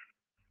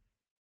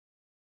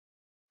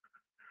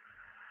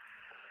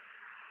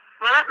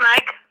 What up,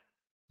 Mike?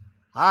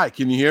 Hi,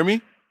 can you hear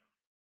me?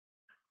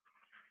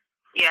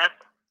 Yes.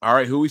 All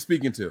right, who are we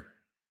speaking to?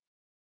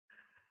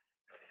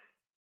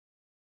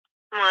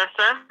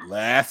 Melissa.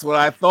 That's what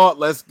I thought.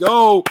 Let's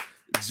go.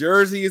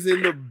 Jersey is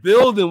in the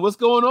building. What's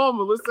going on,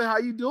 Melissa? How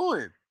you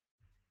doing?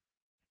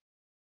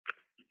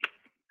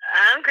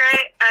 I'm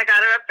great. I got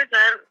to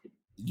represent.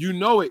 You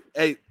know it.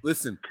 Hey,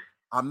 listen,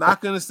 I'm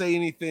not going to say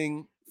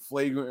anything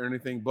flagrant or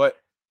anything, but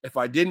if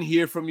I didn't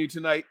hear from you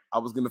tonight, I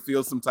was going to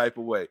feel some type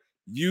of way.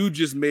 You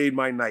just made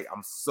my night.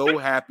 I'm so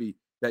happy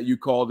that you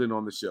called in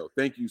on the show.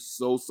 Thank you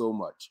so, so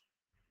much.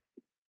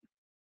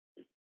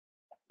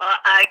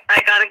 I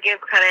got to give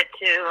credit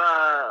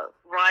to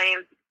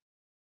Ryan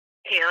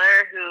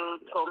Taylor, who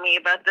told me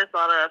about this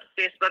on a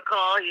Facebook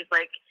call. He's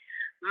like,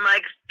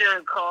 Mike's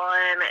doing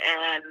calling,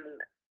 and,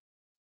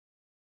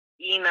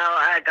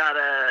 I got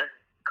to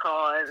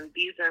call, and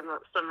these are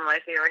some of my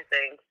favorite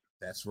things.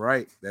 That's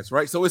right. That's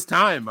right. So it's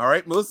time. All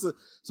right, Melissa.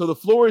 So the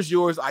floor is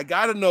yours. I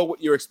got to know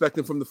what you're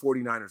expecting from the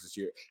 49ers this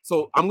year.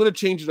 So I'm going to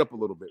change it up a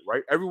little bit,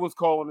 right? Everyone's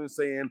calling and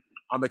saying,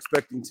 I'm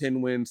expecting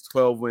 10 wins,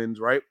 12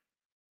 wins, right?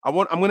 I'm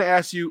going to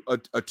ask you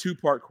a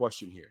two-part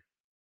question here.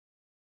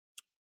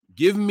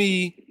 Give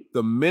me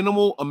the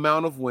minimal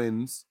amount of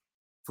wins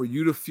for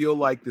you to feel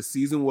like the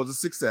season was a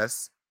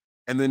success,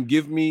 and then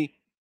give me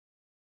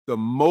the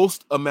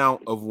most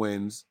amount of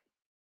wins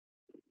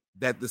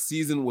that the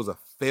season was a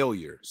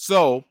failure.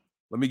 So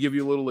let me give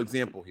you a little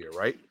example here,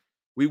 right?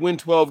 We win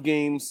 12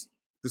 games,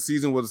 the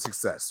season was a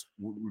success,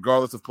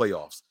 regardless of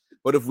playoffs.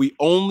 But if we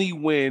only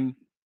win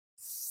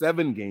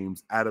 7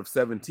 games out of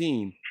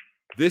 17,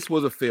 this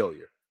was a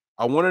failure.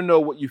 I want to know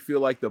what you feel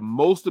like the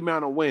most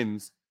amount of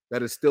wins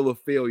that is still a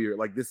failure.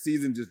 Like this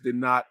season just did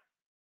not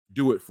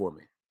do it for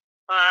me.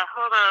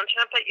 Hold on. I'm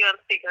trying to put you on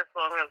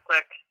speakerphone real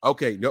quick.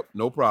 Okay, nope,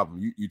 no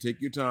problem. You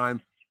take your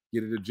time,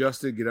 get it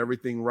adjusted, get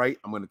everything right.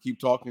 I'm going to keep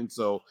talking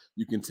so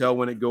you can tell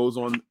when it goes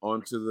onto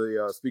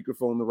the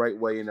speakerphone the right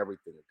way and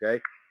everything,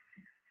 okay?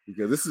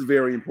 Because this is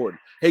very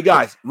important. Hey,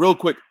 guys, real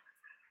quick.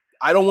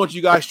 I don't want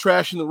you guys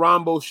trashing the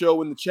Rombo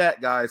show in the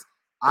chat, guys.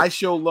 I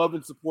show love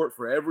and support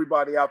for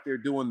everybody out there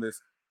doing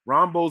this.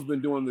 Rombo's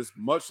been doing this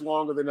much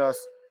longer than us,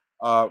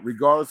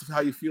 regardless of how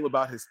you feel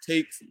about his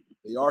takes.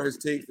 They are his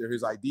takes. They're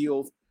his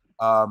ideals.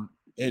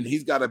 And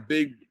he's got a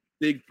big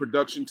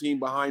production team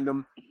behind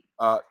him.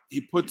 He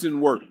puts in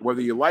work.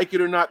 Whether you like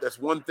it or not, that's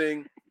one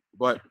thing.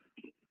 But,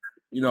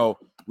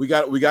 we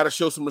got to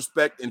show some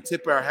respect and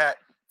tip our hat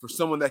for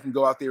someone that can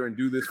go out there and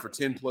do this for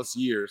 10-plus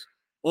years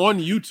on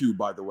YouTube,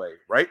 by the way,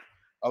 right?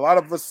 A lot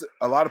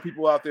of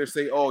people out there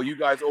say, oh, you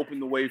guys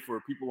opened the way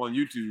for people on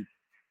YouTube.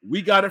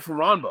 We got it from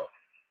Rombo.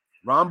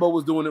 Rombo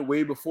was doing it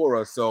way before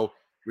us. So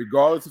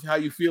regardless of how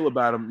you feel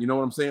about him, you know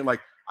what I'm saying? Like,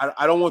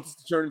 I don't want this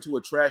to turn into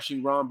a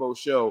trashing Rombo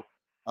show.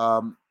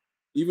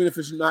 Even if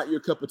it's not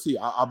your cup of tea,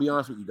 I'll be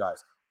honest with you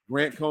guys.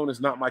 Grant Cohn is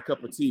not my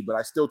cup of tea, but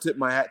I still tip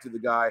my hat to the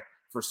guy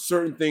for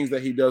certain things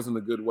that he does in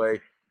a good way.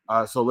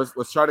 So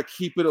let's try to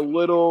keep it a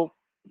little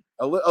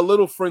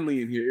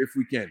friendly in here if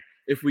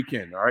we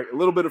can. All right. A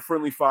little bit of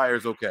friendly fire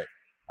is okay.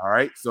 All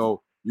right.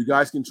 So you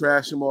guys can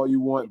trash him all you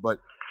want, but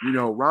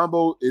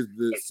Rombo is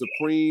the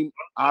supreme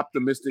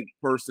optimistic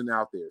person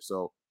out there.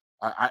 So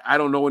I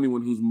don't know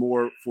anyone who's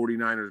more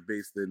 49ers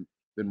based than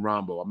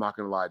Rombo. I'm not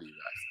going to lie to you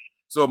guys.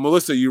 So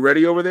Melissa, you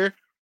ready over there?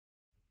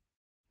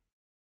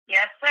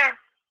 Yes, sir.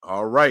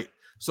 All right.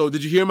 So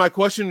did you hear my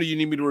question or do you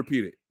need me to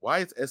repeat it? Why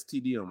is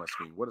STD on my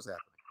screen? What is happening?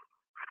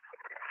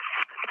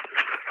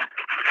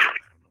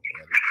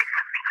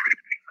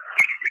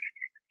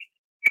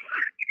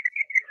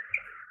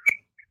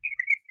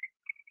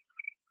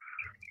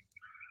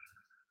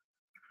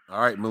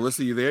 All right,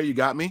 Melissa, you there? You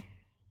got me?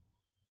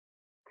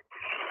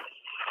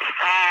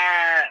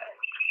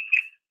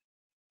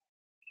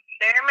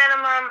 Bare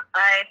minimum,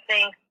 I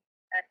think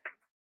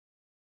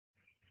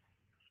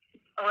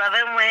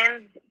 11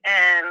 wins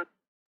and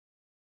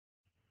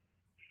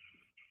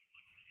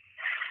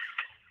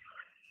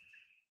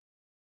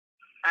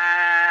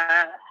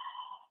I'd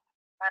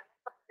have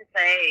to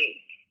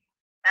say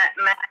at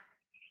max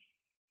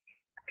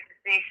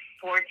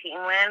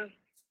 14 wins.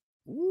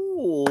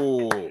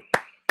 Ooh.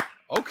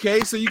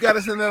 Okay, so you got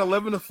us in that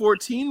 11 to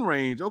 14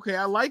 range. Okay,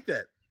 I like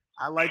that.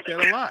 I like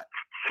that a lot.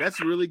 That's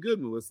really good,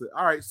 Melissa.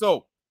 All right,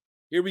 so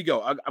here we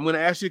go. I'm going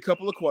to ask you a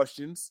couple of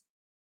questions,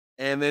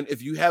 and then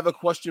if you have a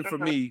question for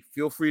me,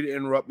 feel free to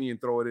interrupt me and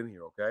throw it in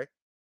here, okay?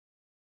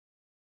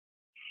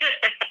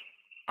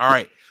 All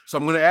right, so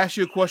I'm going to ask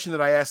you a question that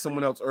I asked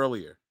someone else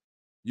earlier.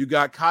 You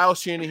got Kyle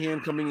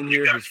Shanahan coming in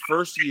here his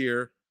first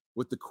year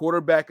with the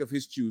quarterback of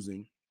his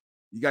choosing.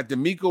 You got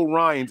DeMeco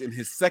Ryans in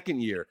his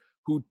second year,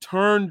 who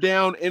turned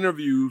down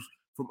interviews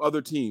from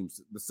other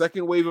teams. The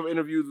second wave of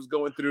interviews was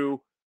going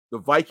through. The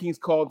Vikings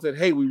called and said,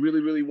 hey, we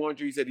really, really want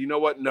you. He said, you know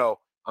what? No,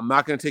 I'm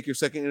not going to take your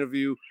second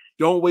interview.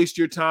 Don't waste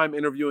your time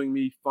interviewing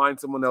me. Find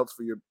someone else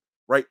for your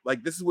right.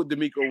 Like this is what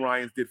DeMeco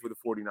Ryans did for the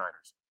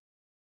 49ers.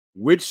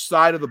 Which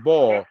side of the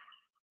ball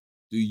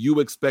do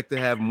you expect to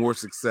have more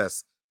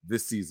success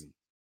this season?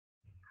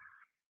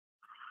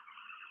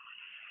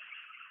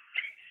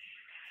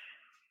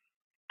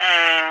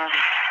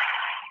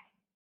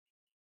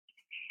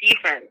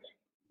 Defense.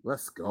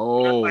 Let's No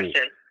go.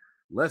 question.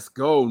 Let's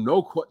go.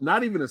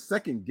 Not even a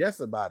second guess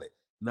about it.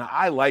 Now,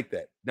 I like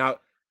that. Now,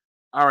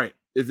 all right.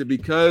 Is it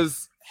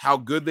because how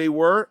good they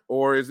were,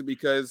 or is it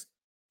because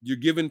you're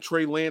giving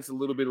Trey Lance a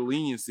little bit of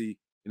leniency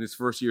in his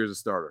first year as a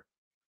starter?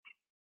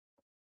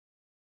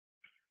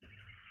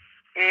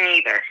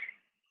 Neither.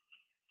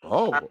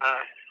 Oh.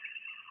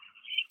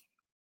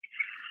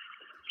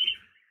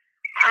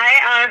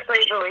 I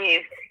honestly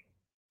believe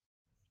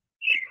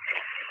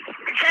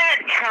that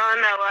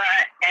Carmella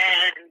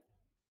and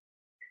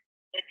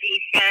the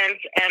defense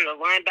and the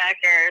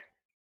linebackers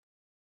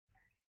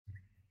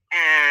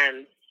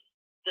and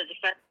the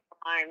defensive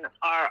line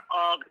are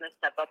all going to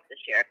step up this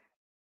year.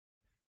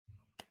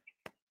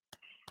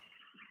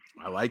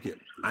 I like it.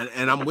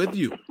 And I'm with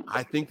you.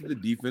 I think that the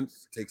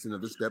defense takes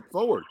another step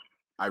forward.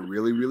 I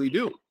really, really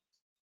do.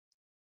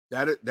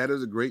 That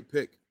is a great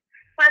pick.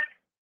 But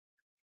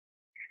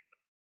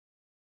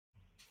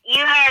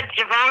you had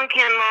Javon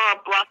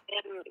Kinlaw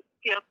blocking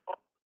field goal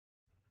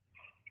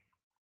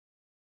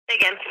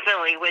against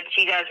Philly, which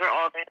you guys were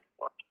all there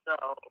for. So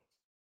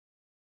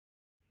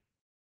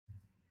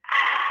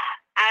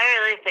I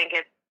really think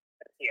it's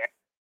this year.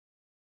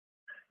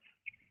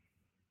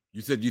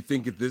 You said you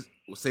think this.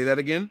 Say that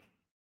again.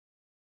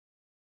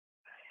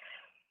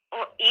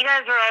 Well, you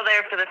guys were all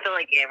there for the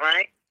Philly game,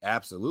 right?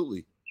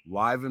 Absolutely,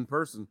 live in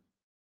person.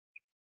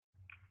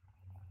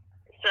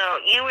 So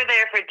you were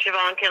there for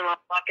Javon Kinlaw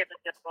blocking the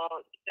field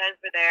goal. You guys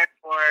were there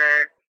for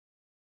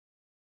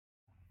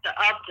the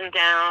ups and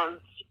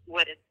downs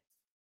with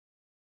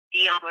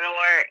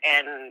Diamador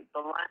and the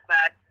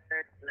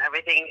linebackers and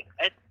everything.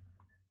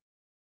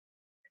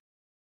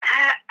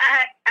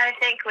 I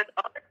think with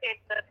all the things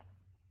that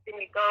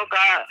Go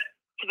got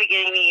to the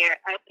beginning of the year,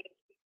 I think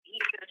he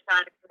should have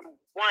signed from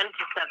 1 to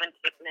 17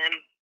 and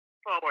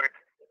forward.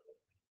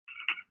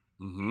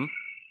 Mm-hmm.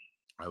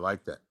 I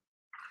like that.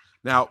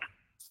 Now,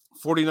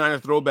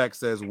 49er Throwback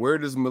says, where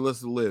does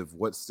Melissa live?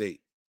 What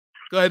state?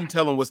 Go ahead and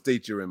tell them what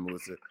state you're in,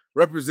 Melissa.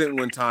 Represent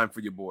one time for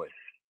your boy.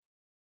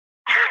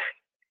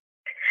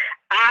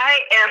 I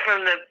am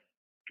from the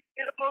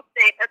beautiful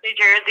state of New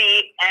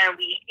Jersey, and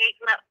we hate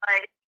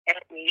MetLife, and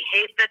we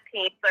hate the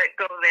teams that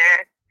go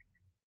there.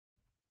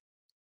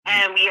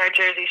 And we are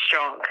Jersey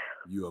strong.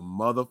 You are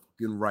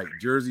motherfucking right.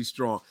 Jersey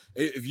strong.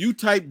 If you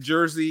type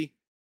Jersey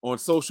on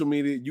social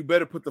media, you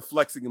better put the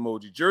flexing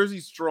emoji.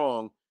 Jersey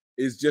strong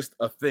is just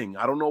a thing.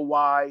 I don't know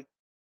why,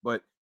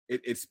 but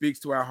it speaks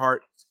to our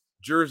heart.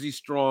 Jersey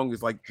strong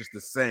is like just a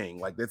saying.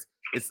 Like that's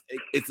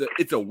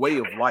it's a way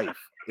of life.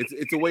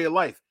 It's a way of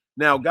life.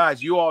 Now,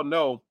 guys, you all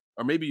know,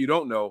 or maybe you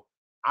don't know,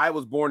 I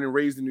was born and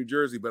raised in New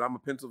Jersey, but I'm a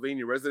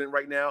Pennsylvania resident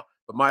right now.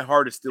 But my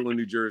heart is still in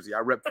New Jersey. I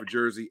rep for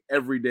Jersey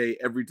every day,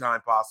 every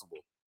time possible.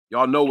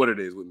 Y'all know what it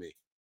is with me.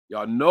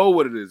 Y'all know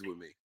what it is with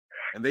me.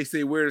 And they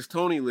say, where does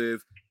Tony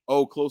live?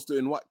 Oh, close to,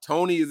 and what?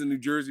 Tony is a New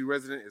Jersey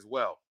resident as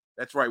well.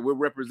 That's right. We're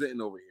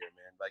representing over here,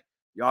 man. Like,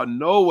 y'all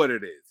know what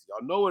it is.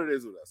 Y'all know what it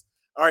is with us.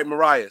 All right,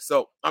 Mariah.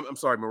 So, I'm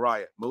sorry,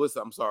 Mariah.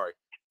 Melissa, I'm sorry.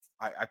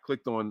 I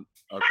clicked on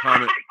a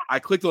comment. I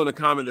clicked on a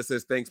comment that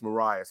says, thanks,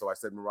 Mariah. So I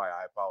said, Mariah,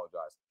 I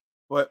apologize.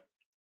 But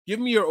give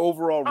me your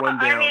overall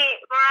rundown. I mean,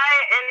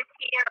 Mariah and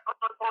Tia are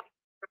both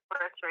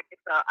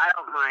so I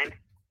don't mind.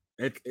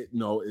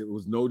 No, it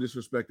was no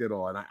disrespect at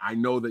all. And I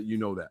know that you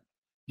know that.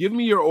 Give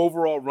me your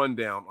overall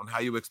rundown on how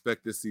you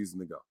expect this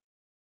season to go.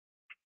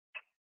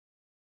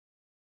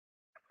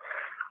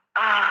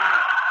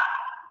 I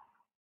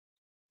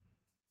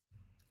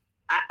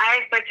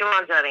expect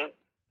Javon Jennings.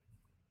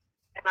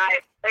 And I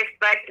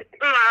expect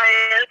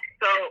Mariah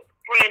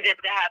Brandon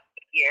to have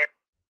a year.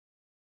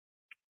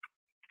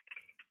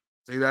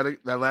 Say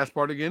that last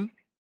part again.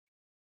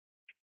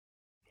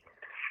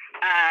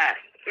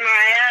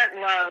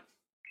 Mariah loves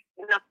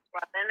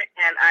Brandon,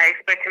 and I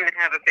expect him to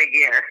have a big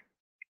year.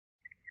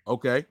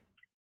 Okay.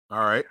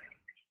 All right.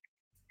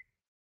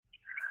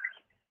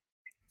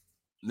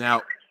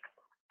 Now,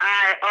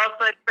 I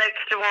also expect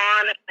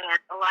Juwan and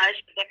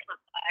Elijah to come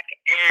back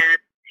and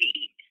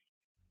see.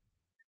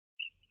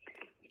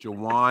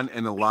 Juwan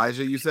and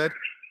Elijah, you said?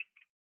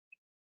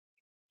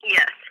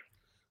 Yes.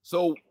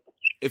 So,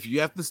 if you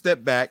have to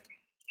step back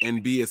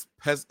and be as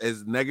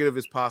negative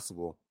as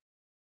possible,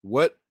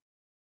 what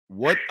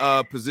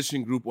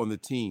position group on the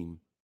team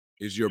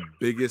is your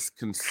biggest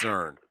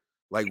concern?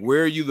 Like,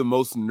 where are you the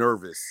most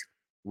nervous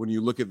when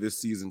you look at this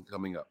season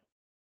coming up?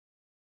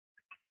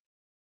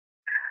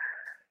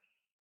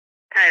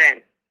 Tight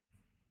end.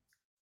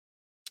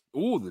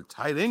 Ooh, the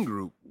tight end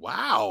group.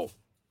 Wow.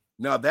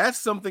 Now, that's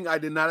something I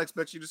did not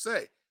expect you to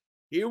say.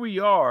 Here we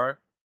are.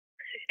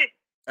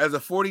 As a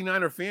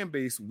 49er fan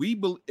base,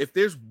 if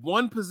there's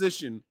one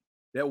position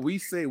that we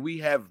say we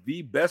have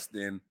the best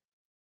in,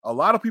 a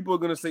lot of people are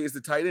going to say it's the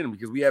tight end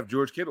because we have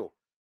George Kittle.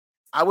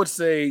 I would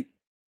say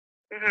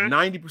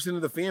 90%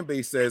 of the fan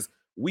base says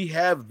we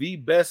have the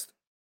best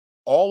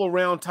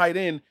all-around tight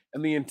end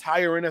in the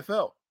entire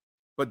NFL.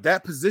 But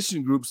that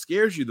position group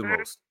scares you the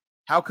most.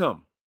 How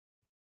come?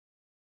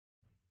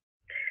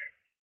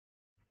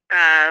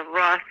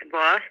 Ross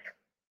Boss.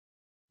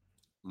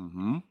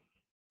 Mm-hmm.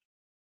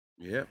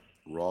 Yeah,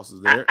 Ross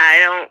is there. I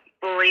don't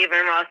believe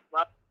in Ross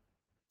Boss.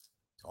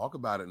 Talk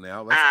about it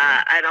now. Let's go.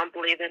 I don't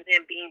believe in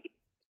him being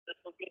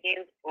special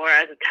teams or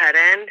as a tight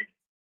end.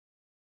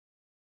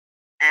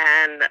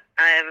 And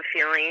I have a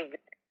feeling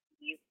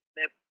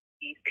that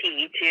he's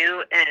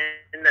PE2,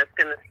 and that's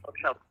going to still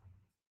trouble.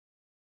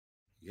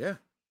 Yeah.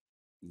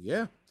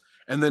 Yeah.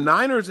 And the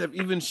Niners have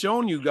even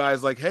shown you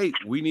guys, like, hey,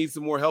 we need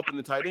some more help in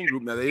the tight end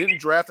group. Now, they didn't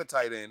draft a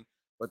tight end,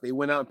 but they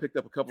went out and picked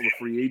up a couple of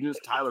free agents,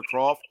 Tyler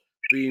Croft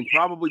being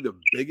probably the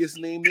biggest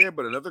name there,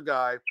 but another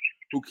guy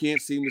who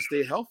can't seem to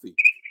stay healthy.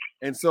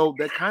 And so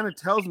that kind of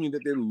tells me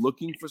that they're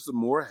looking for some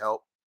more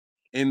help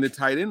in the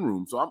tight end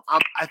room. So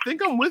I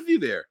think I'm with you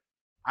there.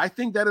 I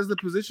think that is the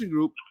position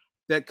group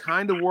that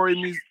kind of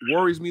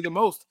worries me the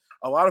most.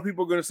 A lot of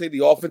people are going to say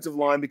the offensive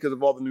line because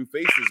of all the new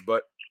faces,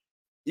 but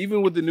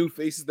even with the new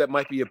faces that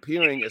might be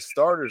appearing as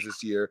starters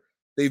this year,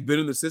 they've been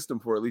in the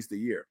system for at least a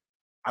year.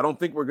 I don't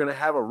think we're going to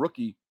have a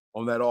rookie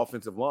on that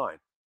offensive line.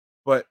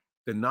 But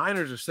the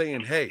Niners are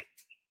saying, hey,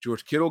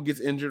 George Kittle gets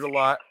injured a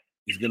lot.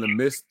 He's going to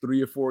miss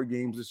 3 or 4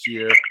 games this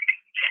year.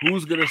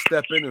 Who's going to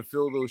step in and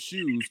fill those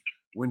shoes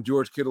when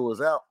George Kittle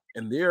is out?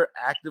 And they're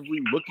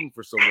actively looking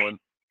for someone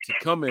to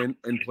come in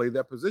and play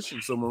that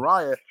position. So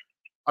Mariah,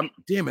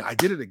 damn it, I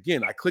did it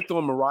again. I clicked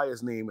on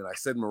Mariah's name and I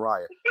said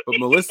Mariah. But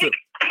Melissa,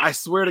 I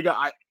swear to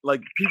God,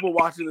 people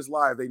watching this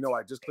live, they know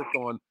I just clicked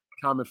on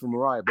comment from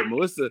Mariah. But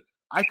Melissa,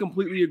 I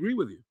completely agree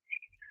with you.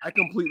 I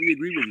completely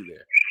agree with you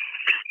there.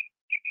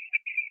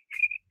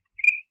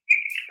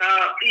 So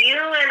you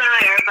and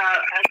I are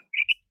about as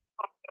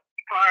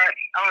far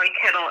on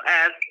Kittle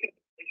as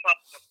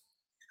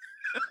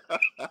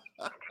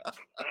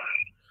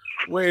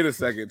Wait a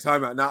second.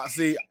 Time out. Now,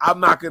 see, I'm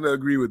not going to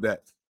agree with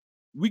that.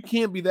 We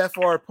can't be that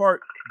far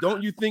apart.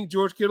 Don't you think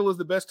George Kittle is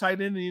the best tight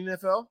end in the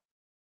NFL?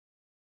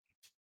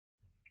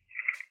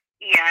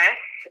 Yes.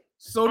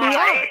 So do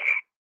I.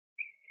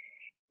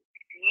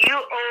 You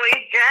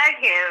always drag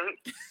him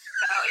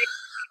about his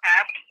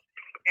cap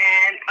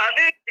and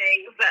other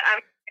things that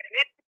I'm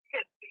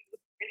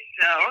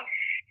show,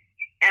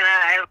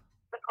 and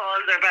the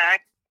calls are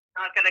back.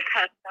 I'm not going to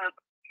cut out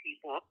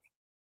people.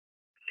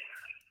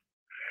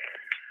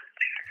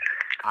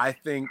 I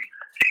think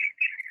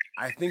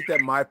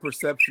that my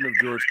perception of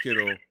George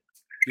Kittle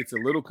gets a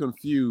little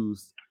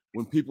confused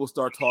when people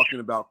start talking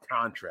about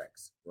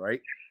contracts,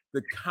 right?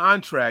 The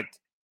contract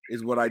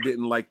is what I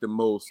didn't like the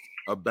most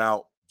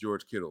about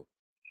George Kittle.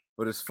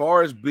 But as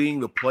far as being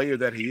the player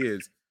that he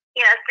is.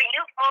 Yes, but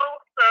you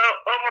also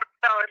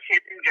overembellish his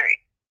injury.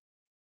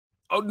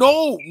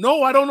 Oh,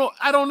 no, I don't know.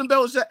 I don't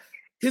embellish that.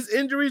 His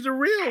injuries are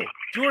real.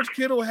 George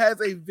Kittle has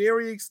a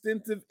very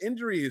extensive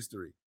injury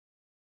history.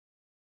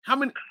 How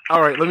many?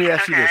 All right, let me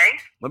ask you this.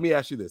 Let me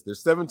ask you this.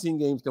 There's 17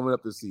 games coming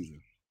up this season,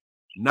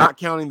 not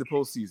counting the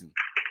postseason.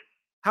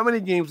 How many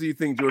games do you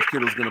think George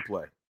Kittle is going to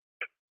play?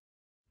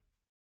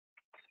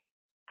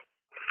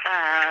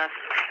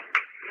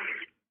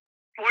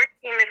 14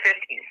 to 15.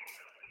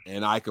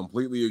 And I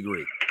completely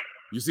agree.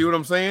 You see what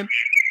I'm saying?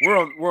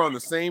 We're on the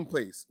same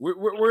place. We're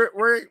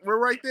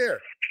right there.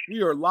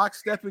 We are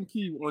lockstep and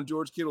key on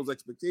George Kittle's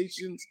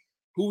expectations,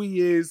 who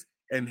he is,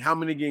 and how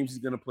many games he's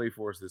going to play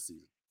for us this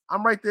season.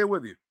 I'm right there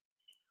with you.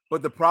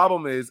 But the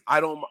problem is, I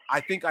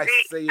think I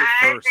say it first.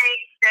 I think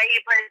that he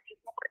plays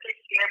more this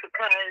year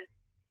because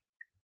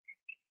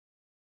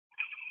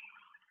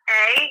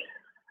A,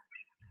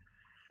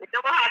 it's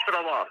still a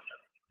hospital loss.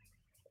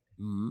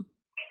 Mm-hmm.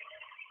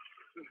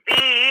 B,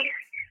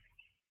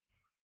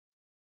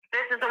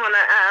 this is the one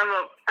that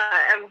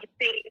I'm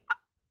being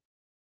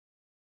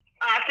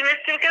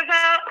optimistic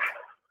about.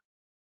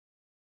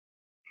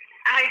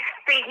 I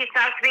think he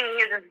stops being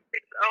used as a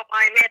big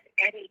O-lineman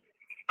and he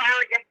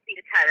finally gets to be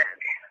the tight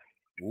end.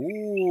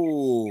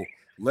 Ooh,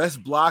 less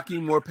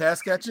blocking, more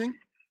pass catching?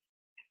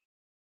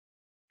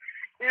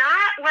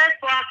 Not less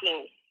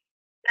blocking.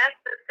 That's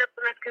the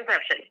simple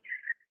misconception.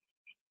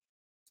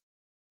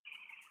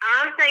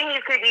 I'm saying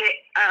he could be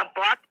a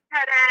blocking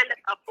tight end,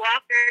 a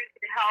blocker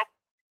to help.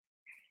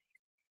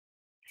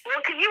 Well,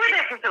 because you were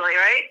there for Philly,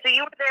 right? So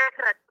you were there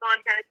for that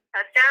Tennessee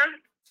touchdown.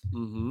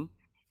 Mm-hmm.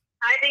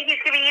 I think he's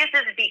going to be used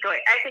as a decoy.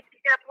 I think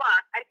he's going to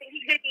block. I think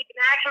he's going to be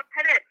an actual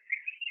tight end.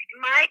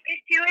 My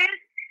issue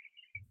is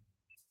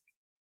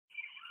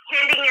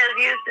him being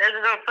used as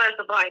an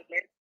offensive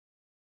lineman.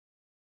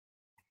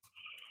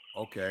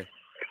 Okay.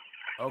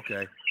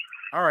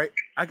 All right.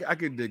 I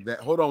can dig that.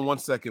 Hold on one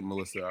second,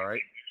 Melissa. All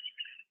right.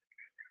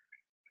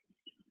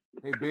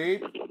 Hey,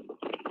 babe.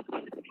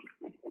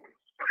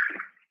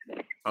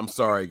 I'm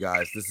sorry,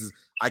 guys.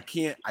 I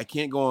can't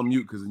go on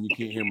mute because then you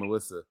can't hear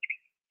Melissa.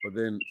 But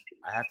then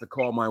I have to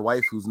call my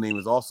wife, whose name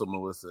is also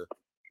Melissa.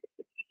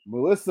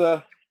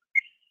 Melissa.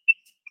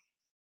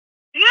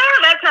 Yeah,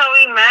 that's how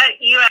we met.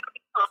 You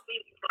actually called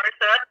me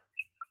Martha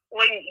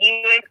when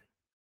you.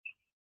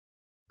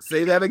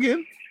 Say that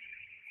again.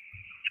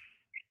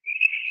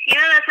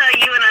 Yeah, that's how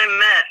you and I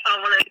met.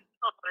 When I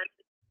called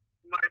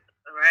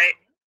Martha, right?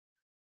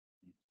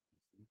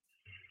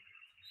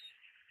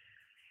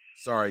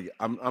 Sorry,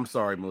 I'm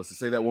sorry, Melissa.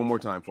 Say that one more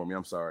time for me.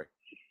 I'm sorry.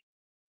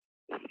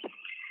 I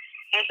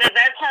said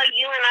that's how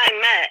you and I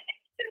met.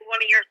 In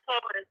one of your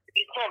calls,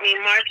 you called me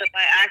Martha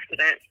by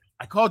accident.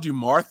 I called you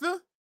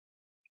Martha?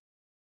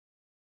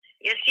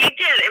 Yes, you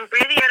did. And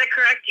Brady had to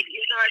correct you.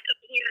 You know I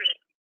couldn't hear it.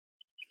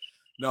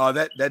 No,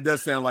 that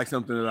does sound like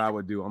something that I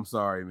would do. I'm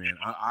sorry, man.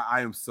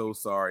 I am so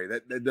sorry.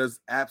 That does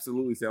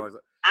absolutely sound like.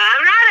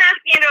 I'm not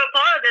asking you to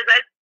apologize. I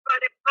just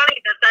find it funny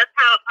that that's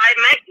how I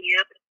met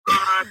you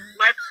on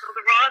Let's Go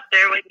the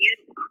Roster when you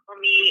told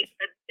me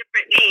a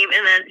different name,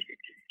 and then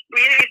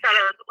Brady thought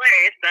it was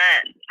hilarious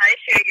that I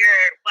shared your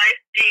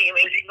wife's name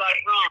and you got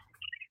it wrong.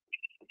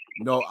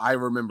 No, I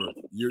remember.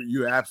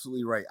 You're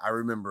absolutely right. I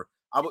remember.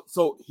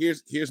 So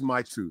here's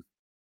my truth.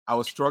 I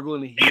was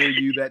struggling to hear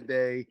you that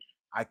day.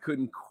 I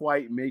couldn't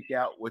quite make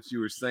out what you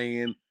were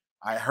saying.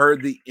 I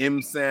heard the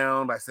M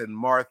sound. I said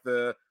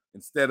Martha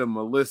instead of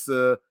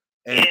Melissa,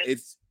 and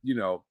it's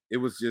it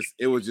was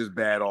just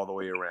bad all the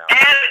way around. And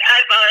I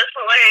thought it was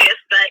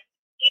hilarious that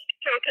he's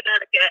from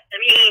Connecticut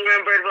and he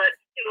remembered what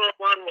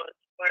 201 was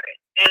for it,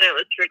 and it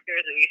was for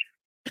Jersey.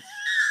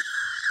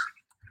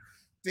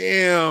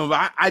 Damn,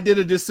 I did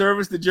a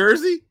disservice to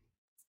Jersey.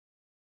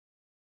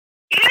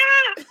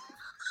 Yeah.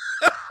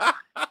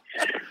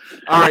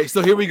 All right,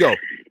 so here we go.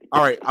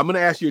 All right, I'm going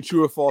to ask you a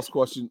true or false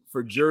question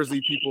for Jersey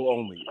people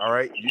only. All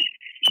right,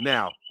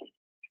 now,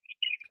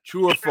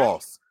 true or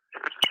false?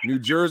 New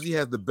Jersey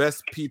has the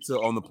best pizza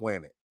on the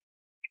planet.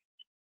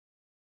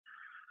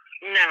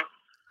 No.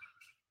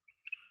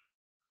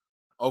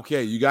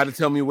 Okay, you got to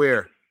tell me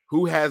where.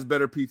 Who has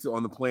better pizza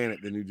on the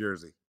planet than New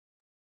Jersey?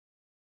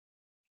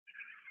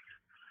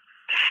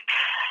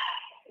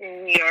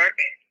 New York.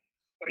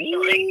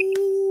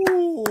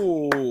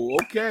 Ooh,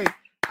 okay.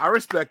 I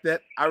respect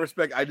that. I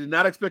did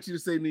not expect you to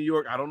say New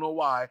York. I don't know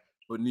why,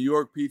 but New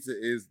York pizza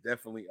is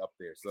definitely up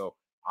there. So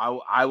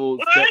I will.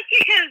 Well, that's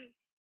because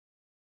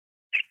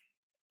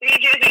New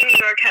Jersey and New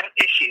York have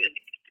issues.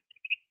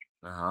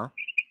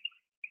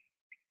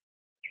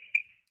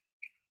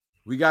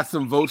 We got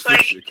some votes for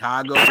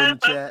Chicago in the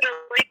chat.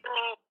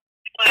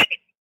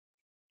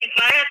 If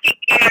I have to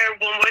hear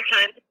one more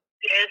time,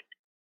 this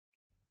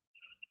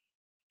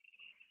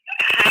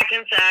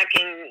Hackensack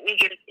and New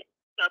Jersey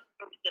stuff,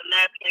 and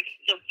that's like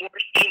the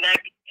worst thing that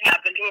could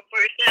happen to a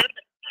person,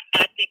 I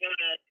think I'm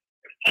gonna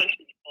punch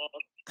people.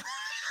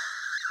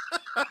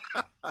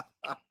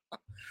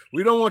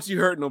 We don't want you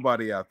hurt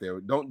nobody out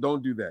there. Don't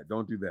do that.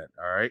 Don't do that.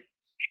 All right.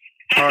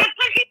 All right.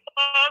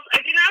 I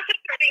do not hurt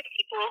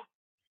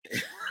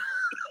people.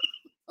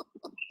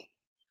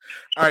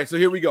 All right, so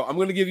here we go. I'm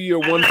going to give you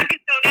your one.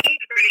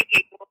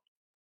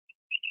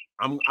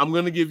 I'm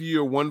going to give you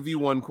your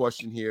 1v1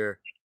 question here,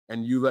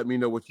 and you let me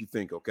know what you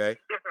think. Okay.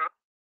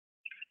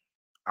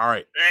 All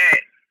right.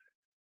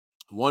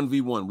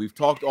 1v1. We've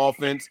talked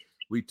offense.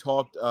 We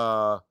talked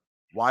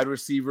wide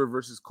receiver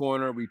versus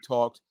corner. We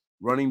talked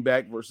running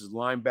back versus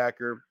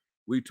linebacker.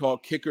 We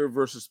talked kicker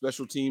versus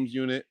special teams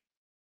unit.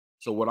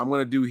 So what I'm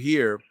going to do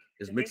here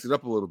is mix it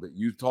up a little bit.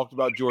 You talked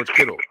about George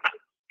Kittle.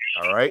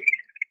 All right.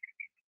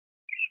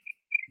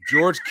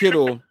 George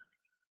Kittle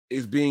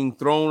is being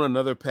thrown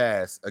another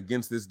pass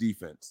against this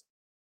defense.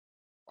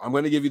 I'm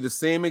going to give you the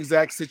same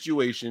exact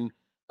situation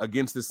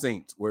against the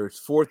Saints, where it's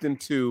 4th and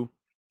 2.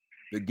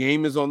 The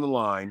game is on the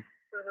line,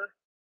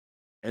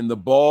 and the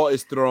ball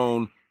is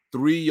thrown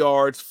 3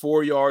 yards,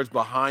 4 yards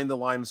behind the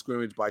line of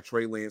scrimmage by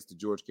Trey Lance to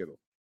George Kittle.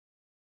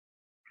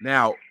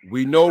 Now,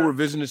 we know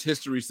revisionist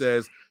history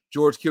says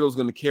George Kittle's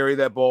going to carry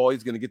that ball.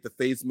 He's going to get the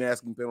face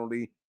masking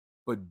penalty,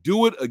 but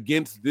do it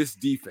against this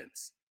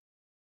defense.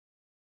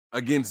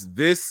 Against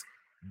this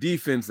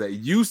defense that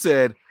you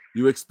said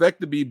you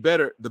expect to be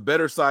better, the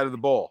better side of the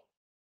ball.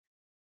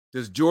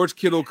 Does George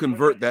Kittle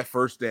convert that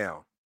first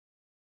down?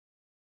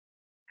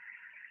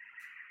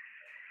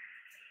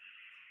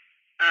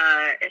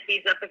 If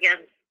he's up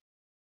against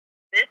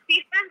this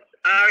defense,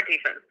 our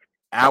defense.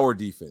 Our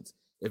defense.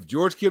 If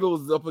George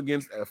Kittle is up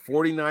against a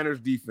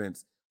 49ers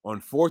defense on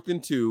 4th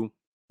and 2,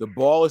 the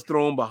ball is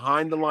thrown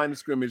behind the line of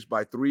scrimmage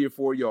by 3 or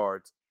 4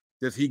 yards,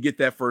 does he get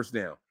that first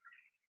down?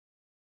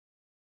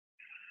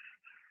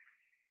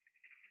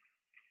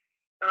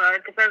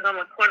 It depends on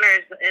what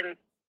corners and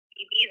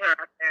DBs are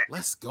out there.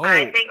 Let's go.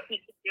 I think he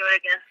can do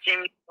it against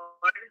Jimmy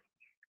Ford.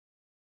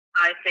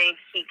 I think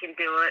he can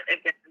do it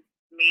against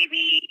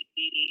maybe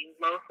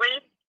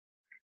Mosley.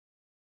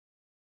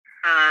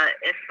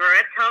 If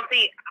Barrett's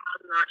healthy,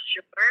 I'm not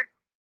sure.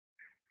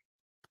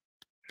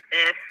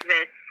 If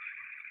it's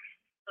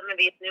some of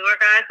these newer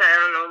guys I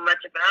don't know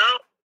much about,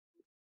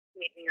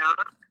 maybe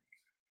not.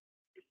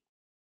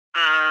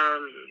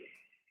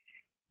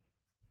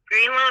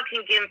 Greenlaw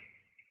can give.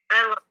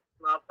 I love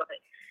Greenlaw, but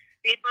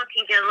Greenlaw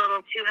can get a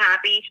little too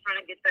happy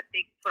trying to get that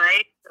big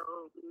play,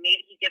 so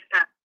maybe he gets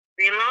past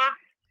Greenlaw.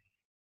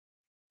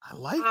 I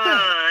like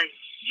that.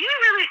 You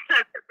really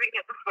suck to bring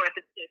it before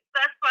the 2.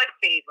 That's my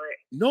favorite.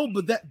 No,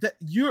 but that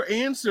your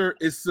answer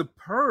is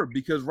superb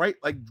because right,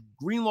 like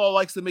Greenlaw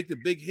likes to make the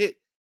big hit.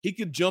 He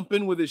could jump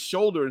in with his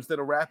shoulder instead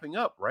of wrapping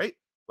up, right?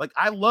 Like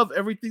I love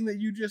everything that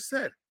you just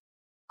said.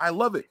 I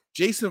love it.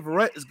 Jason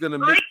Verrett is going to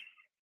make.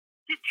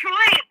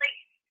 Detroit,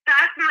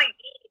 that's my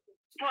game.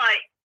 But,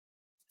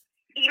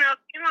 Greenlaw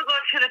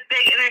goes for the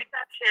big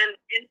interception,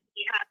 and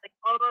he has,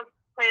 all those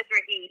plays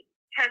where he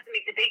tries to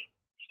make the big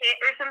hit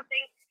or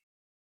something,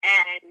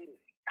 and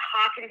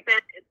Hawkinson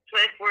and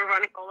Swift were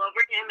running all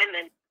over him, and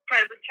then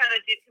Fred was trying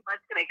to do too much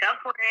to make up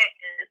for it,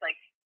 and it's like,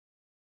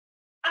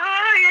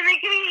 oh, you're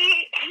making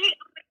me hate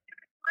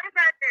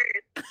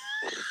linebackers.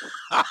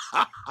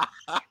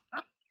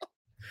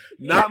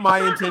 Not my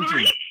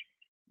intentions.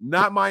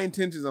 Not my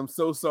intentions. I'm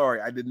so sorry.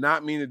 I did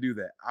not mean to do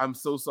that. I'm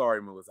so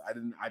sorry, Melissa.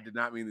 I did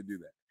not mean to do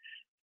that.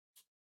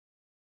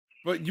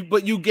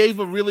 But you gave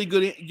a really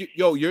good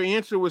your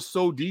answer was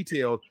so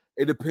detailed.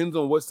 It depends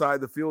on what side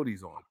of the field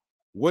he's on.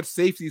 What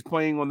safety is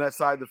playing on that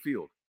side of the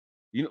field.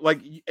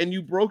 And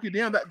you broke it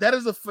down. That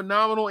is a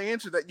phenomenal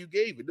answer that you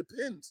gave. It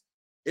depends.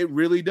 It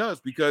really does,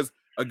 because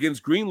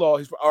against Greenlaw,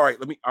 he's all right.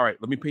 Let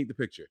me paint the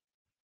picture.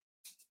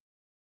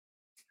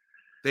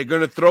 They're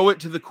going to throw it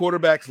to the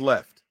quarterback's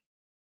left.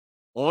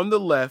 On the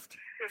left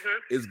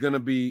is going to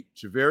be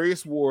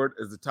Charvarius Ward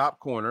as the top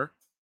corner.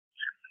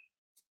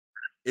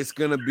 It's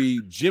going to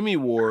be Jimmy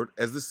Ward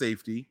as the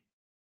safety,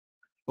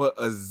 but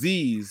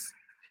Azeez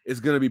is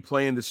going to be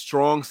playing the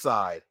strong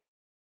side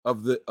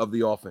of the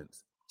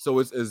offense. So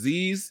it's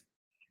Azeez,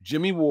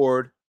 Jimmy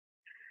Ward,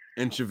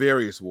 and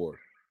Charvarius Ward.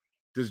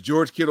 Does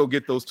George Kittle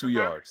get those 2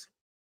 yards?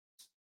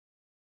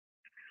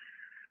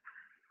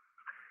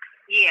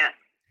 Yeah.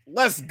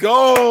 Let's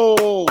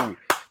go.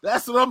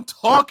 That's what I'm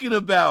talking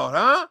about,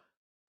 huh?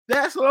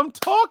 That's what I'm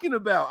talking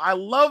about. I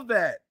love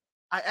that.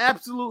 I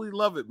absolutely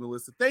love it,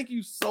 Melissa. Thank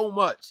you so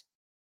much.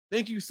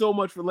 Thank you so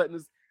much for letting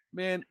us,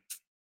 man.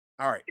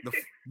 All right,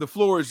 the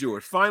floor is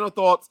yours. Final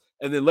thoughts,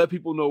 and then let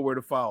people know where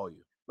to follow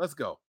you. Let's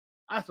go.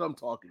 That's what I'm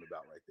talking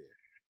about right there.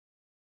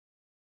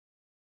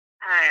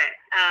 All right.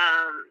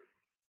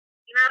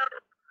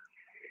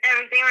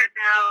 Everything right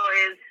now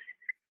is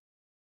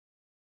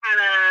kind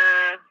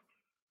of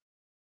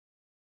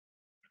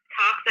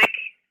toxic.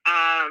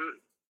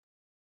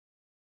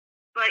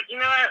 But you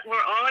know what?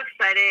 We're all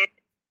excited.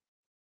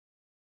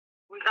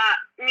 We got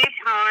new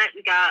talent.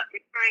 We got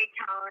returning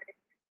talent.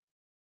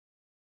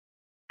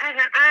 And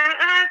I'm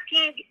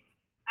asking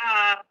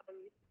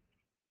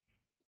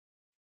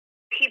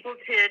people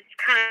to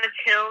kind of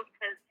chill,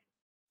 because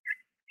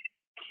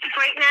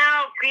right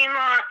now,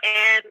 Greenlaw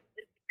and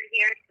Mr.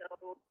 here,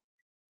 so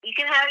you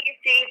can have your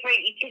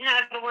favorite. You can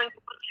have the ones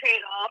who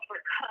trade off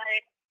or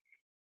cut.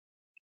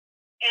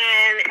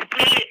 And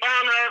we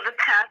all know the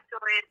past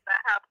stories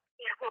about how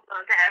we can't hold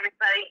on to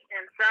everybody,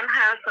 and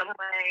somehow, some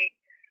way,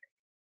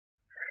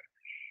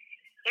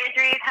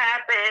 injuries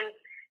happen,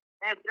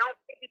 and we don't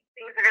think these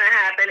things are going to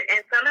happen,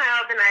 and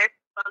somehow the nice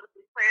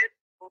players,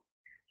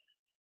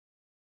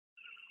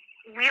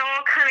 we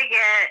all kind of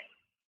get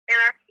in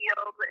our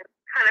field and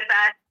kind of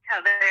bash each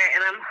other,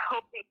 and I'm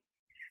hoping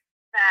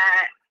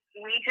that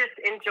we just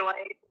enjoy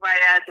it right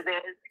as it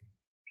is.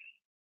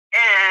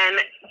 And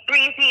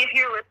Breezy, if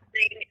you're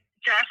listening,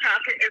 Josh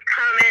Hawkins is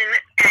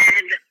coming,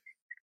 and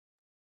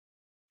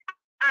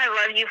I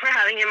love you for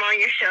having him on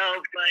your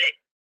show, but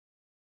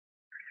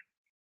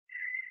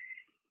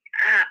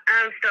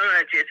I'm still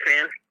not a Juice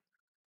fan.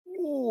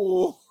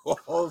 Ooh,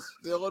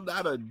 still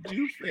not a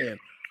Juice fan.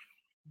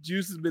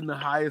 Juice has been the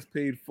highest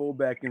paid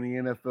fullback in the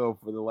NFL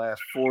for the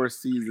last 4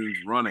 seasons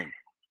running,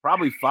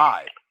 probably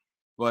 5.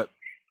 But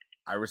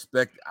I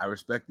respect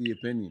the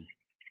opinion,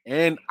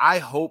 and I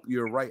hope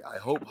you're right. I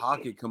hope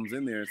Hockett comes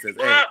in there and says,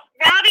 "Hey,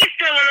 Robbie's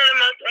still one of the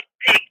most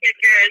paid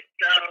kickers,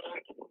 so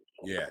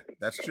yeah,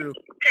 that's true.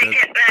 Take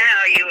it back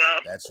how you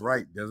will." That's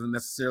right. Doesn't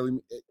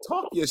necessarily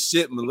talk your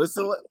shit,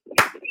 Melissa.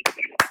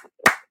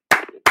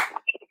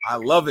 I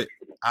love it.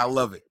 I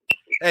love it.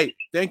 Hey,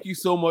 thank you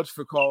so much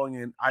for calling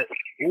in.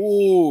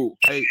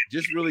 Hey,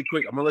 just really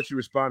quick, I'm gonna let you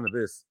respond to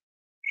this.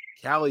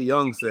 Callie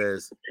Young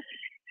says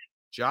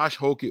Josh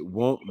Hokett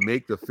won't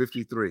make the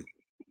 53.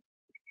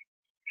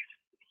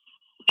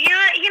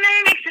 Yeah, he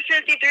never makes the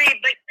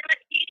 53, but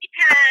he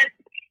has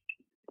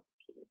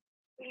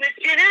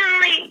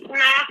legitimately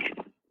not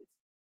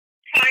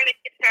trying to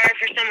get started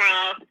for somewhere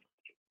else.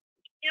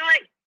 You know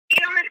what?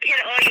 You on this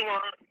kid all you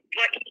want,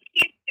 but he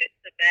keeps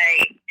choosing the Bay,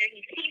 and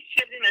he keeps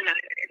choosing the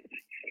Niners.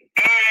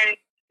 And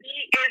he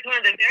is one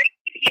of the very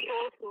few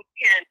people who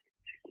can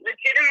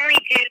legitimately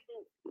do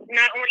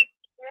not only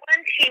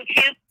one team,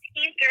 2,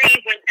 team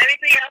 3, when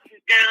everybody else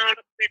is down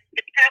with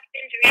the calf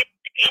injuries,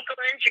 the ankle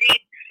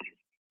injuries,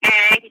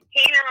 and he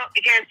came out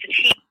against the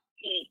Chiefs.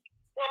 He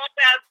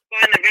balled out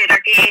on the radar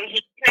game.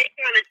 He played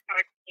on the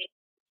chart team.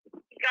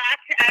 You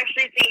got to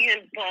actually see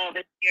him ball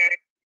this year.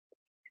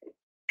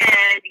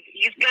 And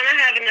he's going to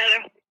have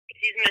another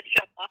season to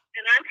show up.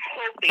 And I'm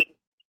hoping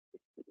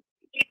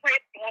he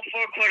plays all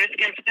 4 quarters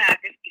against the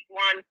Packers. He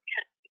won.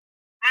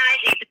 I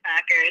hate the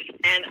Packers.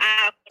 And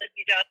I want to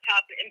see Josh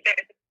Hawkins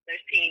embarrass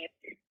their team.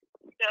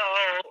 So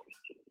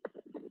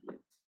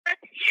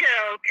let's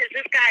chill, because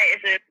this guy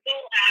is a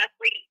full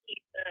athlete.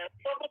 He's a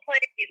football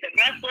player. He's a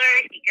wrestler.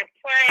 He can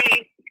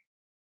play.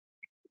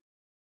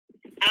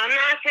 I'm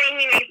not saying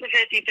he makes the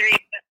 53,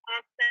 but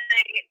I'm saying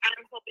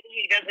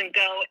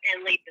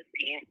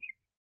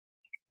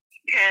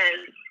because,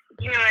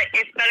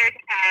 it's better to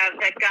have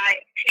that guy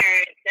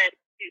parent than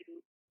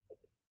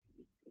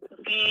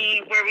to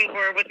be where we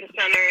were with the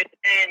Summers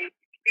and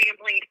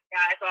bring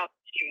guys off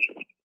the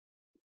street.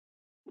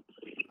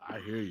 I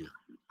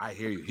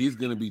hear you. He's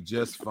going to be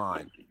just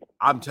fine.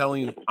 I'm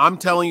telling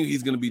you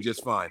he's going to be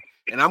just fine.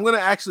 And I'm going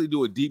to actually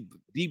do a deep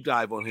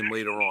dive on him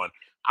later on.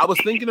 I was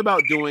thinking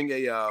about doing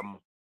a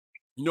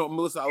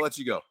Melissa, I'll let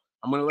you go.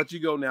 I'm going to let you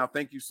go now.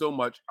 Thank you so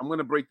much. I'm going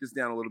to break this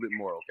down a little bit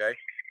more, okay?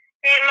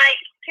 Hey, Mike,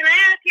 can I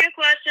ask you a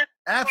question?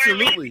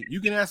 Absolutely. You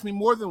can ask me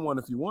more than one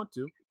if you want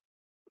to. All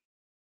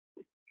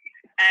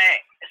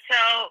right.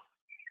 So,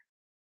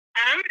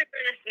 I'm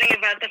listening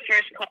about the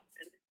first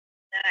question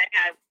that I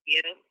had with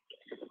you.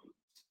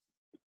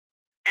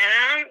 And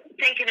I'm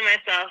thinking to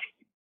myself,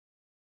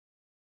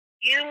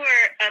 you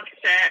were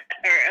upset,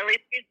 or at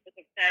least you was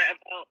upset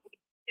about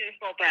doing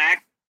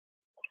fullback.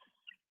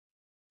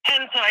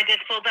 And so I did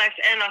fullbacks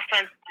and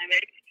offensive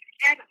linemen.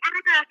 And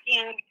I'm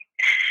asking,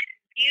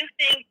 do you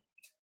think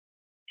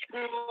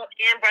School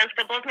and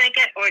Brunskill both make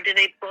it, or do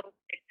they both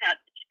accept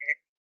this year?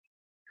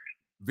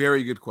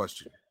 Very good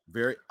question.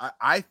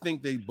 I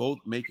think they both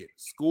make it.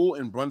 School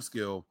and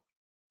Brunskill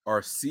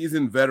are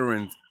seasoned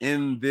veterans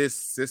in this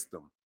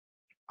system.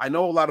 I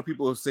know a lot of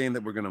people are saying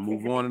that we're going to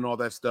move on and all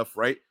that stuff,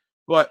 right?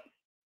 But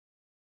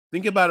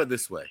think about it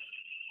this way.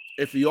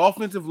 If the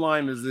offensive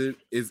line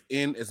is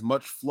in as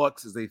much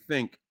flux as they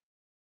think,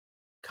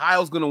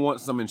 Kyle's going to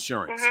want some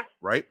insurance,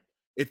 right?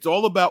 It's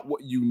all about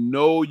what you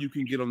know you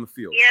can get on the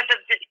field. Yeah, but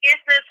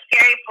here's the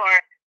scary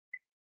part.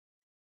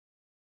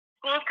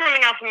 School's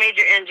coming off a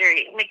major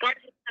injury.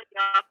 McGlinchey's coming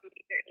off a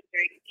major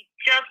injury. He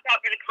just got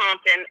rid of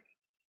Compton.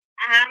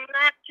 I'm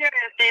not sure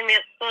if they may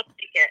still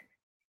take it.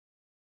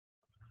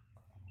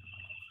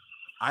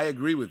 I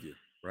agree with you,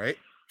 right?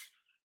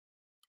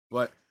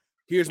 But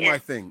here's my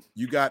thing.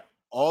 You got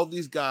all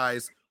these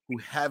guys who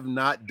have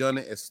not done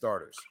it as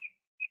starters.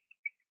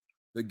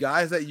 The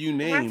guys that you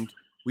named,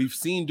 we've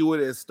seen do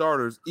it as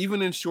starters,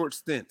 even in short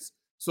stints.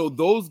 So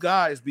those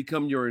guys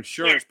become your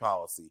insurance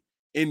policy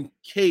in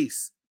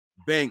case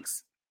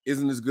Banks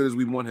isn't as good as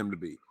we want him to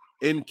be.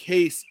 In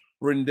case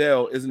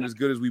Brindell isn't as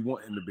good as we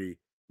want him to be,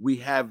 we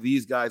have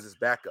these guys as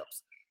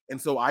backups.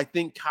 And so I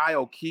think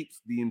Kyle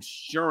keeps the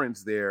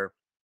insurance there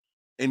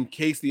in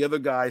case the other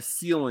guy's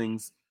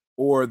ceilings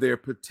or their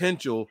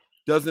potential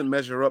doesn't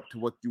measure up to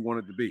what you want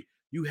it to be.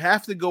 You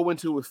have to go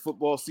into a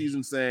football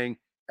season saying,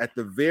 at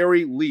the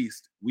very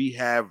least, we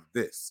have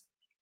this.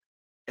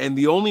 And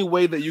the only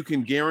way that you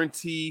can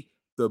guarantee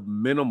the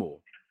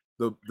minimal,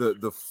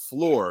 the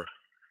floor,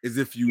 is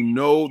if you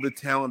know the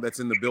talent that's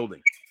in the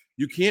building.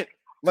 You can't,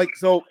 let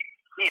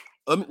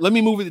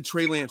me move it to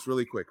Trey Lance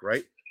really quick,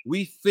 right?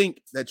 We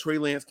think that Trey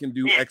Lance can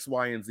do X,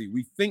 Y, and Z.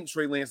 We think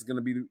Trey Lance is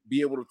going to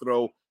be able to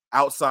throw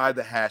outside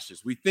the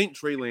hashes. We think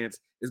Trey Lance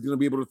is going to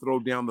be able to throw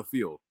down the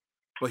field.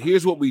 But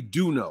here's what we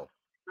do know.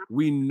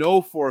 We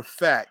know for a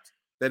fact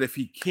that if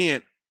he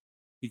can't,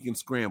 he can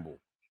scramble.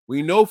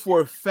 We know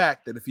for a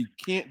fact that if he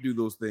can't do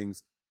those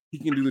things, he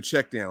can do the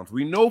checkdowns.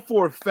 We know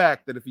for a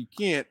fact that if he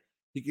can't,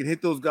 he can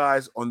hit those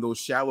guys on those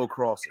shallow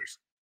crossers,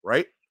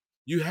 right?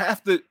 You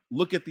have to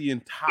look at the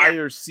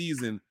entire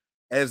season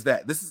as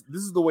that. This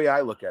is the way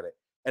I look at it.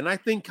 And I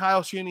think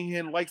Kyle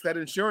Shanahan likes that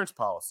insurance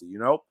policy, you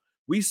know?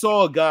 We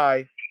saw a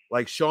guy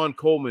like Sean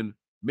Coleman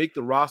make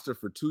the roster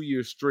for 2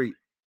 years straight,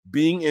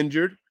 being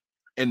injured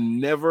and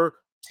never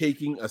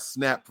taking a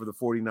snap for the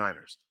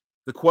 49ers.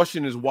 The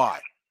question is why?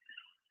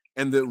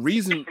 And the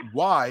reason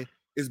why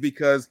is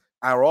because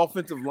our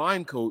offensive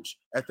line coach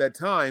at that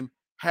time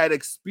had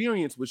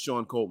experience with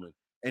Sean Coleman.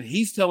 And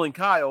he's telling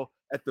Kyle,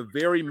 at the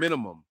very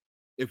minimum,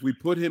 if we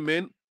put him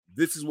in,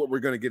 this is what we're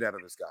going to get out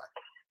of this guy.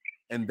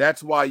 And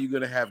that's why you're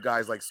going to have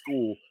guys like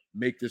School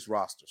make this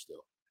roster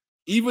still.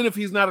 Even if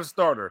he's not a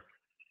starter,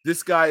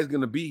 this guy is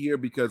going to be here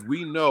because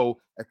we know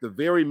at the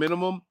very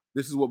minimum,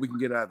 this is what we can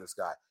get out of this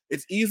guy.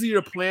 It's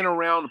easier to plan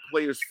around the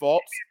players'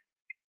 faults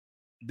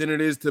than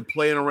it is to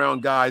plan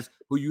around guys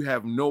who you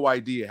have no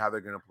idea how they're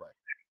going to play.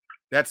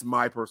 That's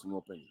my personal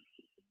opinion.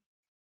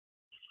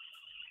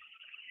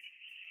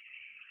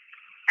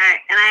 All right,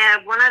 and I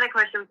have one other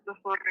question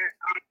before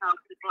I tell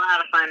people how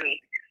to find me.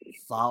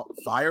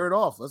 Fire it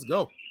off. Let's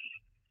go.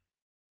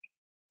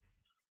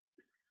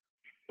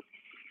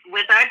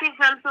 With our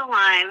defensive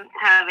line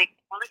having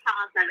all the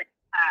talent that it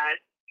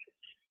has,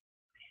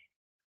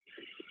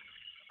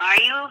 are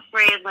you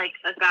afraid like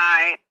a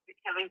guy like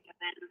Kevin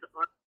Gibbons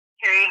or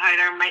Terry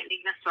Hyder might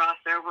leave this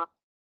roster with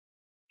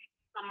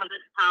some of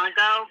this talent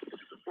go?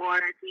 Or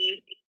do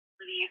you think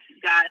these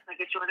guys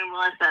like a Jordan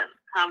Willis that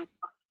come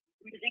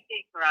really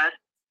big for us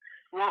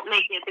won't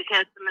make it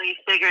because some of these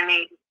bigger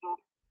names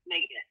won't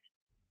make it?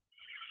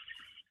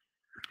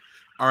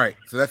 All right,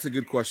 so that's a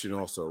good question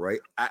also, right?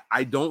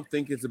 I don't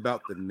think it's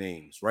about the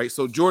names, right?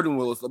 So Jordan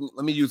Willis,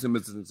 let me use him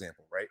as an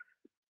example, right?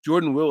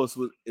 Jordan Willis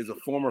is a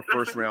former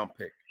first-round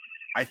pick.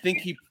 I think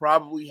he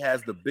probably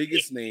has the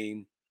biggest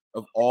name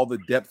of all the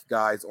depth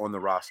guys on the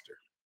roster.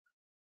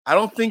 I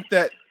don't think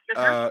that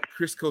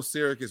Chris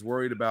Kocurek is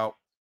worried about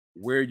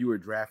where you were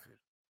drafted.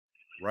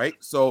 right?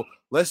 So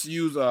let's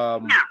use Yeah.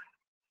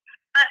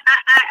 But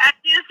I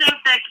do think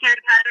that Kerry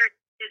Hyder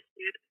is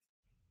good.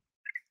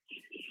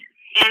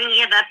 And he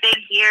had that big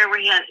year where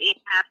he had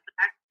 8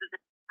 halfbacks for the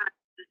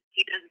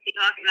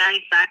Seahawks, and now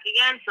he's back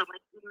again. So,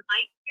 like,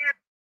 my year,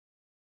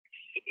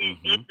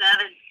 it's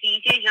that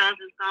DJ Jones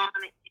is gone,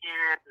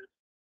 and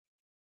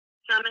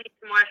some of his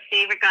more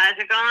favorite guys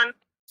are gone.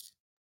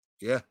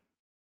 Yeah.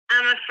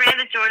 I'm afraid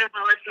that Jordan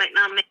Willis might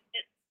not make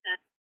it. That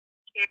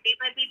Kerry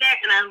might be there,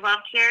 and I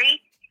love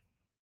Kerry.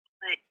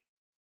 But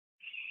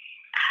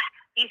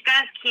these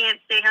guys can't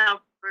stay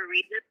healthy for a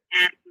reason,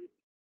 and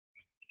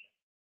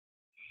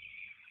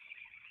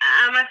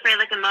I'm afraid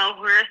like a Mo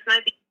Hurst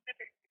might be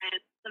there,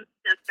 and some of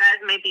those guys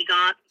might be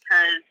gone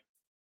because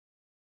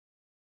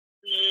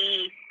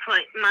we put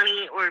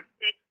money or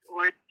picks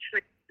or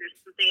tricks or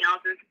something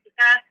else into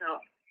that. So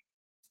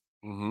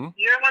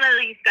you're one of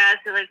these guys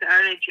who like the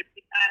Arctic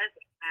Gypsy guys,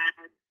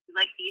 and you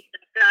like these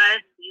guys.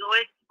 You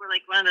always were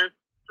like one of those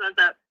ones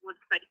that was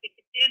quite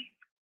addicted.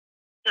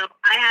 So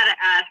I had to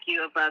ask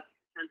you about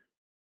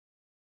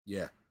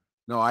Yeah.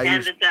 No, I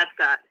and the depth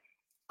guy.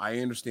 I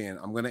understand.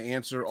 I'm going to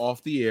answer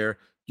off the air.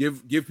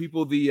 Give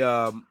people the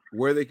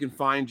where they can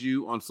find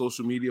you on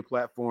social media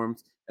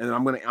platforms, and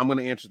I'm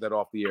gonna answer that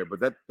off the air.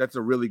 But that's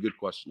a really good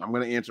question. I'm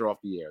gonna answer off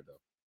the air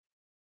though,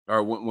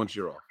 or once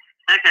you're off.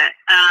 Okay.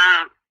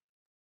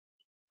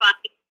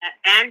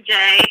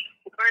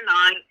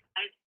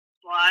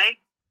 NJ49IY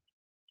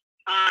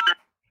on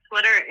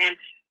Twitter and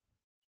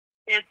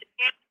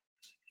Instagram,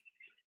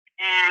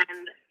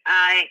 and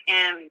I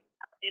am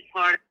a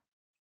part of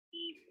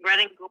the Red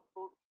and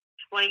Gold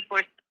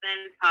 24/7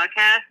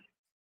 podcast.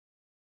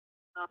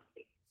 So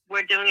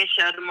we're doing a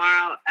show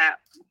tomorrow at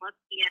 1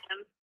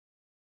 p.m.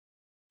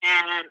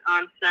 And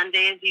on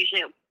Sundays,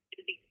 usually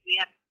we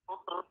have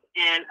hosts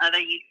and other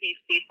UK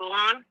people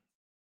on.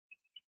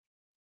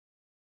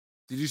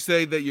 Did you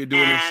say that you're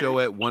doing a show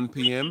at 1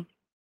 p.m.?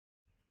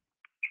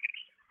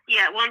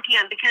 Yeah, 1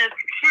 p.m. because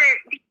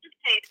we just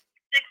take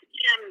 6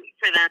 p.m.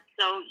 for them.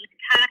 So you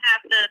kind of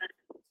have to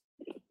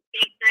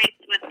take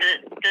breaks with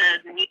the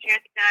New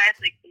Jersey guys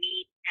like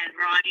me and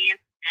Ryan.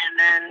 And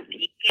then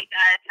the UK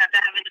guys have to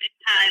have a good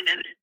time.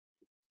 And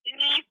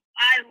Denise,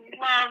 I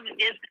love,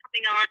 is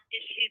coming on.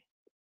 She's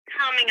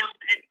coming on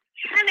at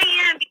 10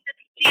 a.m. because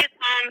she is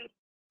on 6.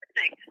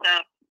 So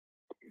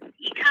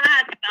you kind of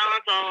have to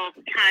balance all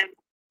the time,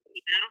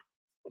 you know?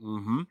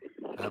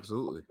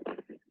 Absolutely.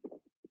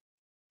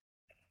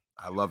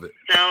 I love it.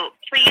 So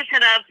please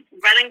hit up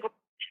Red and Gold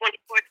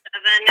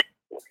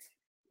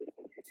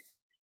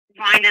 24/7.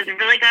 Ryan is a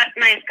really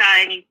nice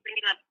guy, and he's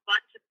bringing up a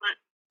bunch of fun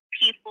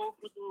people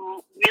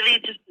who really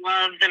just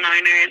love the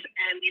Niners,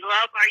 and we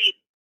love our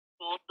youth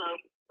people. So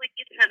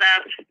please hit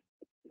up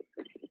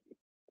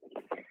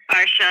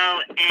our show,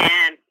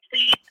 and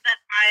please hit up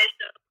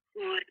Aisha,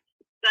 who is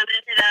going to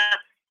hit up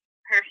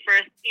her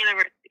first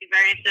anniversary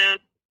very soon.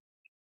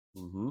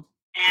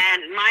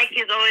 And Mike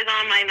is always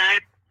on my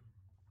Niners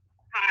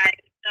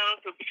show,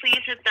 so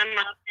please hit them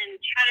up and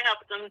try to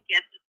help them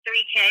get to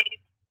 3K.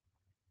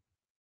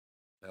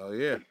 Hell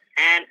yeah.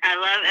 And I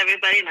love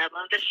everybody, and I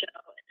love the show.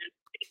 And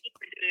thank you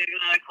for doing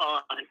another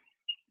call on.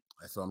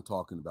 That's what I'm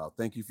talking about.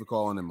 Thank you for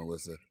calling in,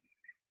 Melissa.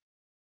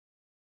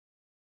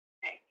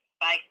 Okay,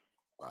 bye.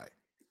 Bye.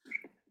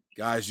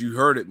 Guys, you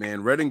heard it,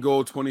 man. Red and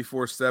Gold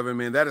 24/7,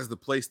 man. That is the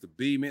place to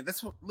be, man.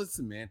 That's what,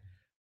 listen, man.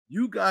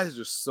 You guys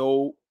are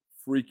so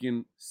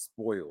freaking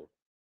spoiled.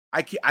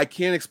 I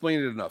can't explain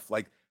it enough.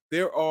 Like,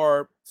 there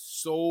are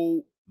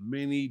so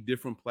many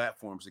different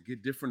platforms that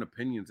get different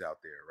opinions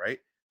out there, right?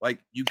 Like,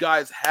 you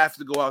guys have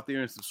to go out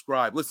there and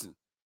subscribe. Listen,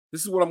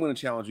 this is what I'm going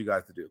to challenge you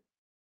guys to do.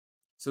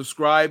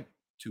 Subscribe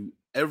to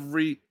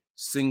every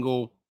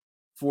single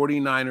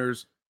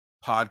 49ers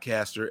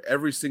podcaster,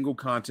 every single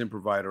content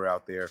provider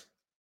out there.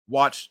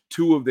 Watch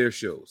 2 of their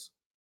shows.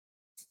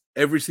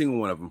 Every single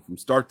one of them from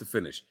start to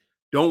finish.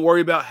 Don't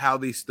worry about how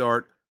they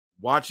start.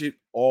 Watch it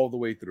all the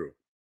way through.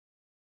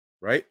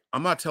 Right?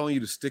 I'm not telling you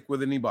to stick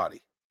with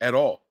anybody at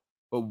all,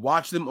 but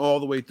watch them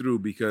all the way through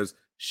because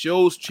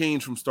shows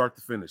change from start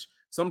to finish.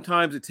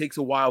 Sometimes it takes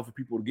a while for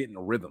people to get in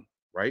a rhythm,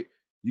 right?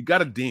 You got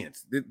to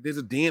dance. There's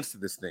a dance to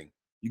this thing.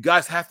 You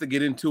guys have to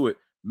get into it.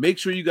 Make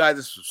sure you guys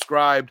are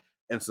subscribed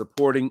and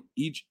supporting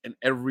each and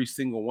every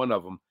single one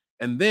of them.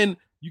 And then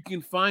you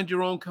can find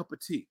your own cup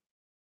of tea.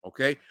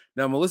 Okay.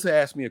 Now, Melissa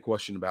asked me a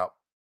question about,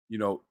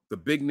 the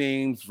big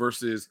names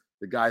versus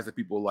the guys that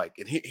people like.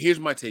 And here's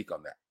my take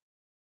on that.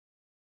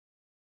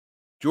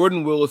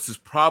 Jordan Willis is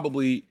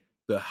probably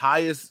the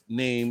highest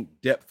name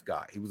depth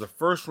guy. He was a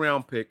first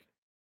round pick.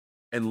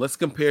 And let's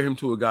compare him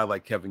to a guy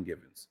like Kevin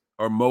Givens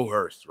or Mo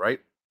Hurst, right?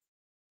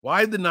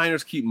 Why did the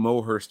Niners keep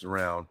Mo Hurst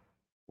around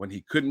when he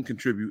couldn't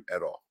contribute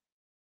at all?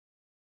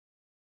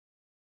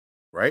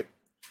 Right?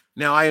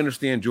 Now, I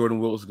understand Jordan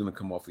Willis is going to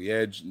come off the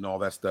edge and all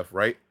that stuff,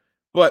 right?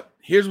 But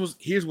here's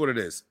what it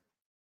is.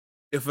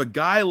 If a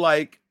guy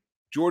like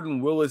Jordan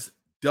Willis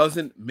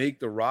doesn't make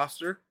the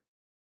roster,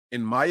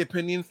 in my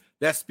opinion,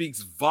 that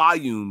speaks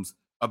volumes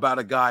about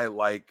a guy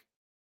like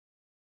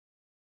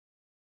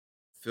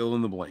fill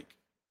in the blank.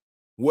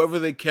 whoever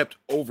they kept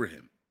over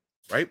him,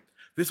 right?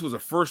 This was a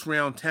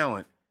first-round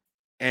talent,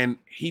 and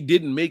he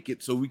didn't make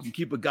it, so we can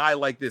keep a guy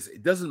like this.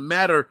 It doesn't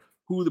matter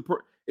who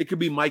it could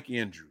be Mike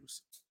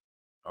Andrews,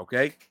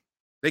 okay?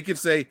 They could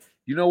say,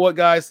 you know what,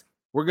 guys?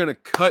 We're going to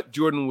cut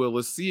Jordan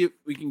Willis, see if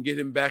we can get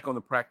him back on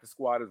the practice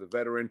squad as a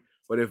veteran.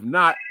 But if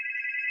not,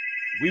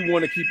 we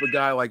want to keep a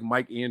guy like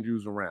Mike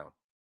Andrews around.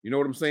 You know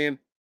what I'm saying?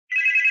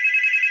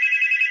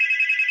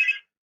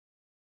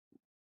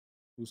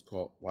 Who's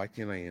called? Why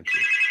can't I answer?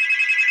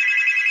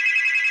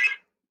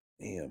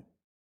 Damn.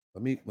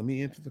 Let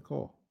me answer the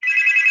call.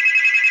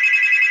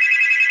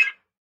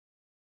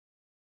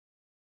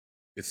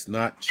 It's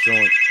not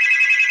showing.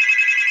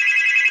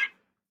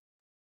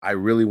 I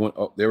really want.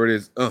 Oh, there it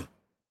is. Did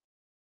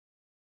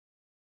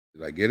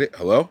I get it?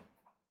 Hello?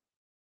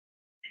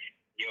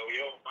 Yo,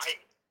 Mike.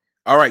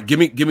 All right, give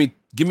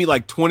me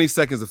like 20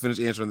 seconds to finish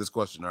answering this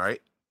question, all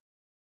right?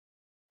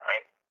 All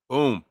right.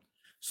 Boom.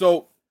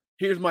 So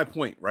here's my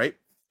point, right?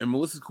 And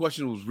Melissa's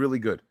question was really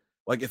good.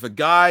 Like, if a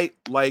guy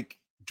like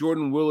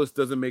Jordan Willis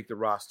doesn't make the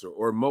roster,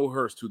 or Mo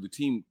Hurst, who the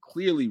team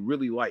clearly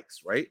really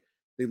likes, right?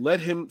 They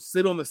let him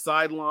sit on the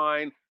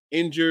sideline,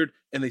 injured,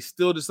 and they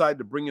still decide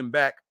to bring him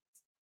back.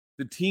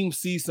 The team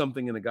sees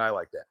something in a guy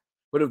like that.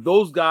 But if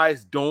those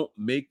guys don't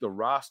make the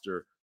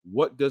roster,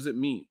 what does it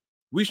mean?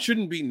 We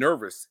shouldn't be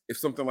nervous if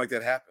something like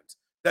that happens.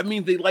 That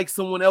means they like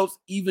someone else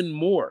even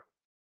more.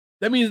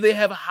 That means they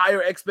have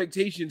higher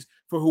expectations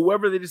for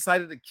whoever they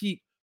decided to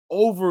keep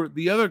over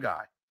the other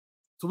guy.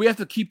 So we have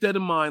to keep that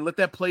in mind. Let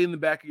that play in the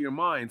back of your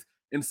minds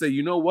and say,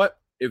 you know what?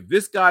 If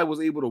this guy was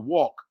able to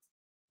walk,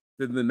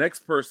 then the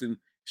next person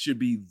should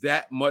be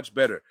that much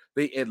better.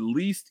 They at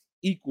least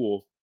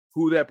equal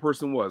who that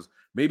person was.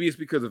 Maybe it's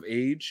because of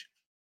age.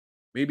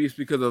 Maybe it's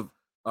because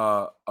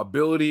of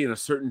ability in a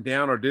certain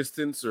down or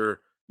distance,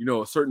 or, you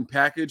know, a certain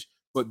package.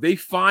 But they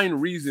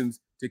find reasons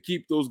to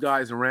keep those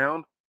guys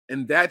around.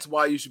 And that's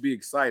why you should be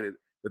excited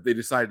that they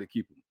decided to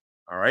keep them.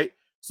 All right.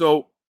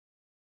 So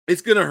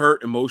it's going to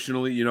hurt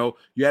emotionally. You know,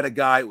 you had a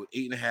guy with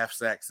 8.5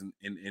 sacks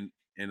in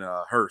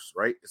Hurst,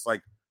 right? It's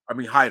like,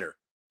 Hyder.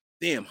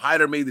 Damn,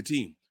 Hyder made the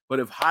team. But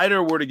if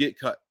Hyder were to get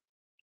cut,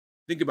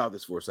 think about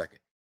this for a second.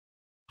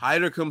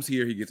 Hyder comes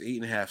here, he gets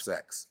 8.5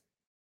 sacks.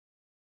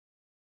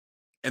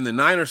 And the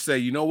Niners say,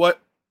 you know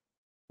what?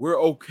 We're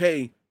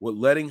okay with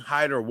letting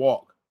Hyder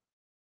walk.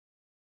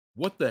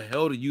 What the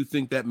hell do you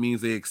think that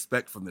means they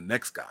expect from the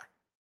next guy?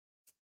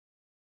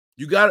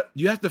 You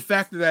have to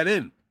factor that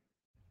in.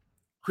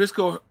 Chris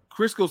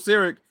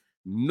Kocurek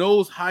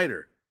knows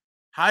Hyder.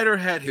 Hyder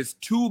had his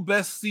 2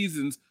 best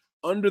seasons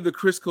under the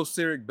Chris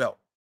Kocurek belt.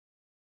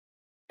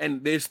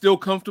 And they're still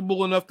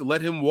comfortable enough to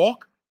let him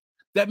walk?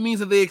 That means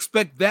that they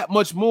expect that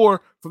much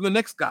more from the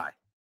next guy.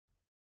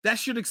 That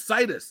should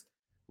excite us,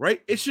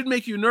 right? It should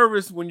make you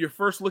nervous when you're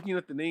first looking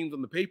at the names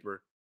on the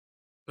paper.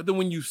 But then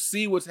when you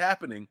see what's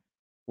happening,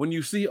 when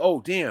you see,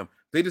 oh, damn,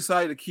 they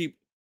decided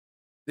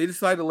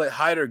to let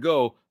Hyder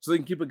go so they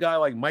can keep a guy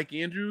like Mike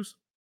Andrews.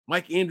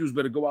 Mike Andrews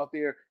better go out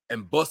there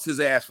and bust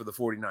his ass for the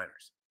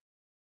 49ers.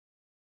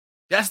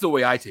 That's the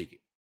way I take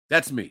it.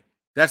 That's me.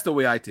 That's the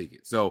way I take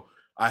it. So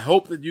I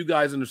hope that you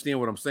guys understand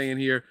what I'm saying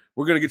here.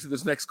 We're going to get to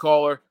this next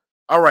caller.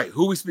 All right,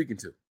 who are we speaking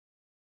to?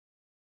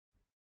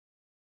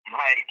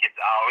 Mike, it's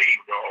Ali,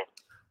 bro.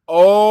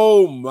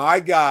 Oh, my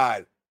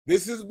God.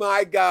 This is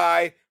my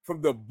guy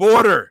from the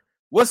border.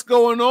 What's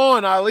going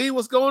on, Ali?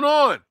 What's going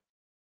on?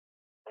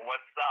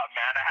 What's up,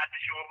 man? I had to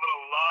show a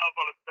little love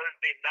on a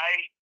Thursday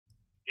night.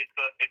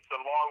 It's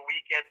a long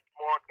weekend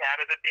for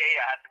Canada Day.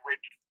 I had to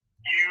wish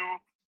you,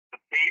 the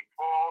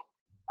faithful,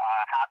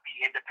 happy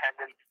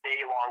Independence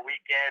Day long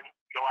weekend,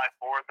 July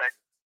 4th,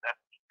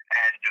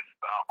 and just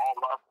all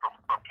love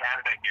from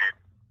Canada here.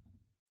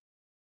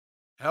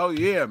 Hell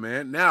yeah,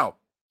 man. Now,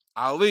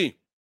 Ali,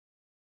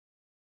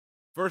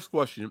 first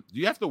question. Do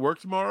you have to work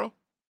tomorrow?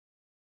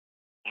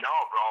 No,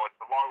 bro. It's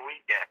a long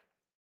weekend.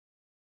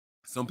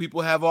 Some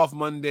people have off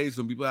Monday.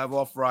 Some people have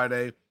off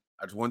Friday.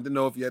 I just wanted to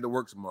know if you had to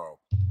work tomorrow.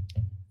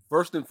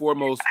 First and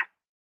foremost,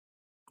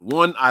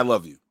 1, I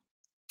love you.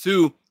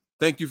 2,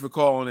 thank you for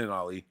calling in,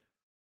 Ali.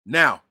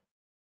 Now,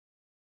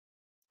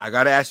 I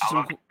got to ask you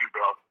some.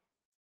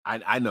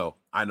 I know,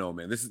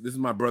 man. This is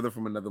my brother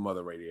from another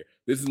mother right here.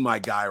 This is my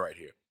guy right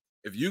here.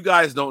 If you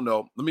guys don't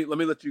know, let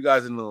me let you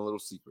guys in on a little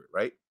secret,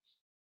 right?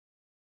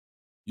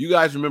 You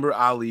guys remember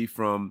Ali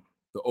from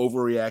the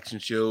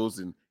overreaction shows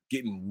and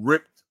getting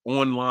ripped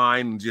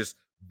online and just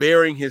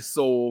bearing his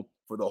soul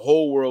for the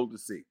whole world to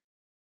see.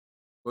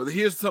 But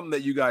here's something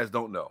that you guys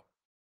don't know.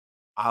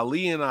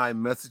 Ali and I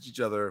message each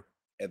other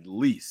at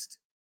least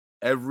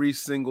every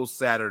single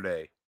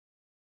Saturday.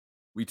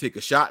 We take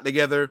a shot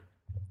together.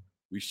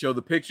 We show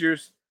the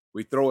pictures.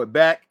 We throw it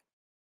back.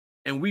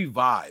 And we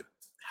vibe.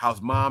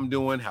 How's mom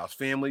doing? How's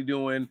family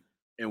doing?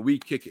 And we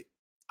kick it.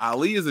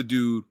 Ali is a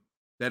dude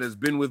that has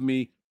been with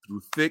me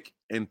through thick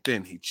and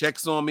thin. He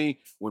checks on me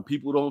when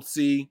people don't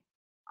see.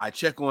 I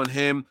check on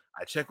him.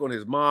 I check on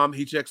his mom.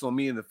 He checks on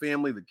me and the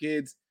family, the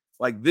kids.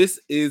 Like, this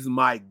is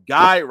my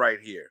guy right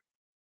here.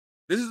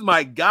 This is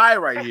my guy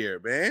right here,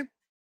 man.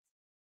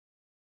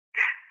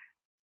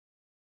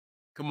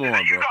 Come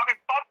on, You bro. got me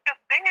fucking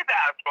singing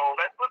that, bro.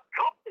 Let's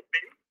go,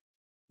 baby.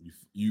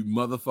 You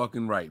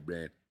motherfucking right,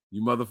 man.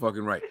 You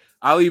motherfucking right.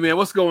 Ali, man,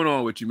 what's going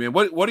on with you, man?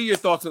 What are your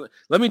thoughts on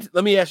let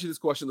me ask you this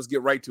question. Let's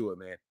get right to it,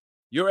 man.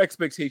 Your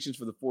expectations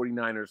for the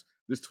 49ers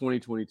this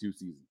 2022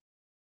 season.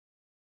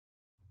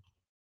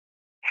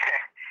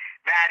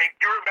 Man, if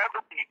you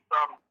remember me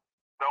from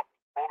the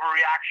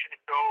overreaction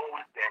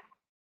shows, and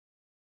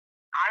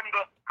I'm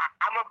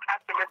a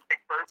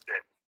pessimistic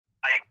person,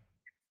 like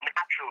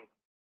naturally.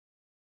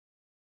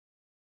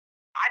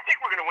 I think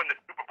we're gonna win the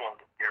Super Bowl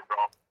this year, bro.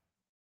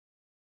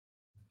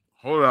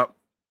 Hold up.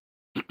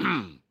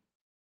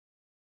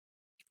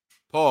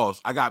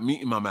 Pause. I got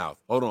meat in my mouth.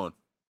 Hold on.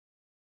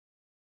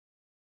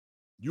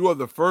 You are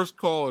the first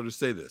caller to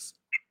say this.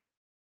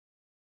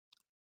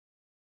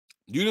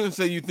 You didn't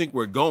say you think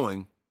we're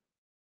going.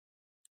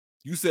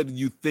 You said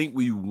you think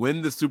we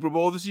win the Super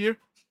Bowl this year?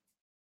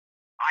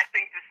 I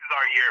think this is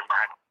our year,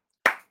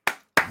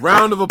 man.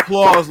 Round of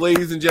applause,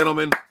 ladies and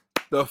gentlemen.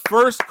 The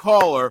first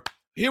caller.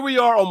 Here we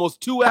are almost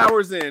 2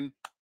 hours in.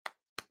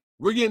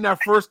 We're getting our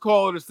first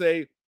caller to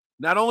say,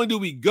 not only do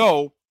we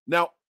go,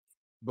 now,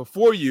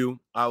 before you,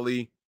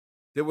 Ali,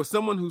 there was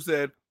someone who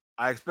said,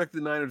 I expect the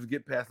Niners to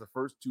get past the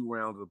first 2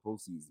 rounds of the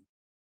postseason.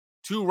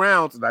 2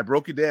 rounds, and I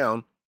broke it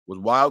down, was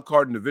wild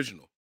card and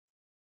divisional.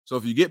 So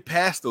if you get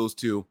past those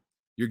 2,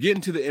 you're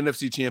getting to the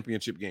NFC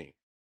Championship game.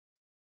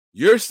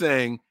 You're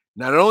saying,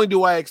 not only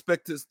do I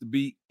expect us to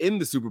be in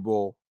the Super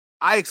Bowl,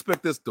 I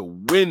expect us to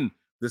win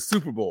the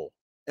Super Bowl.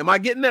 Am I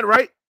getting that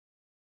right?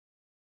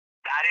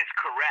 That is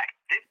correct.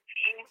 This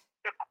team,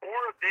 the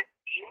core of this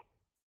team,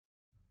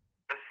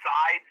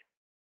 besides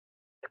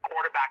the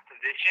quarterback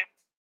position,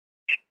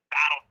 is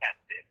battle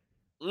tested.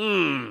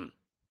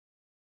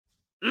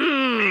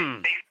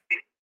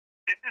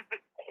 This is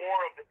the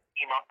core of the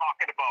team. I'm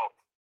talking about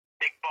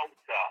Nick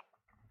Bosa,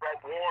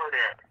 Fred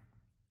Warner,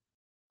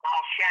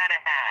 Kyle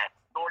Shanahan,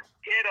 George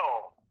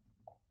Kittle,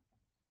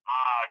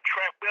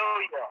 Trent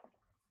Williams,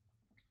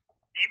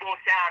 Deebo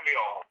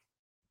Samuel,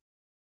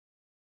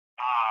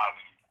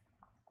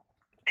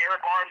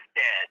 Eric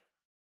Armstead.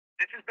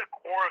 This is the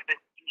core of this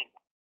team.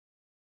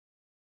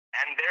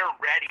 And they're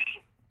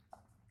ready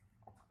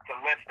to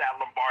lift that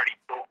Lombardi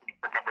trophy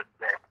for number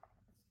 6.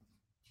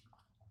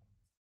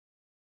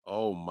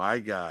 Oh, my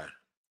God.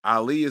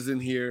 Ali is in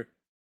here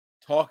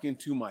talking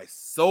to my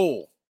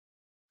soul.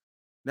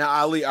 Now,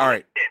 Ali, all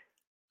right.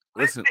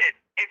 Listen.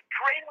 If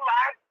Trey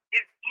Lance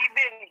is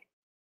even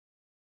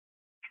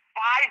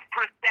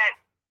 5%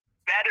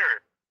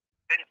 better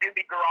than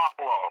Jimmy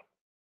Garoppolo,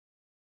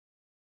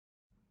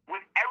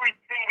 with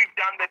everything we've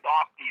done this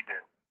offseason,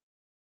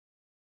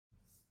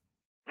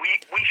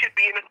 we should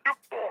be in the Super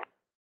Bowl.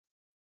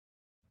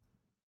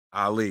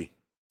 Ali,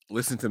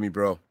 listen to me,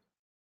 bro.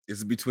 This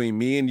is between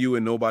me and you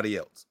and nobody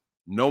else.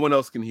 No one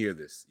else can hear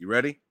this. You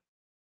ready?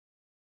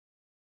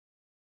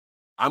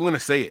 I'm going to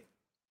say it.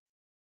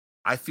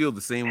 I feel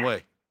the same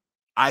way.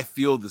 I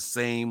feel the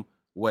same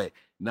way.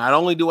 Not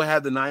only do I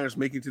have the Niners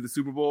making it to the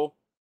Super Bowl,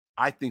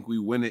 I think we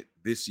win it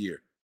this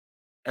year.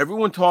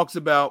 Everyone talks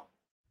about,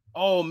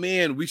 oh,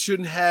 man, we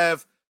shouldn't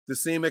have the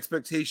same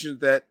expectations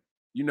that,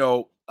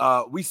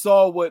 we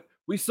saw what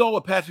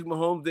Patrick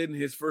Mahomes did in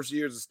his first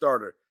year as a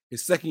starter,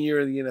 his second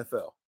year in the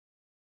NFL.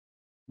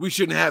 We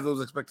shouldn't have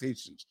those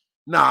expectations.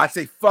 Nah, I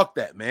say, fuck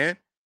that, man.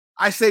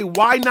 I say,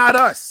 why not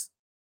us?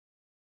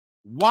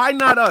 Why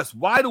not us?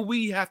 Why do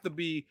we have to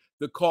be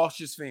the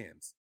cautious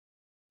fans?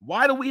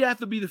 Why do we have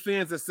to be the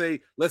fans that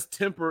say, let's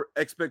temper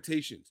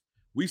expectations?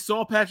 We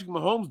saw Patrick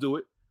Mahomes do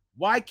it.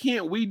 Why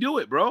can't we do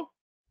it, bro?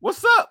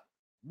 What's up?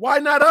 Why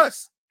not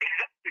us?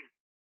 Exactly.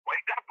 Why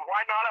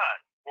not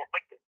us? Well,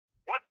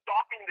 what's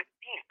stopping this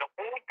team? The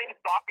only thing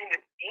stopping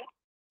this team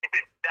is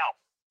itself.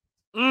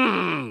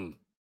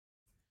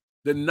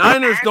 The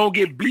Niners don't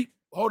get beat.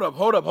 Hold up.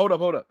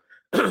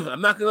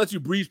 I'm not going to let you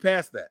breeze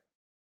past that.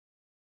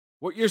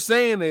 What you're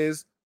saying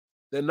is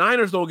the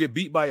Niners don't get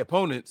beat by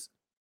opponents.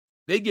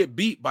 They get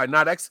beat by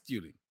not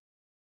executing.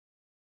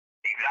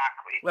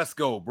 Exactly. Let's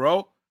go,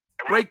 bro.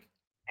 One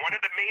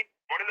of the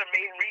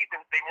main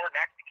reasons they weren't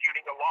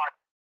executing a lot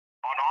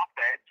on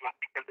offense was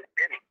because of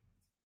Jimmy.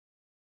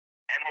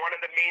 And one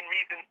of the main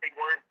reasons they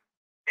weren't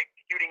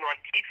executing on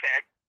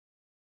defense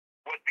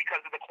was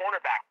because of the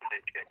cornerback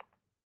position.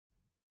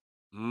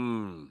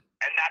 And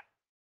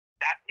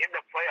that's in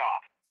the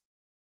playoffs.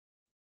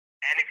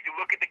 And if you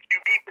look at the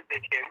QB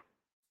position,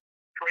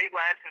 Trey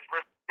Lance's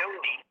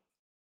versatility,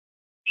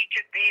 he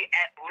could be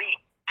at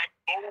least,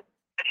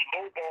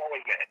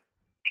 lowballing it,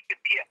 he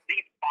could be at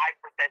least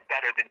 5%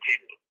 better than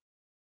Jimmy.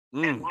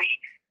 At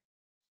least.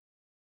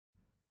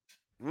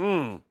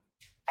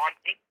 On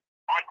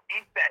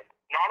defense,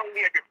 not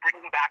only are you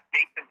bringing back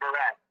Jason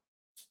Verrett,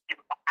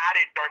 you've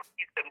added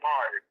Darqueze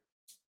Dennard,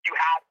 you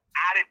have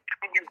added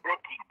 2 new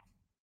rookies.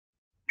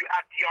 You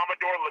have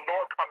Diamador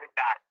Lenore coming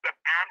back. You have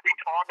Ambry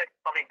Thomas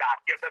coming back.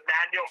 You have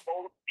Emmanuel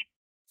Mosley.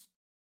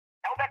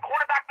 Hell, that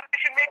quarterback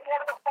position made one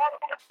of the fun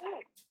on the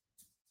team.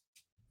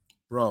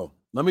 Bro,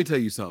 let me tell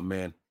you something,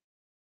 man.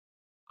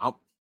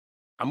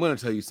 I'm going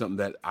to tell you something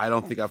that I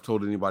don't think I've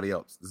told anybody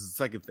else. This is the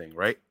second thing,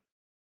 right?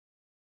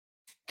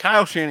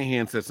 Kyle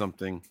Shanahan said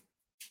something a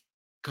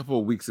couple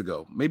of weeks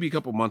ago, maybe a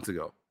couple months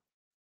ago.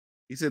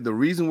 He said the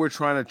reason we're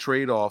trying to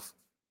trade off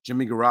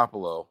Jimmy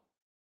Garoppolo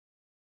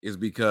is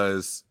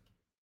because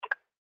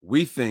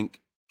we think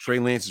Trey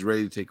Lance is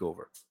ready to take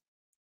over.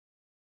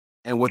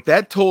 And what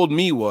that told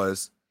me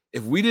was,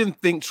 if we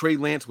didn't think Trey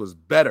Lance was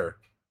better,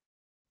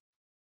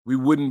 we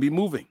wouldn't be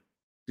moving.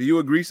 Do you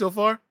agree so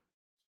far?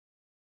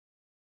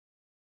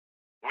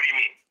 What do you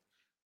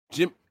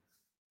mean?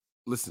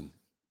 Listen,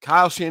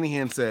 Kyle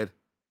Shanahan said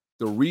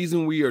the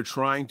reason we are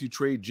trying to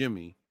trade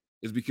Jimmy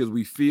is because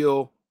we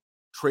feel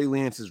Trey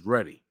Lance is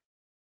ready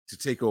to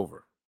take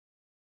over.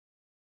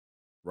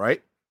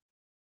 Right?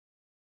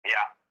 Yeah.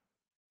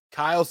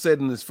 Kyle said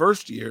in his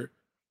first year,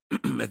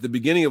 at the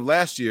beginning of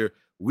last year,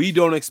 we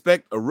don't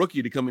expect a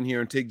rookie to come in here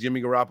and take Jimmy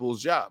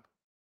Garoppolo's job.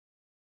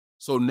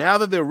 So now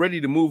that they're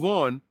ready to move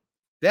on,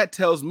 that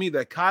tells me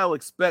that Kyle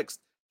expects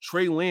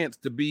Trey Lance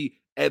to be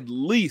at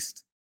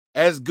least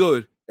as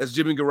good as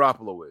Jimmy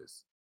Garoppolo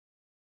is.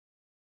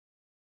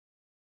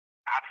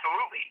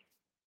 Absolutely.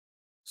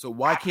 So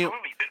why can't...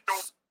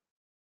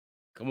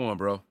 Come on,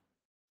 bro.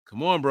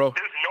 Come on, bro.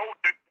 There's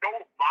no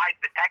lies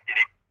detected.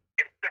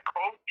 If the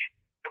coach,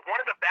 if one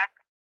of the best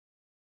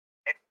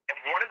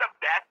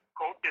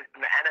coaches in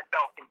the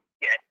NFL can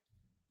see it,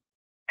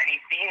 and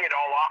he's seen it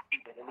all off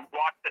season, and we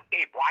watched the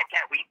tape, why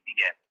can't we see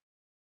it?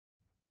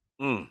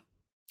 All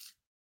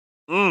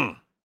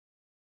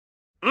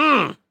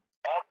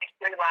these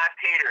Trey Lance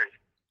haters,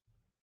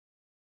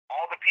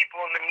 all the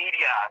people in the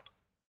media,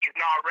 he's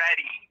not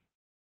ready.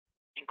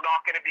 He's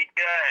not going to be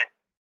good.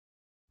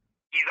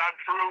 He's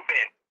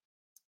unproven.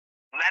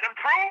 Let him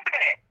prove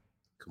it.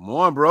 Come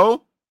on,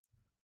 bro.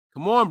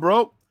 Come on,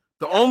 bro.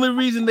 The only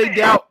reason they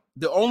doubt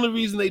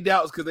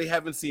is because they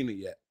haven't seen it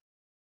yet.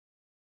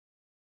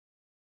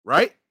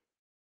 Right?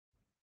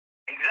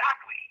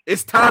 Exactly.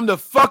 It's time to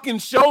fucking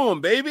show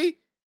them, baby.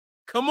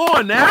 Come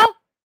on now.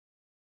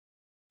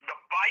 The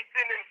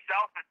bison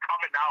himself is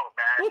coming out,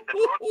 man. The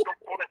North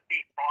Dakota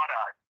State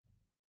product.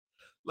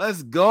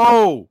 Let's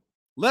go.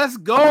 Let's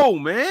go,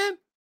 man.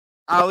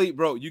 Ali,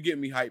 bro, you get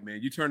me hyped,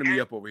 man. You turning me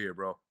up over here,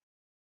 bro.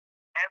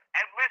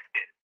 And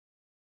listen,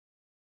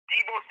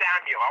 Deebo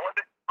Samuel, I want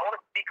to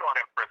speak on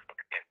him for a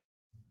second.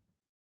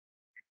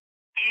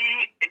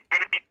 He is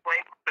going to be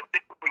playing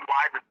specifically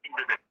wide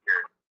receiver this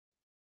year.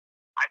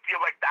 I feel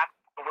like that's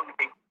the way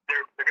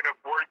they're going to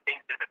word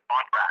things in his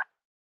contract.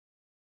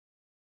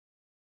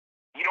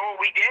 You know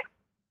what we did?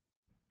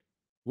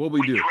 What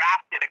we do? We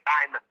drafted a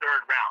guy in the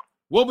third round.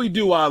 What we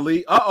do,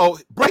 Ali?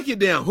 Break it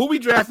down. Who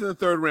we drafted in the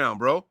third round,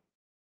 bro?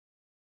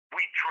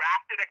 We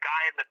drafted a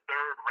guy in the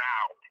third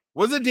round.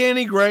 Was it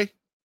Danny Gray?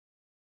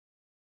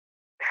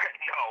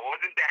 No, it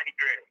wasn't Danny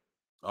Gray.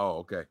 Oh,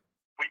 okay.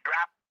 We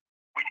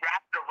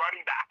drafted a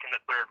running back in the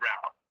third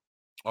round.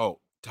 Oh,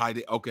 tight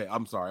end. Okay,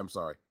 I'm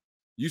sorry.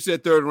 You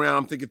said third round.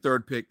 I'm thinking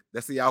third pick.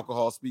 That's the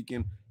alcohol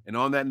speaking. And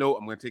on that note,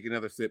 I'm going to take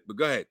another sip. But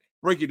go ahead.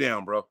 Break it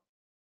down, bro.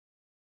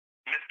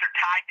 Mr.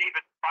 Ty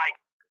Davis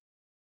Price.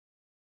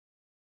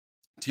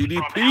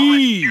 TDP.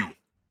 You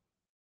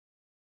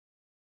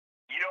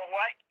know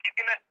what?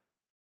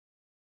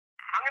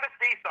 I'm gonna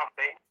say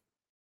something,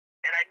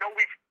 and I know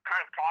we've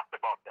kind of talked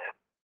about this.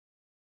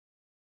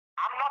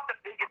 I'm not the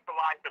biggest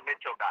Elijah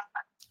Mitchell guy.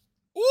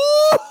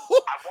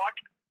 Ooh! I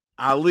watched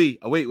Ali.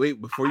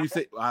 Wait before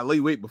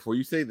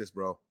you say this,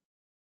 bro.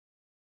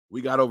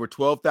 We got over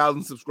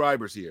 12,000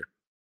 subscribers here.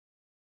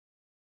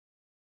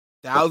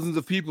 Thousands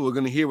of people are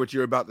going to hear what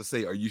you're about to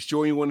say. Are you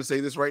sure you want to say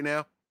this right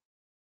now?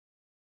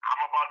 I'm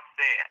about to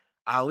say it.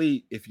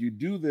 Ali, if you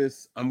do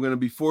this, I'm going to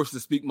be forced to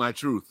speak my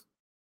truth.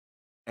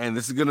 And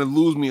this is going to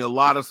lose me a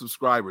lot of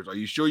subscribers. Are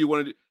you sure you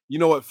want to do? You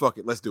know what? Fuck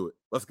it. Let's do it.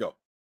 Let's go.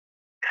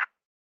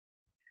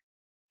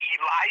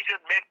 Elijah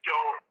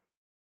Mitchell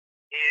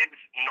is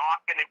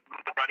not going to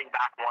be the running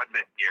back one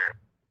this year.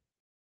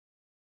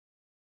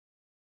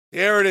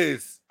 There it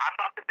is. I'm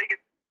not the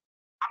biggest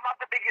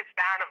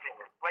fan of him.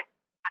 Like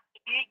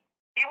he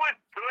was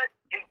good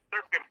in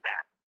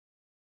circumstance.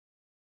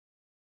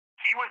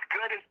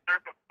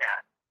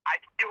 I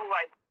feel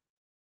like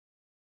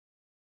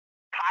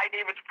Ty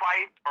Davis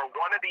Price or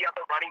one of the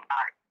other running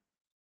backs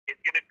is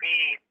going to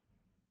be.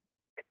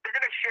 They're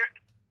going to share.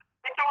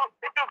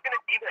 Mitchell's going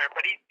to be there,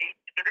 but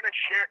they're going to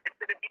share. It's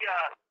going to be a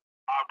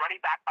running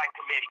back by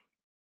committee.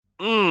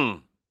 Elijah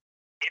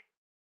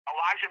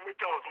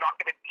Mitchell is not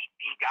going to beat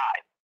the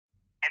guy.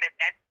 And if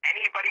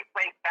anybody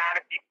playing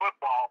fantasy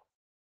football,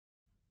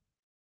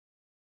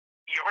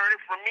 you heard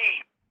it from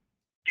me.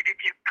 You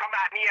come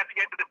at me at the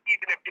end of the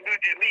season if you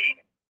lose your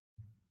league.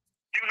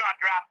 Do not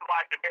draft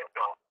Elijah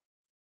Mitchell.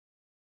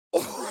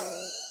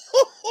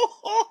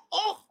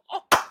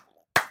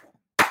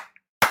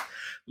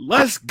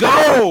 Let's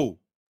go,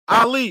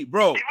 Ali,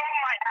 bro. Give him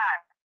my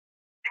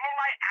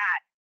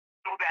hat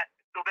so that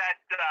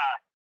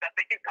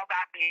they can come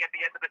at me at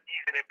the end of the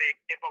season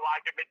if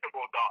Elijah Mitchell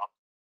goes off.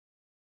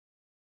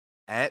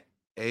 At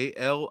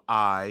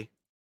ALIYAZ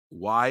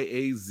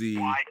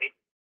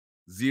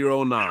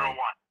 09.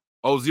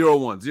 Oh,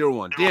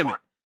 0-1. Damn it.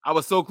 I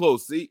was so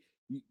close. See,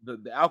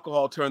 the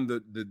alcohol turned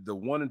the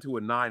 1 into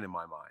a 9 in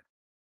my mind.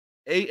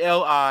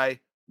 ALIYAZ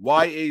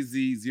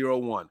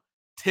 01.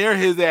 Tear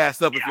his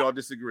ass up if y'all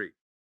disagree.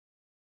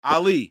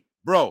 Ali,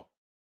 bro,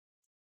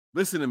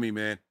 listen to me,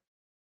 man.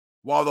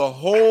 While the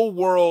whole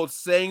world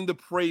sang the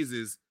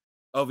praises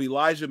of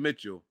Elijah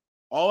Mitchell,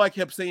 all I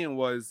kept saying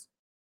was,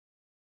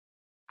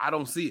 I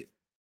don't see it.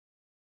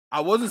 I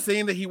wasn't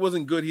saying that he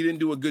wasn't good. He didn't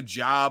do a good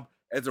job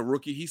as a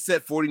rookie. He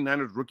set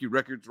 49ers rookie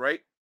records,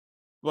 right?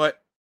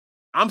 But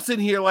I'm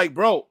sitting here like,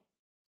 bro,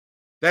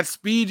 that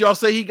speed y'all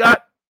say he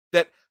got,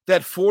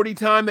 that 40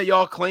 time that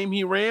y'all claim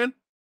he ran,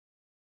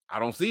 I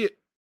don't see it.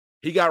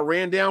 He got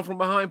ran down from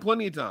behind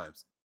plenty of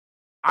times.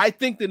 I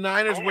think the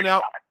Niners went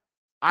out.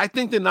 I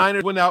think the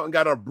Niners went out and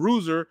got a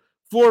bruiser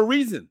for a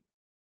reason.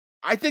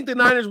 I think the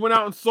Niners went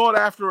out and sought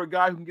after a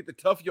guy who can get the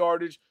tough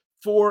yardage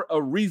for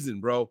a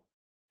reason, bro.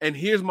 And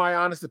here's my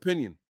honest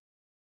opinion,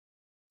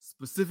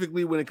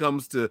 specifically when it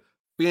comes to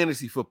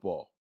fantasy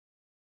football.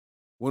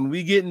 When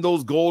we get in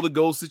those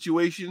goal-to-go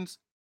situations,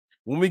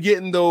 when we get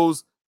in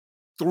those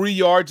 3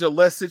 yards or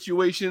less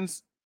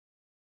situations,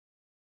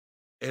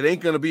 it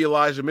ain't going to be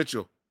Elijah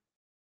Mitchell.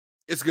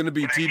 It's going to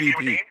be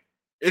TDP.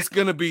 It's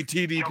going to be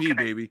TDP,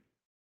 baby.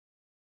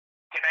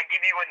 Can I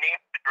give you a name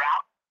to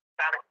drop?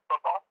 Fantasy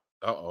football?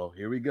 Uh-oh,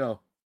 here we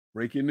go.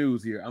 Breaking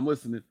news here. I'm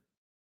listening.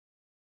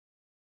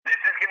 This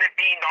is going to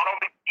be not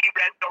only the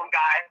red zone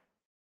guy,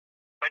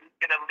 but he's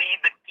going to lead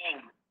the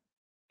team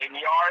in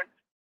yards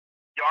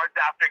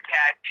after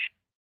catch,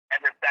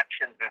 and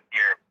receptions this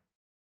year.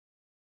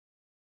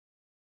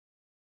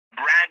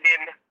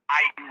 Brandon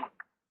Ayuk.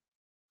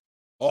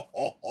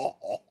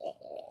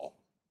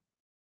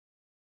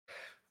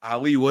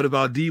 Ali, what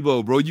about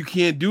Debo, bro? You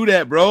can't do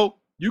that, bro.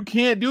 You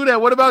can't do that.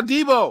 What about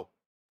Debo?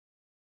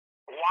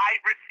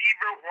 Wide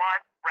receiver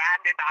 1,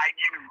 Brandon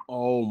Ayuk.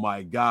 Oh,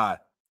 my God.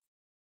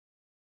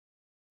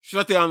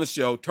 Shut down the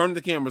show. Turn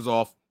the cameras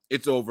off.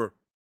 It's over.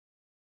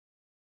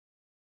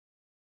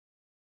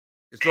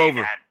 It's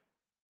over. Man,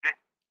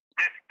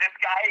 this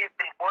guy has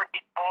been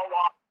working all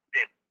off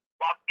this.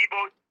 While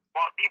Debo's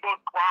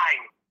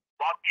crying,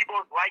 while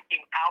Debo's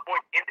liking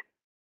Cowboys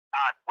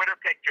Twitter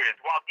pictures,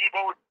 while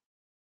Debo's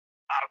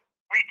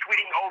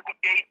retweeting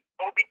OBJ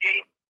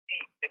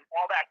and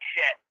all that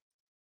shit.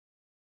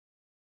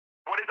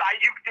 What is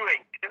Ayuk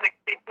doing? He's in the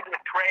kitchen of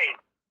the train.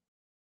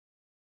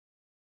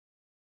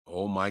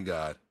 Oh, my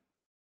God.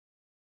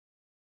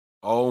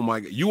 Oh, my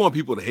God. You want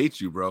people to hate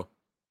you, bro.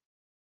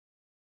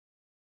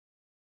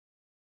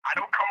 I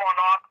don't come on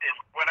often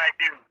when I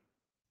do.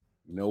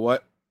 You know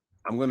what?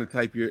 I'm gonna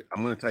type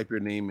your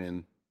name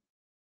in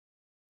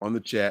on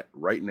the chat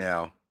right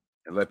now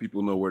and let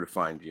people know where to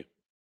find you.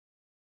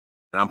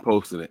 And I'm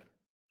posting it.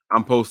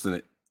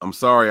 I'm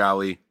sorry,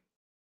 Ali.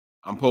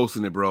 I'm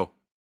posting it, bro.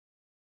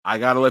 I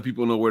gotta let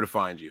people know where to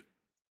find you.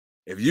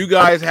 If you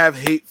guys have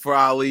hate for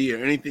Ali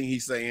or anything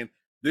he's saying,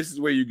 this is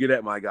where you get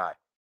at my guy.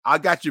 I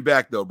got your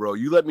back though, bro.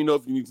 You let me know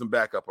if you need some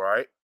backup, all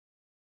right?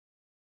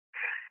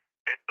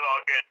 It's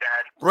all good,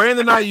 Dad.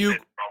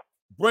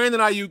 Brandon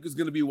Ayuk is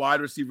going to be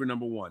wide receiver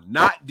number 1,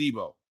 not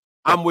Debo.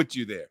 I'm with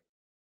you there.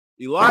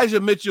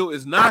 Elijah Mitchell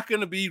is not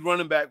going to be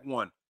running back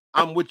 1.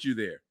 I'm with you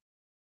there.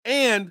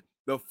 And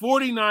the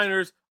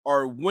 49ers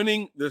are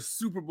winning the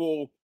Super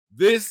Bowl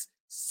this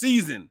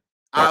season.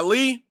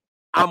 Ali,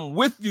 I'm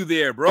with you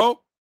there, bro.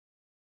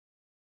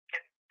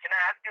 Can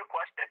I ask you a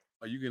question?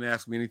 Oh, you can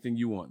ask me anything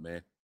you want,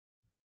 man.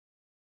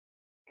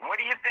 What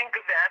do you think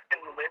of the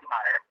Anthony Lynn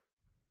hire?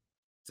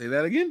 Say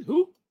that again?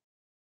 Who?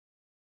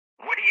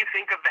 What do you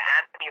think of the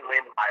Anthony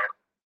Lynn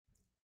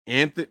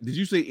hire? Did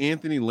you say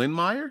Anthony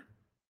Lindmeyer?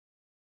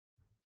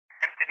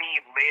 Anthony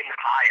Lynn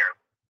hire.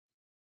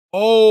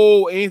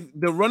 Oh,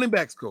 the running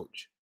backs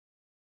coach.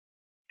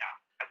 Yeah,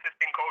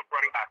 assistant coach,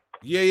 running back.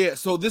 Yeah.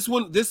 So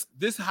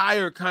this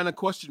hire kind of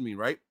questioned me,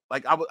 right?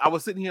 Like I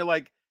was sitting here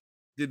like,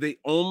 did they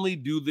only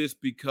do this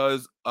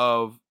because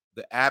of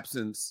the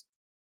absence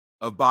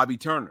of Bobby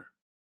Turner?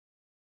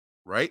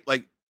 Right?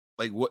 Like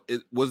what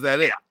was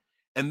that it? Yeah.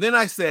 And then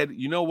I said,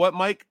 you know what,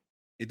 Mike?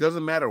 It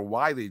doesn't matter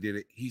why they did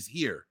it. He's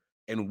here.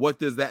 And what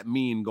does that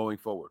mean going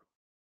forward?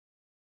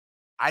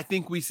 I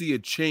think we see a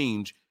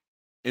change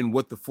in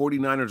what the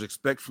 49ers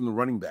expect from the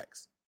running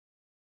backs.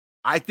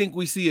 I think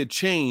we see a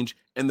change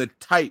in the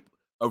type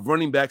of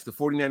running backs the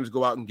 49ers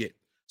go out and get.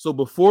 So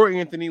before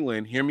Anthony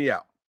Lynn, hear me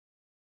out.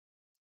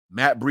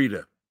 Matt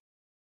Breida,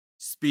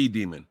 speed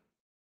demon.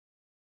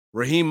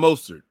 Raheem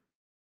Mostert,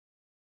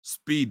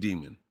 speed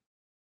demon.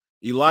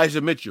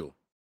 Elijah Mitchell,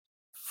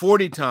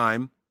 40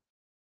 time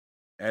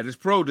at his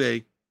pro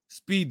day,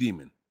 speed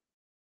demon.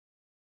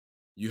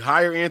 You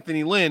hire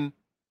Anthony Lynn,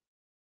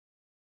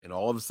 and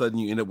all of a sudden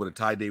you end up with a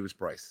Ty Davis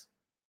Price.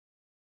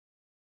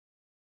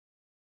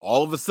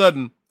 All of a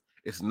sudden,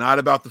 it's not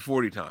about the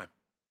 40 time.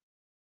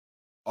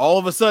 All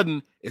of a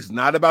sudden, it's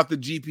not about the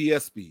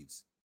GPS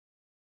speeds.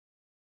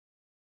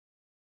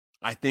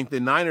 I think the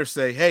Niners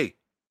say, hey,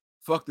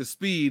 fuck the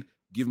speed,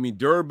 give me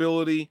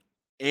durability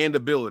and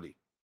ability.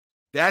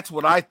 That's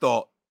what I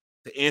thought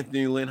the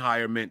Anthony Lynn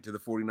hire meant to the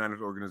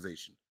 49ers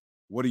organization.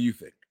 What do you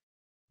think?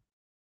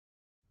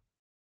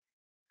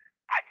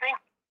 I think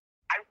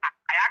I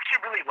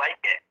actually really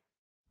like it.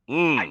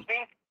 I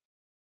think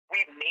we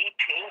may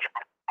change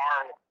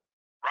our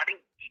running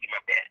scheme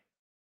a bit.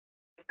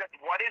 Because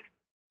what is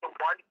the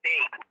one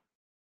thing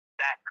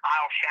that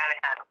Kyle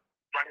Shanahan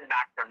running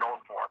backs are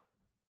known for?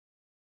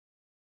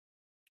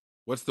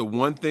 What's the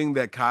one thing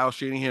that Kyle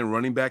Shanahan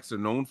running backs are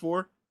known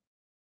for?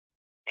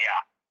 Yeah.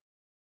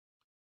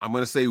 I'm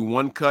going to say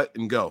one cut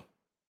and go.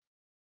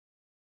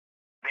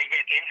 They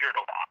get injured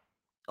a lot.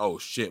 Oh,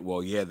 shit.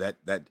 Well, yeah, that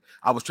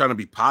I was trying to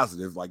be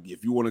positive. Like,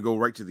 if you want to go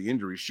right to the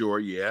injury, sure,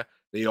 yeah.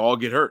 They all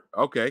get hurt.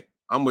 Okay,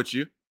 I'm with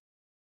you.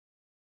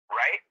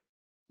 Right?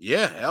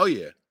 Yeah, hell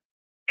yeah.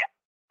 Yeah.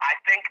 I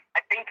think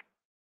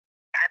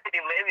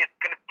Anthony Lynn is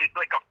going to be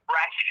like a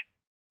fresh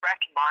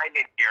mind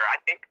in here. I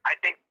think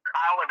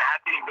Kyle and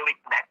Anthony really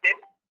connected,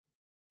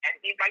 and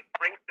he might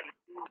bring some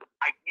new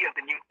ideas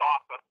and new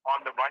thoughts on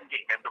the run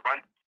game and the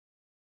run.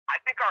 I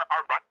think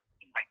our run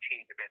team might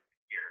change a bit this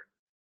year.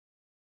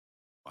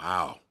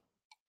 Wow.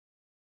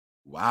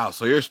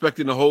 So you're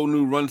expecting a whole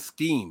new run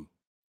scheme.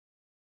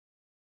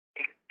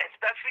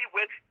 Especially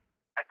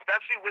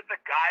with a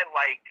guy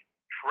like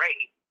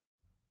Trey.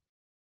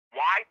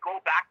 Why go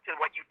back to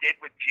what you did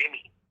with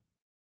Jimmy?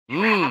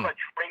 You have a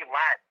Trey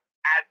Lance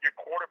as your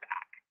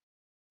quarterback.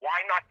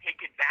 Why not take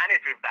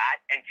advantage of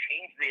that and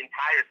change the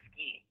entire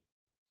scheme?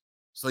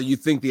 So you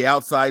think the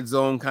outside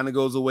zone kind of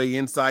goes away,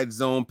 inside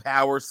zone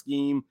power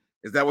scheme?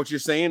 Is that what you're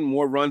saying?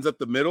 More runs up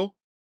the middle?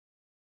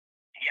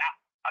 Yeah,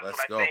 that's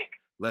what I think.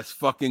 Let's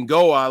fucking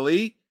go,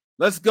 Ali.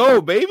 Let's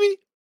go, baby.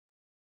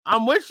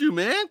 I'm with you,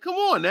 man. Come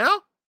on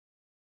now.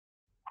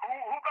 Who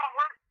got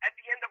hurt at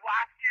the end of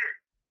last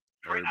year?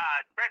 Trent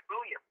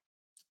Williams.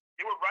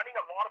 They were running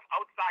a lot of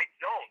outside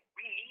zones.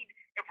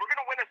 If we're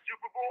gonna win a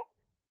Super Bowl,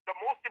 the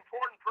most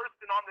important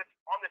person on this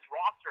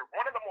roster,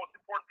 one of the most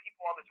important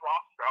people on this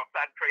roster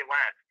outside of Trey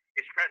Lance,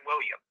 is Trent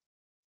Williams.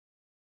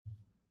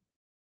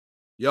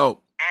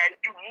 Yo. And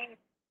you need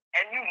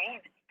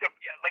to,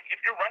 like, if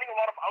you're running a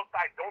lot of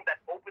outside zone, that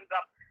opens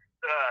up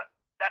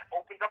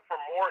for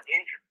more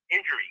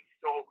injuries.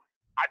 So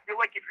I feel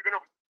like if you're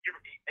gonna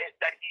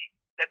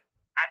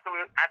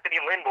Anthony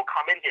Lynn will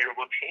come in here,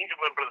 will change a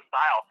little bit of the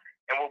style,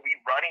 and will be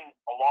running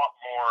a lot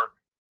more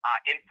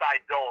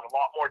inside zone, a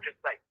lot more just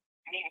like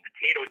meat and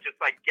potatoes, just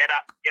like get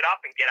up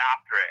and get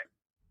after it.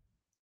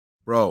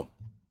 Bro,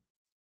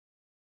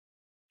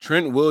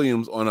 Trent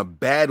Williams on a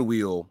bad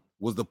wheel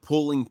was the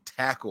pulling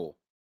tackle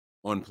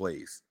on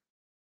plays.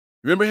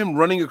 Remember him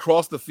running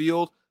across the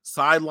field,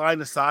 sideline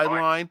to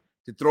sideline,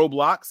 to throw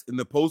blocks in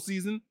the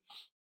postseason?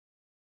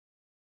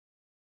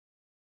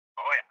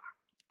 Oh, yeah.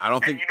 I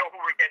don't think. And you know who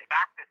we're getting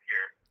back this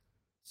year?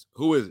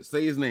 Who is it?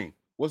 Say his name.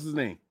 What's his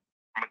name?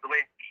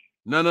 McGlinchey.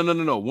 No.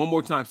 One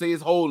more time. Say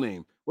his whole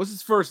name. What's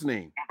his first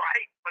name?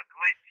 Mike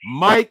McGlinchey.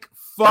 Mike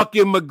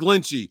fucking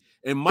McGlinchey.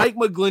 And Mike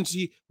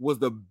McGlinchey was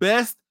the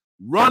best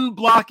run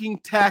blocking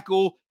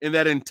tackle in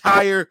that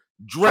entire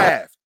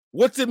draft.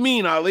 What's it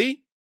mean,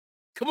 Ali?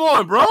 Come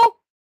on, bro. The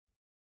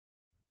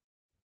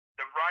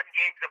run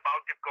game's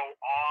about to go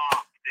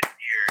off this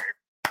year.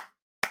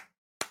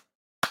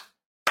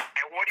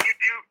 And what do you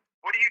do?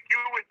 What do you do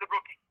with the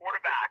rookie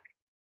quarterback?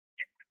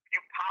 You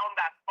pound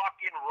that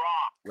fucking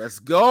rock. Let's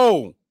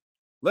go.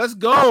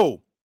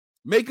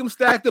 Make him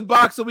stack the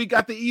box so we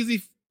got the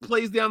easy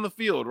plays down the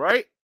field,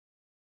 right?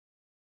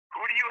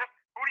 Who do you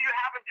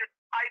have as your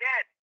tight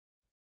end?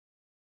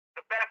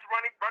 The best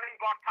running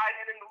block tight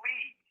end in the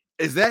league.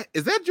 Is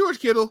that George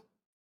Kittle?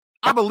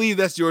 I believe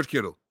that's George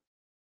Kittle.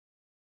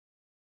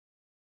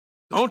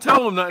 Don't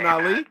tell him nothing,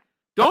 Ali.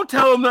 Don't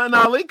tell him nothing,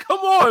 Ali. Come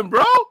on,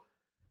 bro.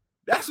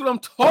 That's what I'm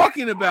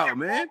talking about,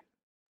 man.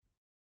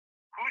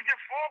 Who's your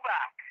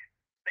fullback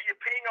that you're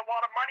paying a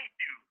lot of money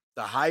to?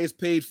 The highest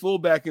paid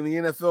fullback in the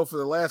NFL for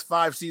the last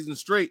 5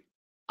 seasons straight.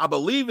 I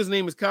believe his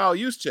name is Kyle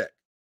Juszczyk.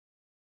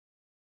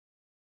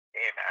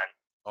 Hey, man.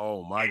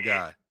 Oh, my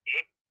God.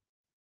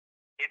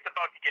 It's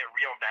about to get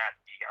real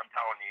nasty, I'm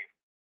telling you.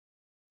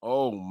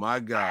 Oh, my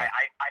God.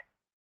 I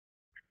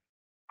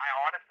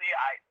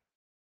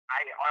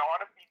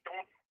honestly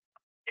don't.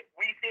 If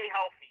we stay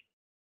healthy,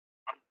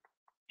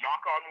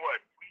 knock on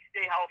wood, if we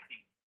stay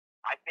healthy,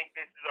 I think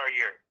this is our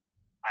year.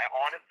 I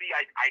honestly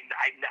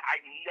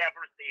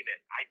never say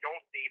this. I don't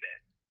say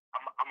this.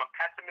 I'm a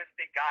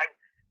pessimistic guy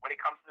when it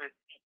comes to this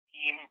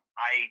team.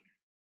 I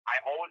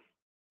always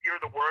fear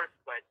the worst,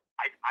 but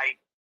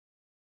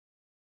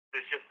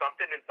there's just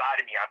something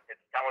inside of me. I'm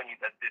just telling you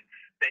that the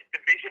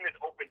division is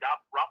opened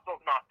up.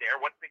 Russell's not there.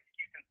 What's the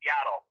excuse in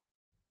Seattle?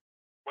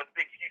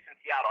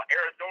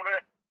 Arizona.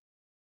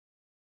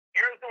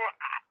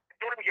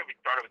 Don't even get me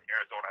started with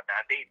Arizona,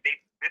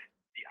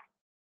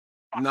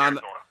 man.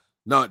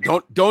 No.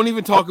 Don't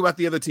even talk about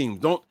the other teams.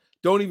 Don't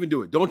even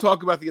do it. Don't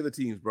talk about the other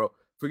teams, bro.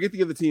 Forget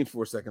the other teams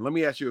for a second. Let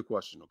me ask you a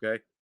question,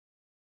 okay?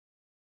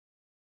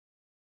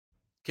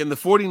 Can the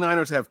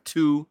 49ers have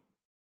 2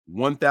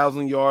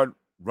 1,000-yard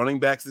running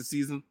backs this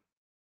season?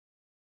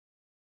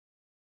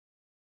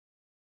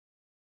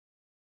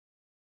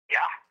 Yeah,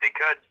 they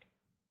could.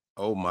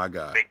 Oh, my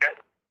God. They could.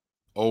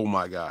 Oh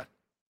my God.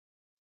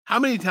 How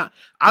many times?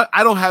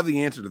 I don't have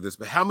the answer to this,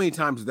 but how many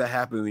times did that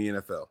happen in the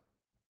NFL?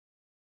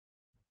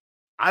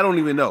 I don't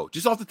even know.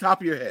 Just off the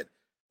top of your head.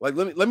 Like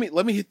let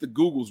me hit the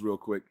Googles real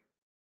quick.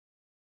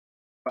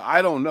 But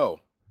I don't know.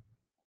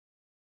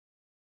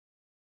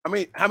 How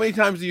many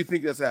times do you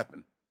think that's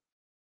happened?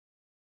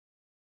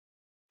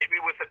 Maybe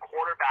with a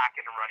quarterback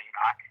and a running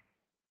back.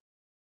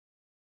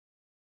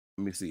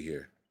 Let me see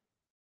here.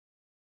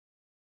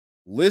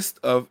 List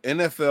of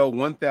NFL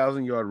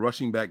 1,000-yard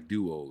rushing back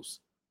duos.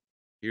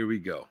 Here we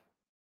go.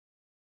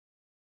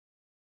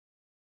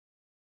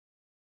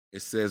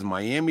 It says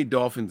Miami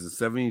Dolphins in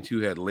 72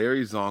 had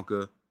Larry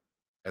Zonka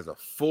as a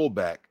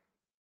fullback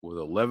with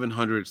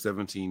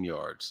 1,117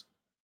 yards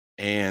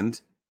and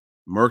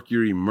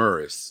Mercury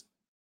Murris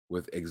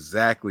with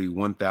exactly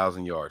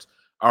 1,000 yards.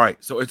 All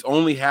right, so it's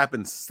only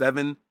happened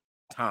 7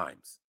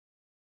 times.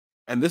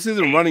 And this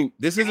isn't running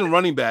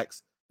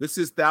backs. This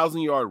is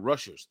 1,000-yard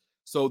rushers.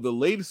 So the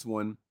latest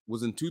one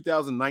was in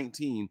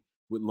 2019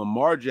 with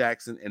Lamar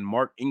Jackson and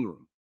Mark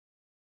Ingram.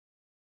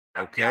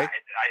 Okay. Yeah, I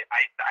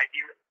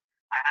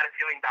had a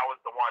feeling that was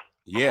the one.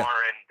 Yeah.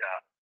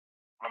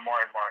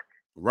 Lamar and Mark.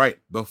 Right.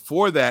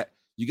 Before that,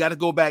 you got to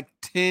go back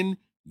 10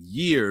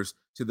 years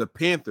to the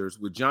Panthers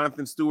with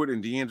Jonathan Stewart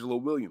and D'Angelo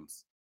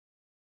Williams.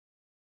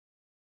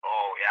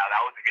 Oh, yeah,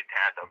 that was a good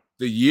tandem.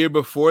 The year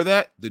before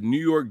that, the New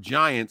York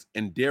Giants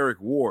and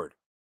Derek Ward.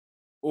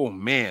 Oh,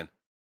 man.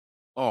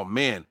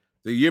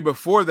 The year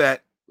before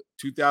that,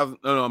 2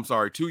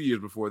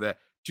 years before that,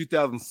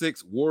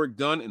 2006, Warwick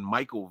Dunn and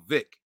Michael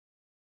Vick.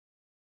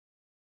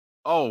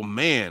 Oh,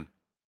 man.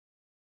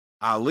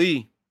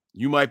 Ali,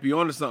 you might be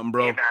onto something,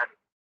 bro. Hey, man.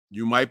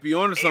 You might be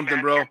onto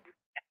something, bro. And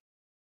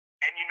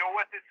you know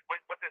what this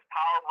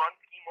power run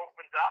scheme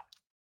opens up?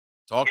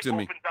 Talk to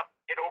me.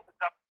 It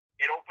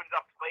opens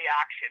up play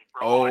action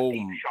for a lot of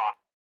deep shots.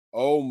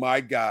 Oh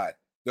my God.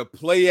 The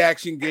play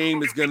action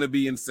game is gonna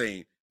be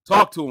insane.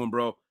 Talk to him,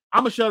 bro.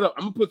 I'm gonna shut up.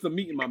 I'm gonna put some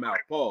meat in my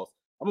mouth. Pause.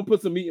 I'm gonna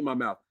put some meat in my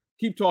mouth.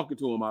 Keep talking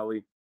to him,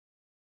 Ali.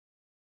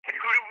 And who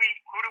do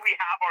we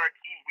have on our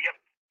team? We have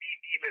speed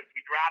demons.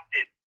 We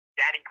drafted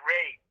Danny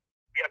Gray.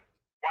 We have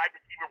wide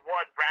receiver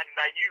 1, Brandon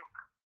Ayuk.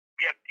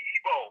 We have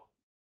Debo.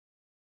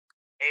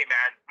 Hey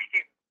man, we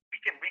can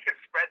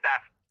spread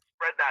that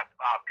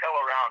pill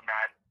around,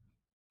 man.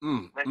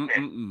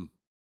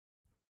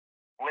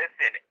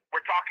 Listen,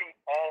 we're talking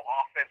all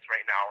offense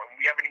right now, and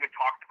we haven't even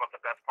talked about the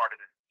best part of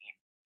this team.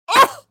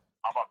 Oh!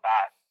 How about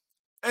that?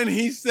 And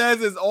he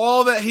says it's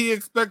all that he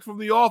expects from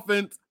the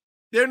offense.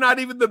 They're not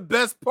even the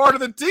best part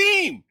of the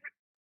team.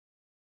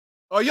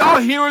 Are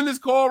y'all hearing this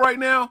call right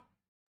now?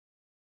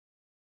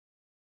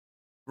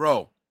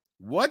 Bro,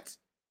 what?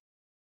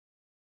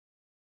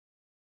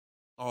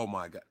 Oh,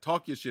 my God.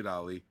 Talk your shit,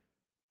 Ali.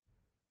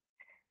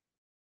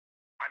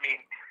 I mean,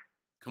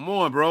 come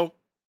on, bro.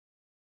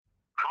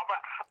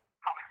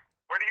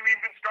 Where do you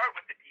even start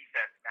with the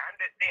defense, man?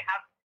 They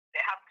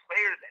have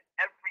players at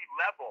every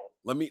level.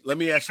 Let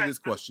me ask you this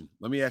question.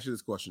 Let me ask you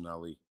this question,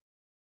 Ali.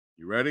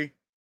 You ready?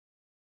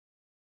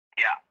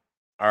 Yeah.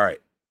 All right.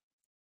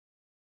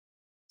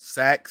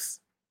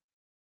 Sacks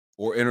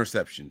or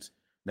interceptions.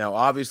 Now,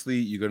 obviously,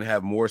 you're going to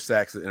have more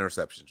sacks than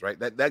interceptions, right?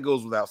 That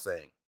goes without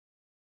saying.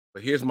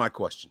 But here's my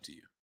question to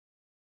you.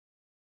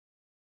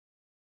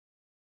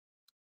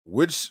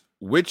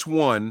 Which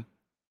one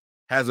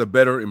has a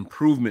better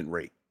improvement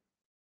rate?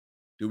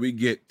 Do we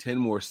get 10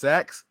 more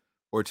sacks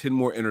or 10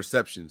 more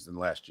interceptions than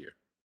last year?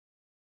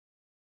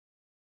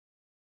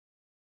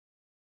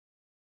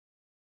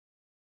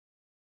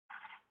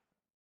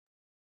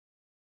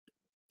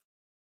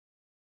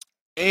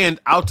 And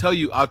I'll tell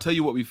you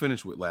what we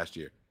finished with last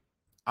year.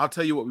 I'll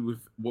tell you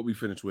what we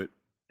finished with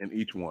in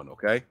each one,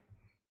 okay?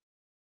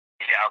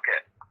 Yeah,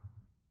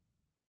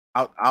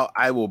 okay.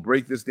 I will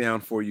break this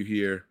down for you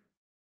here.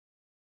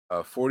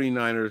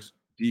 49ers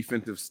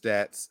defensive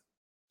stats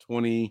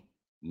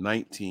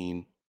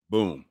 2019.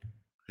 Boom.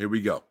 Here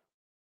we go.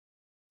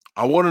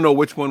 I want to know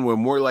which one we're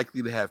more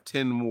likely to have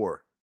 10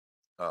 more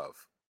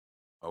of.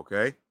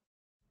 Okay?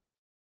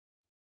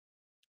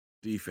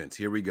 Defense.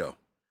 Here we go.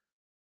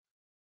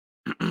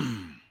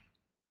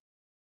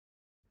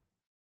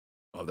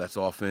 Oh, that's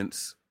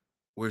offense.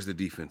 Where's the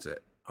defense at?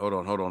 Hold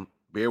on.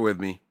 Bear with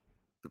me.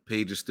 The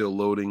page is still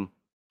loading.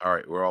 All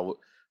right,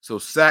 so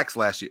sacks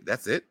last year.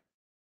 That's it.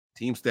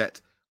 Team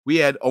stats. We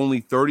had only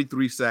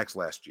 33 sacks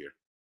last year.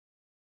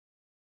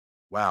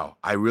 Wow,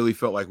 I really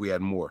felt like we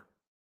had more.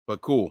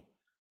 But cool.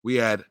 We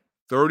had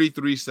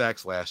 33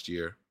 sacks last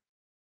year.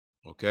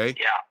 Okay?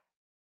 Yeah.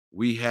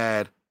 We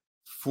had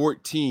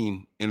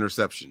 14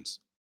 interceptions.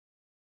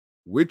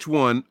 Which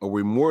one are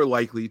we more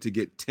likely to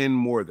get 10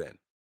 more than?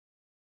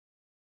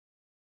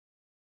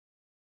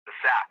 The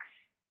sacks.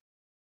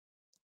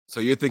 So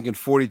you're thinking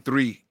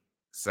 43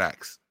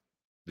 sacks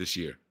this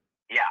year?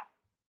 Yeah.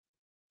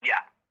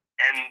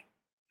 And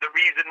the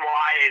reason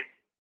why is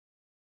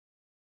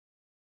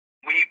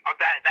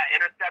that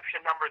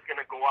interception number is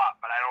going to go up,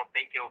 but I don't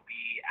think it'll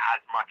be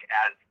as much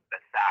as the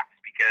sacks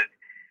because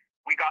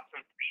we got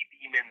some speed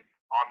demons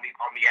on the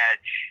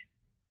edge.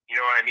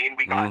 You know what I mean?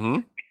 We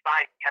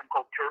signed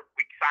Kemko Ture.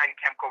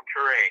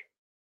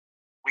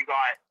 We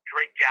got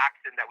Drake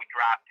Jackson that we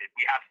drafted.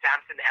 We have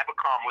Samson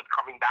Ebicom was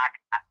coming back.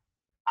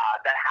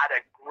 That had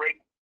a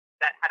great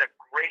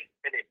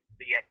finish to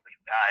the end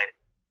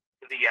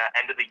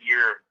of the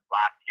year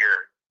last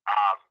year.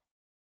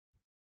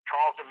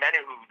 Charles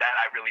Omenihu that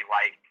I really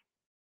liked.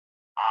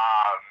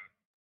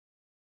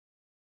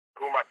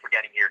 Who am I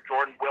forgetting here?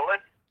 Jordan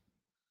Willis.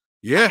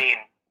 Yeah. I mean,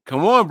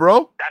 come on,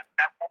 bro.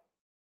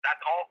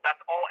 That's all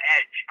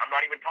edge. I'm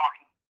not even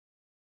talking.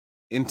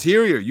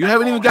 Interior. You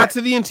haven't even got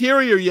to the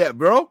interior yet,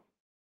 bro.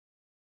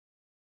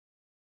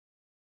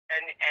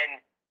 And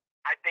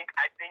I think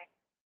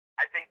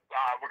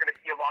we're going to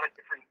see a lot of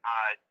different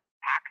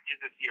packages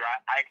this year.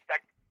 I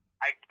expect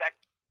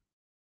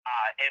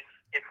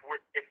if we're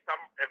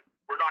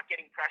not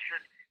getting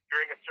pressured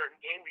during a certain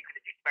game, we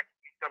could expect to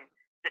see some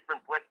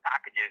different blitz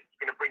packages. It's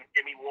going to bring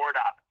Jimmy Ward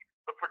up.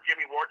 Look for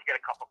Jimmy Ward to get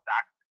a couple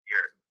sacks this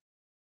year.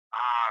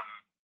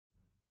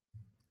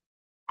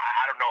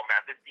 I don't know,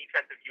 man. This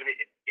defensive unit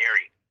is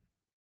scary.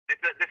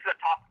 This is a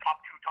top 2,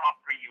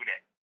 top 3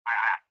 unit. I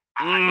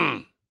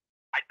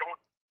don't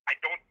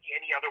see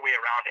any other way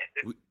around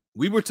it.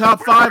 We were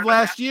top 5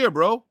 last year,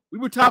 bro. We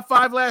were top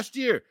 5 last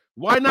year.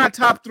 Why not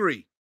top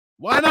 3?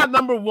 Why not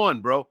number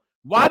 1, bro?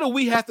 Why do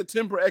we have to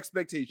temper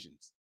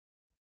expectations?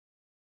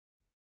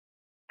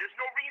 There's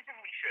no reason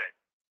we should.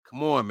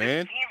 Come on,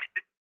 man.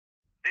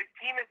 This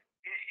team is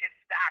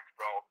stacked,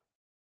 bro.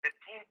 This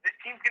team's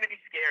gonna be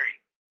scary.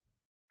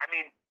 I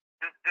mean,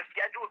 the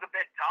schedule is a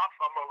bit tough.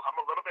 I'm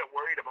a little bit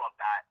worried about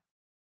that.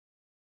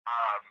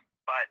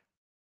 But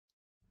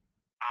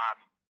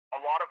a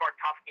lot of our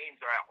tough games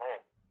are at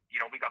home. You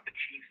know, we got the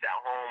Chiefs at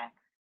home.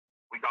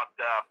 We got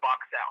the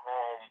Bucks at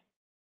home.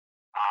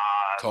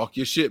 Talk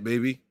your shit,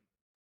 baby.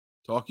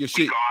 Talk your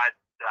shit.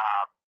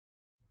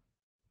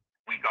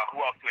 We got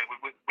who else?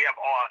 We have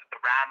all the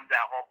Rams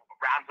at home.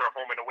 Rams are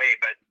home and away,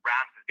 but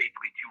Rams is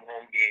basically 2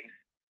 home games.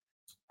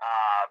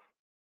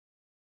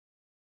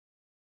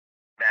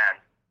 Man.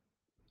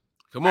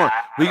 Come on.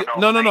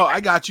 No.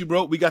 I got you,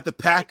 bro. We got the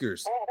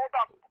Packers. Hold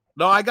on.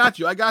 No, I got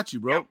you,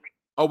 bro.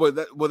 Oh, but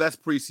that's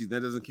preseason.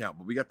 That doesn't count.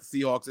 But we got the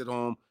Seahawks at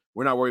home.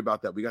 We're not worried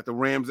about that. We got the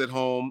Rams at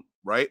home,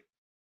 right?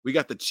 We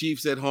got the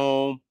Chiefs at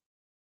home,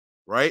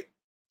 right?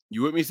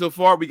 You with me so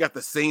far? We got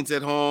the Saints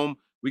at home.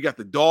 We got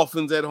the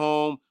Dolphins at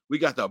home. We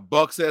got the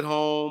Bucks at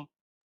home.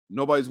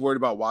 Nobody's worried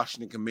about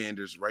Washington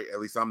Commanders, right? At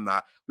least I'm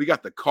not. We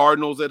got the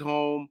Cardinals at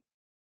home.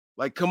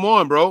 Like, come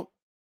on, bro.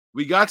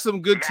 We got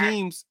some good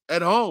teams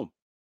at home.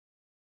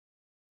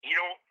 You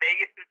know,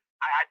 Vegas is,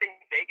 I think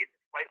Vegas is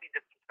slightly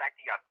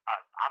disrespecting us.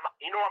 I'm a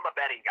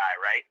betting guy,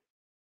 right?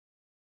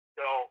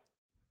 So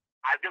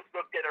I just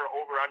looked at our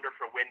over-under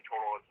for win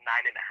total. It's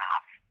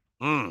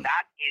 9.5.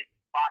 That is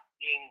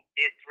fucking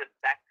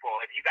disrespectful.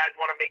 If you guys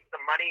want to make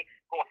some money,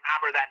 go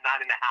hammer that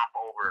 9.5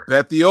 over.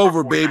 Bet the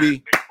over,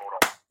 baby.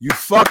 You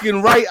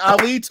fucking right,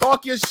 Ali.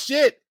 Talk your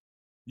shit.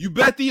 You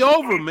bet the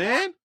over,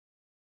 man.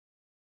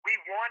 We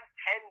won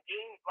 10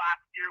 games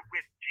last year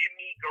with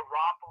Jimmy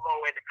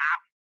Garoppolo and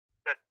half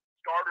the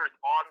starters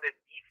on this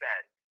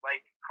defense.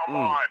 Like, come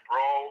on,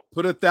 bro.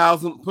 Put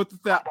 1,000. Put the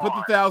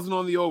 1,000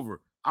 on the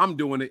over. I'm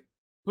doing it.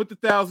 Put the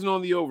 1,000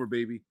 on the over,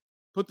 baby.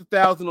 Put the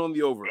 1,000 on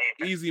the over.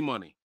 Easy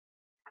money.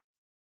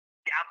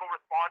 Gamble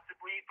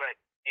responsibly, but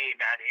hey,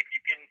 man, if you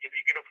can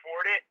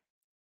afford it.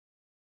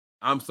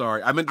 I'm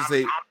sorry. I meant to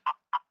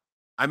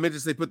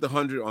say put the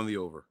 100 on the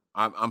over.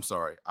 I'm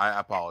sorry. I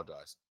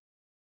apologize.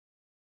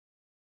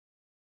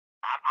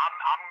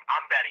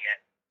 I'm betting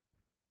it.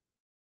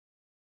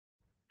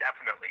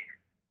 Definitely.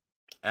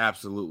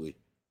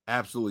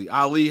 Absolutely.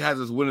 Ali has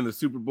us winning the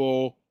Super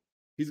Bowl.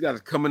 He's got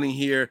us coming in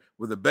here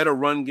with a better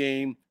run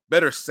game,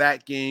 better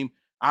sack game.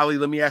 Ali,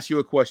 let me ask you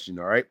a question,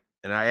 all right?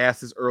 And I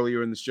asked this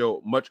earlier in the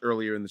show, much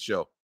earlier in the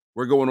show.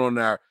 We're going on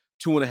our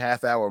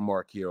 2.5-hour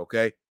mark here,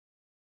 okay?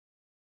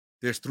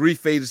 There's 3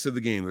 phases to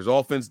the game. There's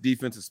offense,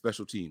 defense, and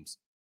special teams.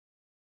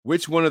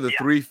 Which one of the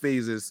 3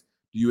 phases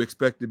do you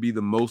expect to be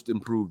the most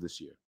improved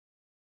this year?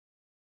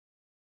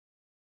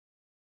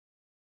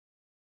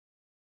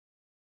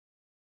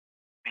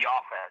 The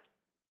offense.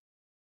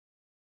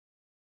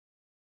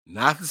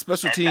 Not the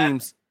special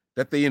teams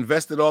that they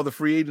invested all the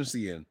free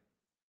agency in.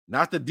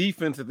 Not the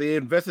defense that they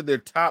invested their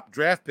top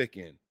draft pick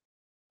in.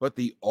 But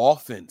the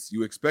offense.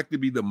 You expect to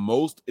be the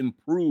most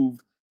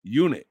improved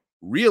unit.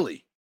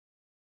 Really?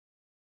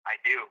 I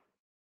do.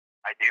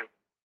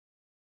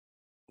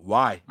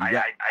 Why?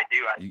 I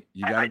do.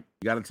 You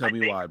gotta tell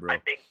me why, bro. I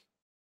think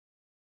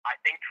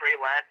Trey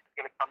Lance is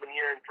going to come in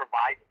here and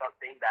provide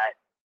something that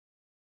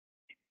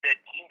the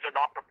teams are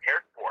not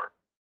prepared for.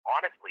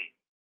 Honestly,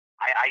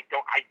 I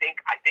think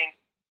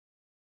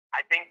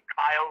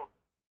Kyle's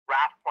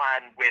draft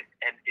plan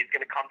is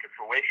going to come to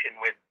fruition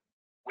with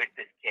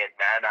this kid,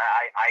 man.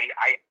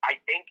 I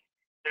think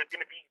there's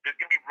going to be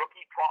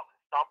rookie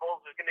stumbles.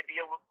 There's going to be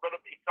a little.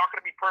 It's not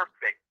going to be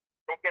perfect.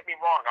 Don't get me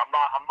wrong. I'm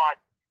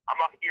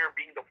not here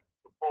being the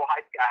full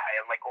hype guy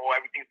and like, oh,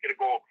 everything's going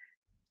to go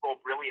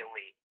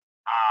brilliantly.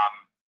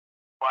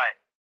 But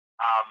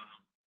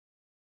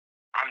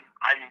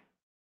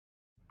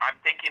I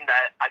think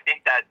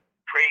that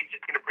Trey's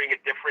just going to bring a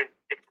different.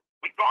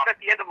 We saw it at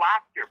the end of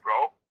last year,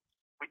 bro.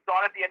 We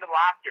saw it at the end of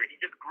last year. He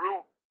just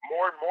grew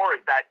more and more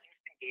as that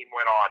Houston game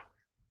went on.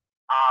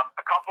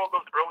 A couple of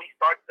those early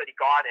starts that he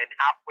got and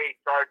halfway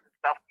starts and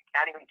stuff, you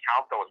can't even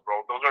count those,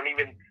 bro. Those aren't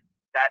even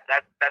that's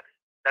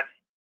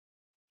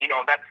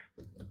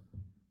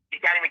you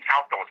can't even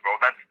count those, bro.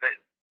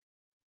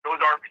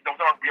 Those aren't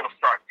real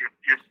starts.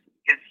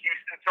 His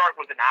Houston start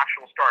was an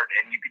actual start,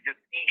 and you could just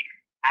see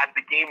as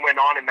the game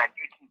went on in that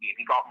Houston game,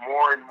 he got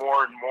more and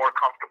more and more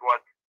comfortable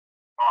as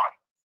on.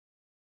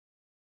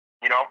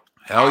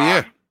 Hell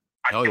yeah.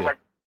 I feel like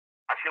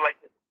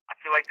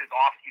this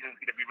off season is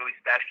going to be really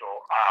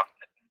special.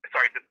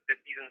 This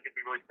season is going to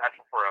be really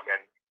special for him,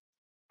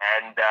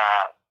 and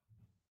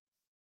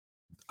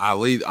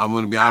Ali, I'm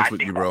going to be honest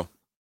with you, bro.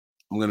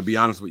 I'm going to be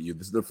honest with you.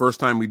 This is the first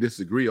time we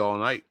disagree all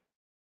night.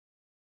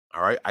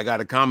 All right, I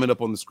got a comment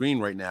up on the screen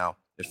right now.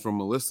 It's from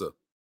Melissa,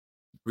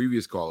 the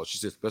previous caller. She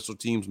said, special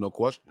teams, no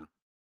question.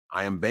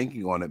 I am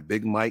banking on it.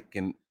 Big Mike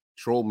can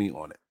troll me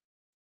on it.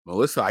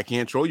 Melissa, I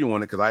can't troll you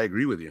on it because I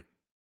agree with you.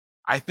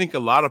 I think a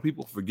lot of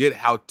people forget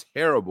how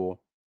terrible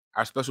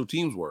our special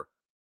teams were.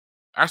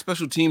 Our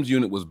special teams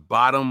unit was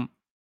bottom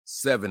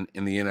 7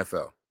 in the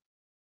NFL.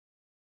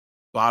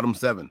 Bottom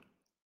 7.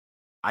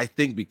 I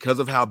think because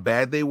of how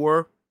bad they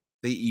were,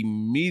 they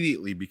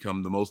immediately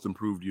become the most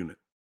improved unit.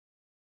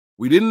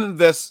 We didn't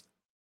invest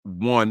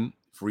 1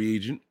 free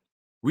agent.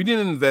 We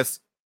didn't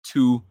invest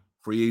 2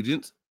 free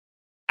agents.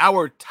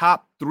 Our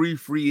top 3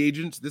 free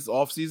agents this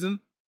offseason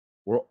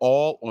were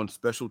all on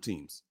special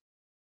teams.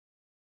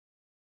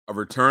 A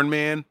return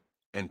man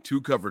and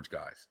 2 coverage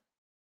guys.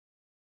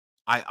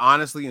 I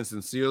honestly and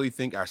sincerely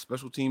think our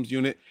special teams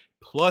unit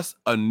plus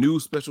a new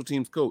special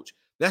teams coach.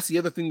 That's the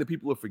other thing that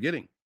people are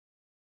forgetting.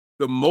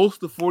 The most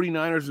the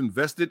 49ers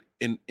invested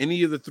in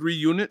any of the 3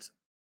 units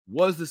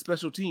was the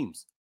special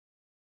teams.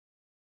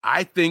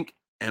 I think,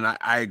 and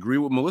I agree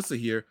with Melissa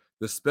here,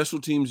 the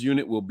special teams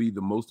unit will be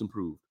the most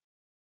improved.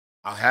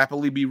 I'll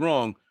happily be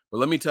wrong, but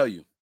let me tell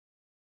you,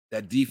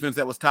 that defense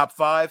that was top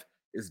 5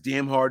 is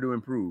damn hard to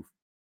improve.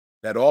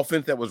 That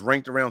offense that was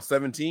ranked around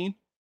 17,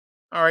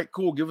 all right,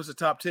 cool, give us a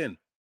top 10.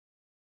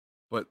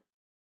 But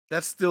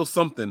that's still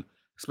something,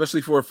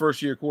 especially for a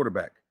first-year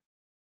quarterback.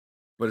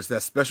 But it's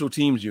that special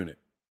teams unit.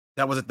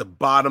 That was at the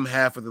bottom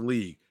half of the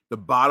league, the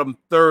bottom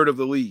third of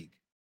the league.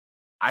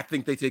 I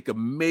think they take a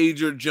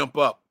major jump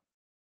up.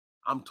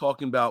 I'm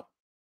talking about,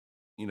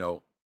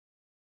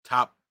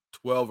 top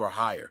 12 or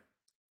higher.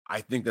 I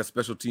think that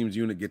special teams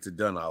unit gets it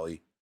done,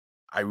 Ali.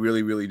 I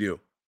really, really do.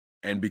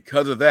 And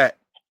because of that,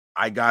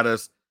 I got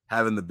us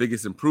having the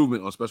biggest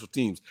improvement on special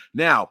teams.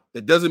 Now,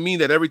 that doesn't mean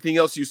that everything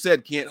else you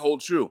said can't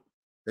hold true.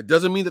 That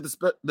doesn't mean that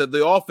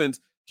the offense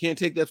can't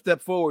take that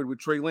step forward with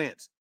Trey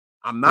Lance.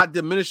 I'm not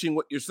diminishing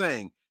what you're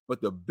saying,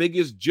 but the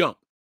biggest jump,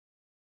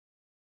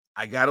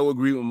 I got to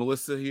agree with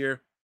Melissa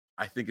here,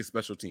 I think it's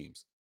special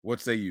teams. What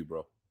say you,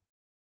 bro?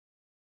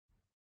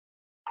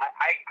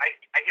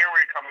 I hear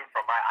where you're coming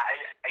from.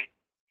 I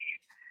see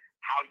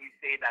how you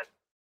say that,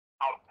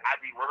 how bad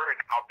we were and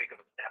how big of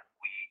a step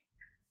we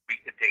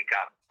could take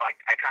up. Like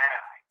I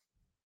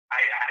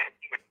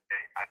see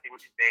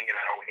what you're saying, and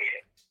I don't hate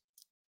it.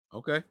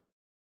 Okay.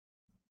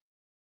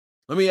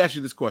 Let me ask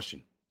you this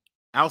question.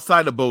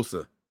 Outside of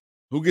Bosa,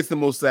 who gets the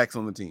most sacks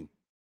on the team?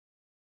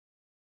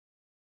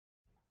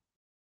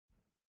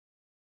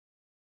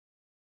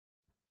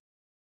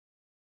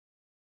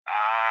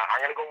 I'm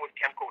going to go with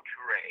Kemoko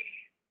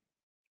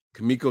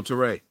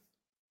Turay.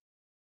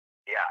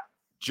 Yeah.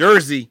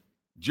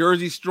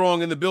 Jersey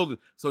strong in the building.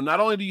 So not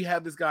only do you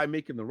have this guy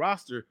making the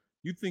roster,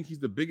 you think he's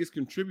the biggest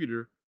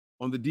contributor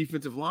on the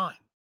defensive line.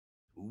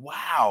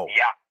 Wow.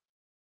 Yeah.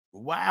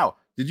 Wow.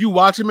 Did you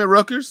watch him at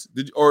Rutgers?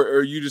 Or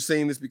are you just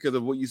saying this because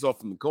of what you saw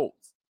from the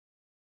Colts?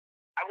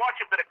 I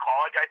watched a bit of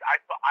college. I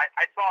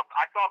saw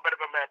a bit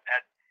of him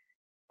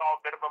saw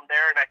a bit of him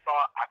there, and I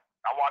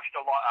watched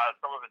a lot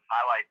some of his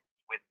highlights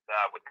with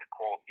the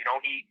Colts.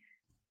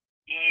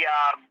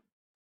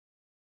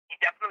 He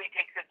definitely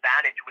takes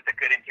advantage with a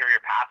good interior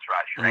pass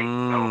rush, right?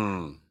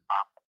 So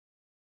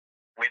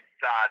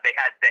they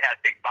had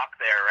Big Buck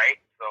there,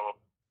 right? So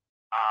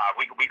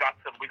we got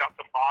some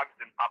hogs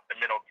up the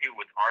middle too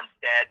with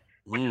Armstead,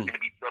 which is going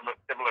to be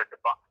similar to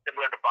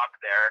Buck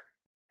there.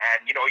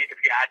 And if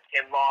you add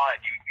Kinlaw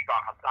and you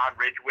got Hassan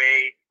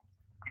Ridgeway,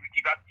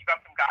 you got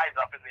some guys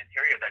up in the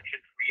interior that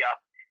should free up.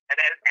 And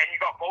you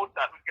got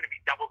Bosa, who's going to be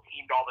double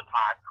teamed all the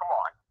time. Come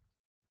on.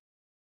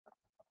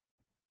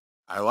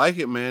 I like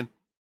it, man.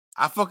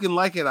 I fucking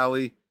like it,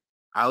 Ali.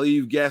 Ali,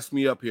 you've gassed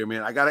me up here,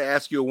 man. I got to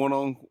ask you a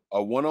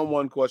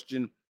one-on-one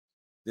question.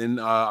 Then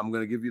I'm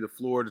going to give you the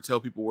floor to tell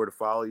people where to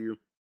follow you.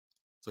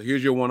 So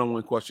here's your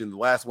one-on-one question. The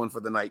last one for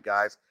the night,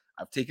 guys.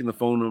 I've taken the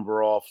phone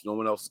number off. So no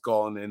one else is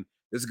calling in.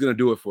 This is going to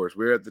do it for us.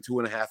 We're at the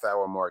 2.5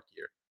 hour mark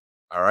here.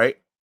 All right.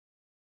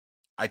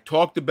 I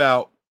talked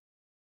about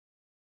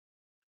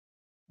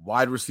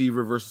wide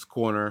receiver versus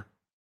corner.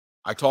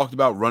 I talked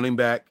about running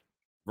back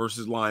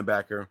versus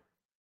linebacker.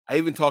 I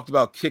even talked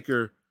about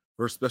kicker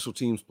versus special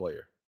teams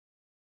player.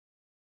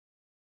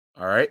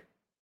 All right?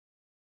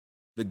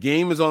 The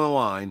game is on the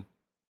line.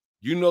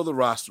 You know the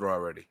roster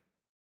already.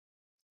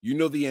 You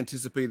know the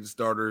anticipated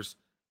starters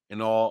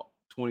in all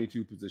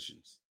 22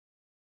 positions.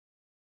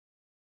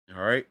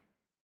 All right?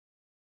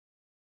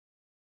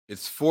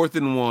 It's 4th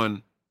and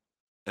 1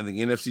 in the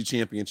NFC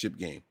Championship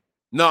game.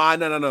 No.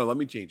 Let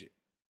me change it.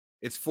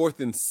 It's 4th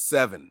and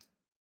 7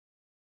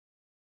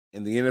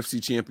 in the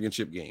NFC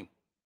Championship game.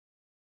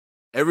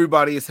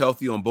 Everybody is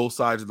healthy on both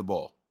sides of the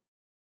ball.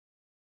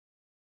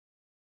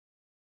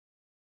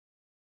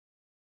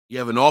 You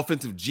have an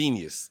offensive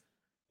genius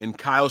in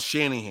Kyle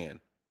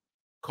Shanahan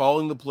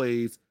calling the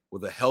plays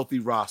with a healthy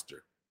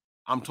roster.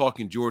 I'm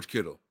talking George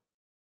Kittle.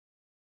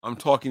 I'm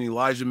talking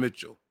Elijah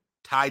Mitchell.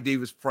 Ty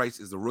Davis-Price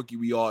is the rookie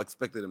we all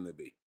expected him to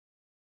be.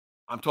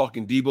 I'm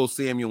talking Deebo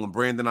Samuel and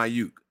Brandon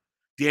Ayuk.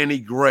 Danny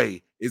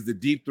Gray is the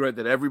deep threat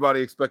that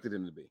everybody expected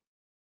him to be.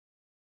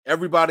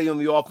 Everybody on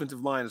the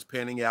offensive line is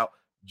panning out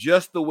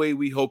just the way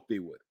we hoped they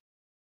would.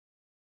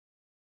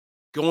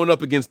 Going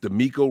up against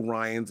DeMeco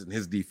Ryans and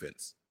his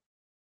defense.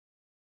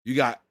 You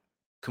got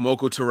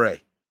Kamoko Toure.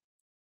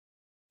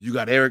 You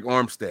got Eric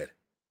Armstead.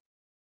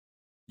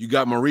 You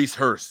got Maurice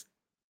Hurst.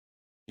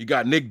 You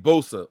got Nick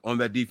Bosa on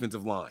that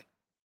defensive line.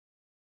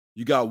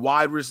 You got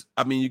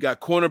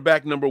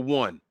cornerback number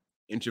 1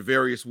 in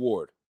Charvarius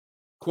Ward.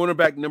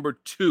 Cornerback number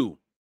 2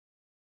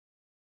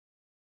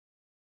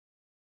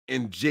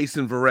 in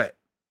Jason Verrett.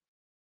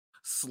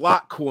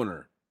 Slot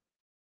corner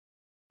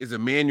is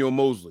Emmanuel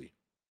Mosley.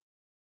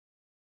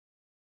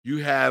 You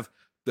have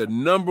the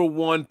number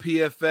 1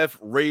 PFF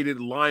rated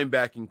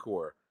linebacking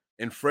core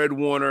in Fred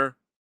Warner,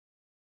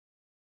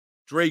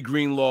 Dre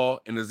Greenlaw,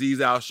 and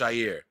Azeez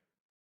Al-Shaair.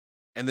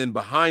 And then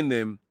behind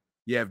them,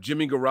 you have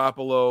Jimmy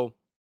Garoppolo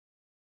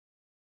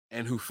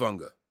and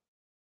Hufanga.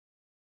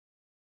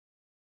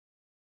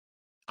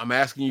 I'm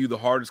asking you the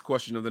hardest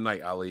question of the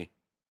night, Ali.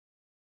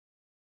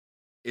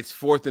 It's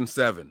 4th and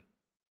 7.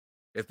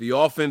 If the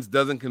offense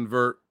doesn't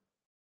convert,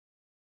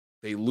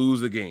 they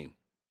lose the game.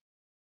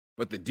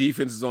 But the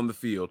defense is on the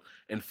field,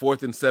 and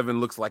 4th and 7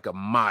 looks like a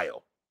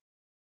mile.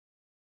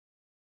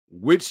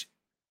 Which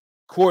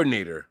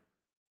coordinator,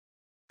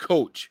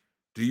 coach,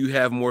 do you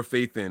have more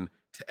faith in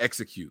to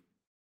execute?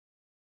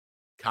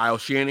 Kyle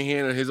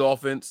Shanahan and his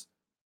offense,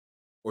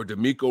 or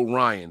DeMeco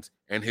Ryans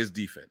and his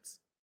defense?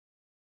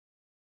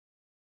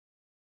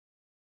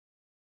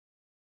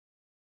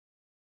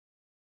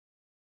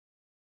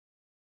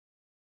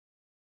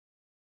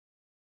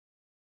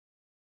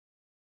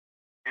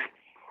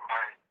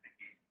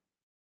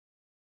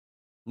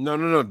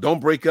 No. Don't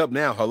break up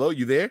now. Hello,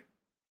 you there?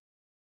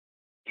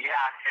 Yeah, can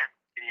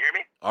you hear me?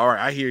 All right,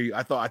 I hear you.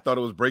 I thought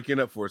it was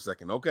breaking up for a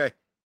second. Okay.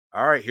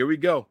 All right, here we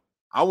go.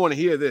 I want to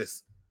hear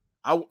this.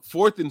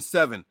 4th and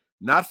 7,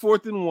 not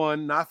 4th and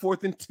 1, not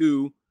 4th and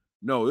 2.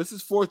 No, this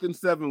is 4th and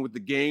 7 with the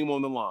game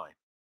on the line.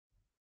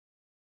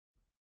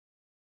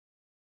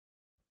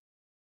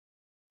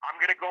 I'm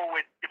going to go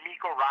with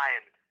DeMeco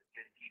Ryans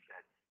in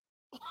defense.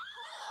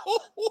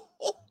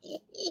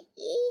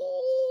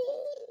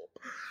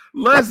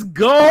 Let's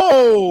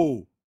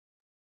go.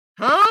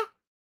 Huh?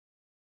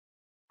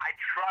 I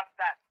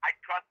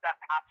trust that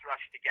pass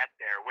rush to get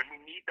there. When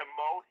we need the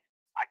most,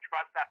 I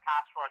trust that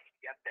pass rush to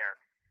get there.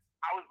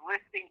 I was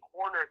listing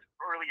corners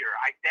earlier.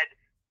 I said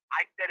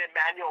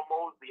Emmanuel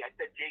Mosley. I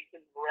said Jason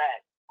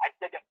Verrett. I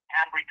said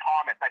Ambry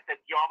Thomas. I said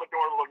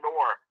Yamador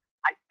Lenore.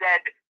 I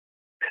said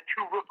the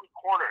 2 rookie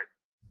corners.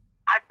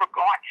 I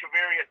forgot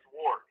Charvarius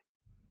Ward.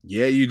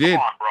 Yeah, you did.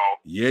 Come on, bro.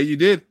 Yeah, you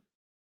did.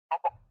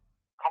 Come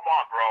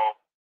on,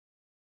 bro.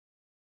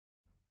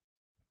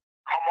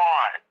 Come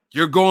on.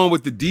 You're going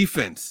with the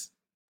defense.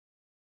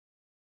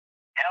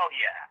 Hell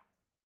yeah.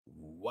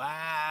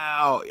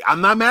 Wow. I'm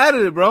not mad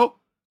at it, bro.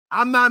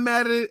 I'm not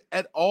mad at it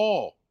at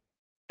all.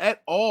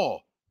 At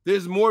all.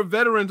 There's more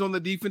veterans on the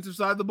defensive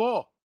side of the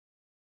ball.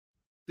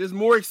 There's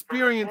more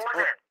experience.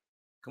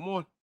 Come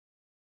on.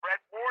 Fred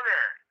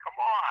Warner. Come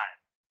on.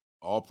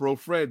 All pro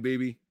Fred,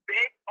 baby.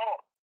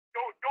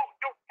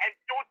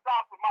 Don't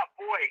stop with my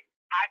boy.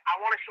 I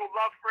want to show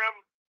love for him.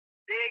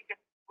 Big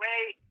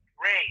Ray.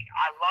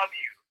 I love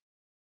you.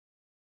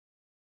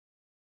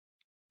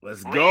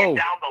 Let's Laying go.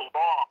 Down the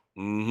law.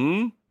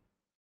 Mm-hmm.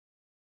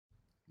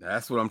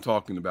 That's what I'm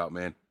talking about,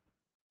 man.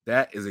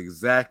 That is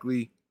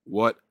exactly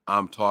what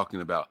I'm talking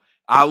about.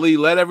 Ali,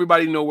 let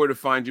everybody know where to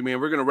find you, man.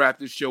 We're going to wrap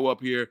this show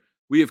up here.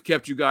 We have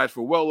kept you guys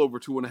for well over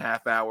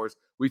 2.5 hours.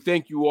 We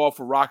thank you all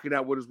for rocking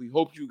out with us. We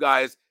hope you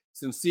guys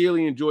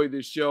sincerely enjoyed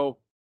this show.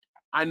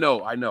 I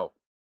know.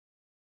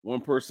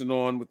 One person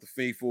on with the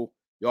faithful.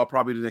 Y'all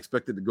probably didn't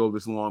expect it to go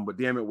this long, but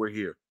damn it, we're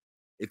here.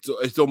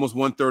 It's almost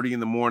 1:30 in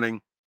the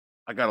morning.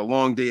 I got a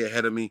long day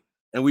ahead of me,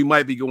 and we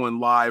might be going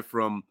live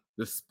from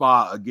the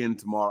spa again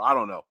tomorrow. I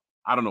don't know.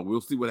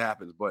 We'll see what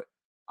happens. But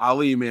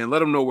Ali, man, let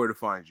them know where to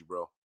find you,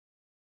 bro.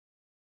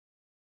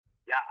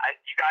 Yeah,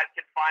 you guys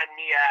can find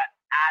me at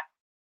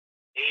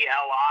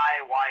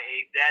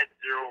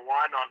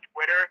ALIYAZ01 on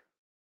Twitter.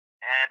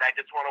 And I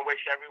just want to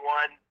wish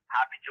everyone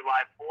happy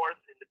July 4th,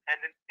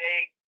 Independence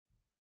Day.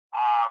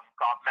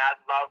 Got mad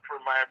love for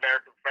my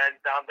American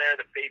friends down there,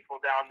 the faithful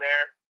down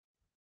there.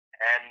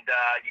 And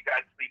you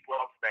guys sleep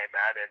well today,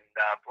 man, and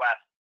bless.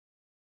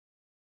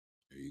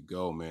 There you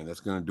go, man.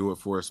 That's going to do it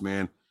for us,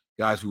 man.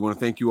 Guys, we want to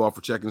thank you all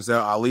for checking us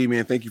out. Ali,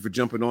 man, thank you for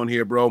jumping on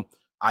here, bro.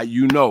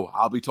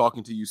 I'll be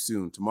talking to you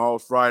soon.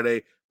 Tomorrow's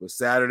Friday, but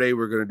Saturday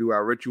we're going to do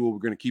our ritual. We're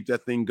going to keep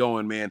that thing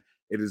going, man.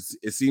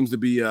 It seems to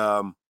be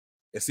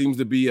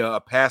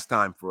a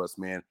pastime for us,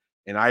 man.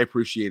 And I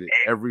appreciate it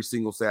every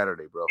single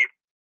Saturday, bro.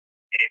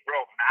 Hey, bro,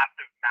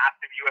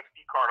 massive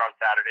UFC card on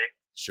Saturday.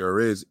 Sure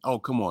is. Oh,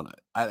 come on.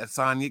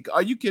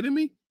 Are you kidding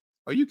me?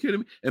 Are you kidding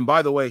me? And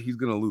by the way, he's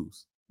going to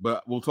lose,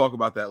 but we'll talk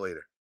about that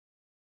later.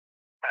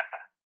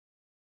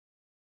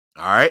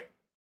 All right.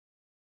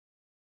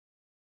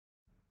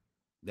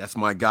 That's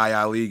my guy,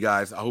 Ali,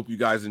 guys. I hope you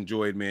guys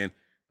enjoyed, man.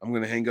 I'm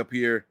going to hang up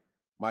here.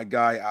 My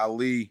guy,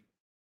 Ali,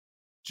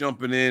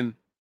 jumping in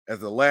as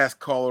the last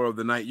caller of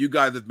the night. You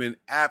guys have been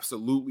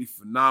absolutely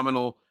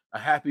phenomenal. A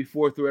happy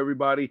 4th to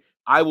everybody.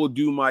 I will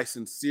do my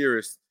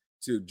sincerest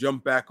to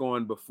jump back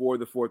on before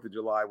the 4th of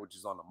July, which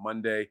is on a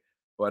Monday.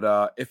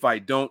 But if I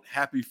don't,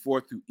 happy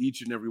 4th to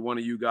each and every one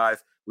of you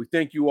guys. We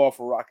thank you all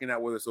for rocking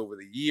out with us over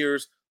the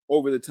years,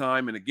 over the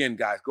time. And again,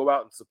 guys, go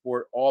out and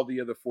support all the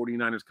other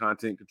 49ers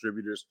content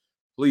contributors.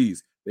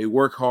 Please, they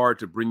work hard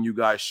to bring you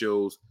guys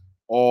shows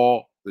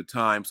all the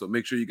time. So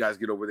make sure you guys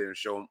get over there and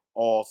show them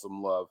all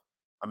some love.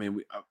 I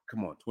mean,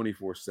 come on,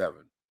 24/7,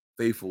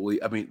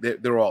 faithfully. I mean,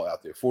 they're all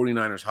out there.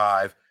 49ers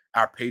Hive,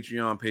 our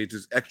Patreon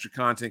pages, extra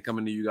content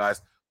coming to you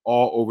guys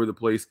all over the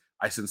place.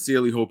 I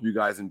sincerely hope you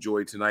guys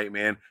enjoyed tonight,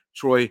 man.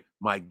 Troy,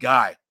 my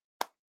guy,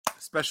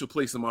 special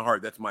place in my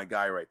heart. That's my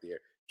guy right there.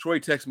 Troy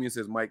texts me and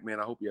says, Mike, man,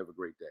 I hope you have a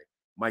great day.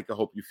 Mike, I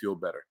hope you feel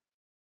better.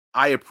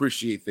 I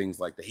appreciate things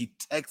like that. He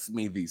texts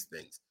me these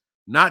things,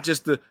 not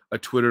just a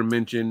Twitter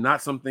mention,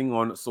 not something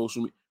on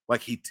social media.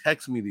 Like, he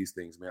texts me these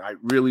things, man. I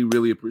really,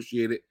 really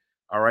appreciate it.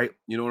 All right.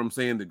 You know what I'm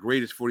saying? The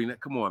greatest 49.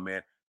 Come on,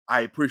 man.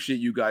 I appreciate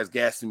you guys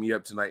gassing me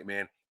up tonight,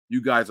 man.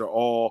 You guys are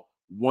all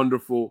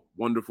wonderful,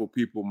 wonderful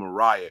people.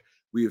 Mariah,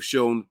 we have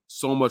shown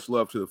so much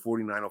love to the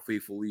 49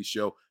 Faithful Lee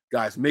show.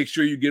 Guys, make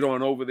sure you get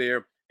on over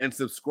there and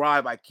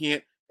subscribe. I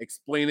can't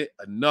explain it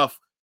enough.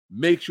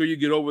 Make sure you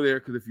get over there,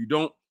 because if you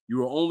don't,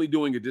 you are only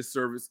doing a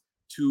disservice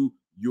to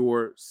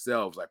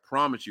yourselves. I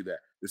promise you that.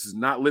 This is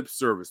not lip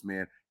service,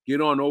 man. Get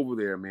on over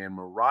there, man.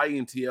 Mariah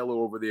and TL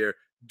are over there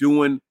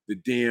doing the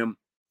damn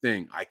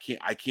thing. I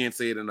can't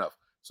say it enough.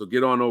 So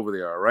get on over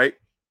there, all right?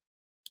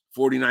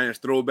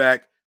 49ers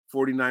Throwback,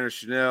 49ers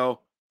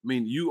Chanel. I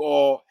mean, you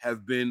all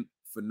have been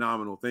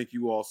phenomenal. Thank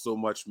you all so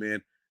much,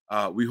 man.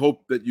 We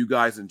hope that you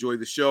guys enjoy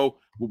the show.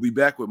 We'll be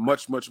back with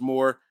much, much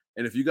more.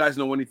 And if you guys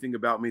know anything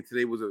about me,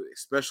 today was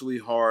especially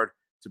hard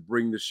to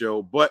bring the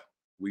show, but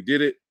we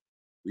did it.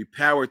 We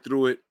powered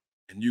through it,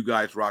 and you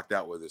guys rocked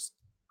out with us.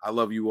 I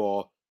love you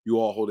all. You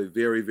all hold a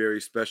very, very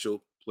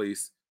special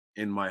place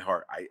in my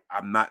heart.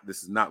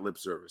 This is not lip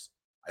service.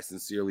 I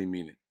sincerely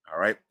mean it. All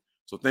right.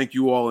 So thank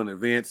you all in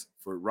advance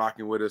for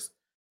rocking with us.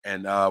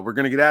 And we're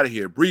going to get out of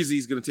here.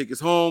 Breezy's going to take us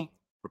home.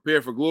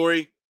 Prepare for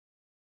glory.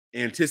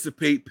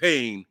 Anticipate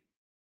pain,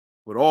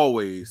 but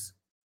always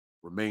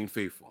remain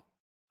faithful.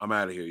 I'm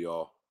out of here,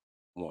 y'all.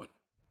 One.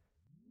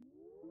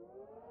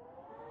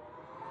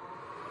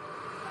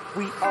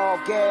 We all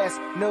gas,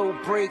 no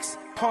brakes,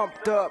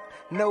 pumped up,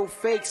 no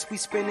fakes. We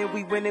spinning,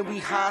 we winning, we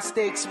high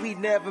stakes. We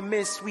never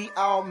miss, we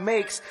all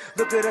makes.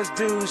 Look at us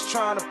dudes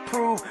trying to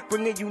prove,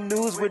 bringing you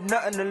news with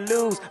nothing to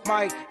lose.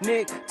 Mike,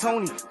 Nick,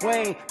 Tony,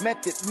 Wayne,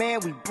 Method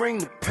Man, we bring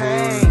the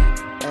pain.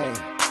 Hey,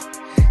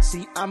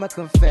 see, I'ma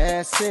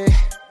confess it.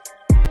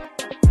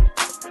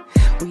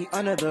 We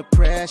under the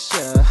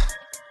pressure.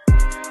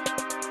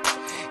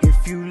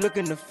 If you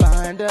looking to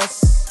find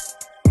us,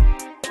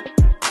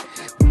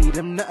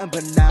 them nothing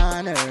but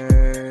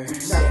Niners.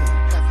 We nothing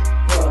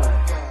but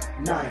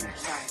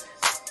Niners.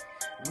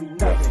 We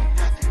nothing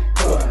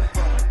but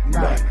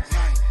Niners.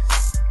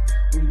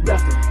 We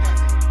nothing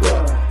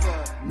but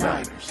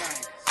Niners.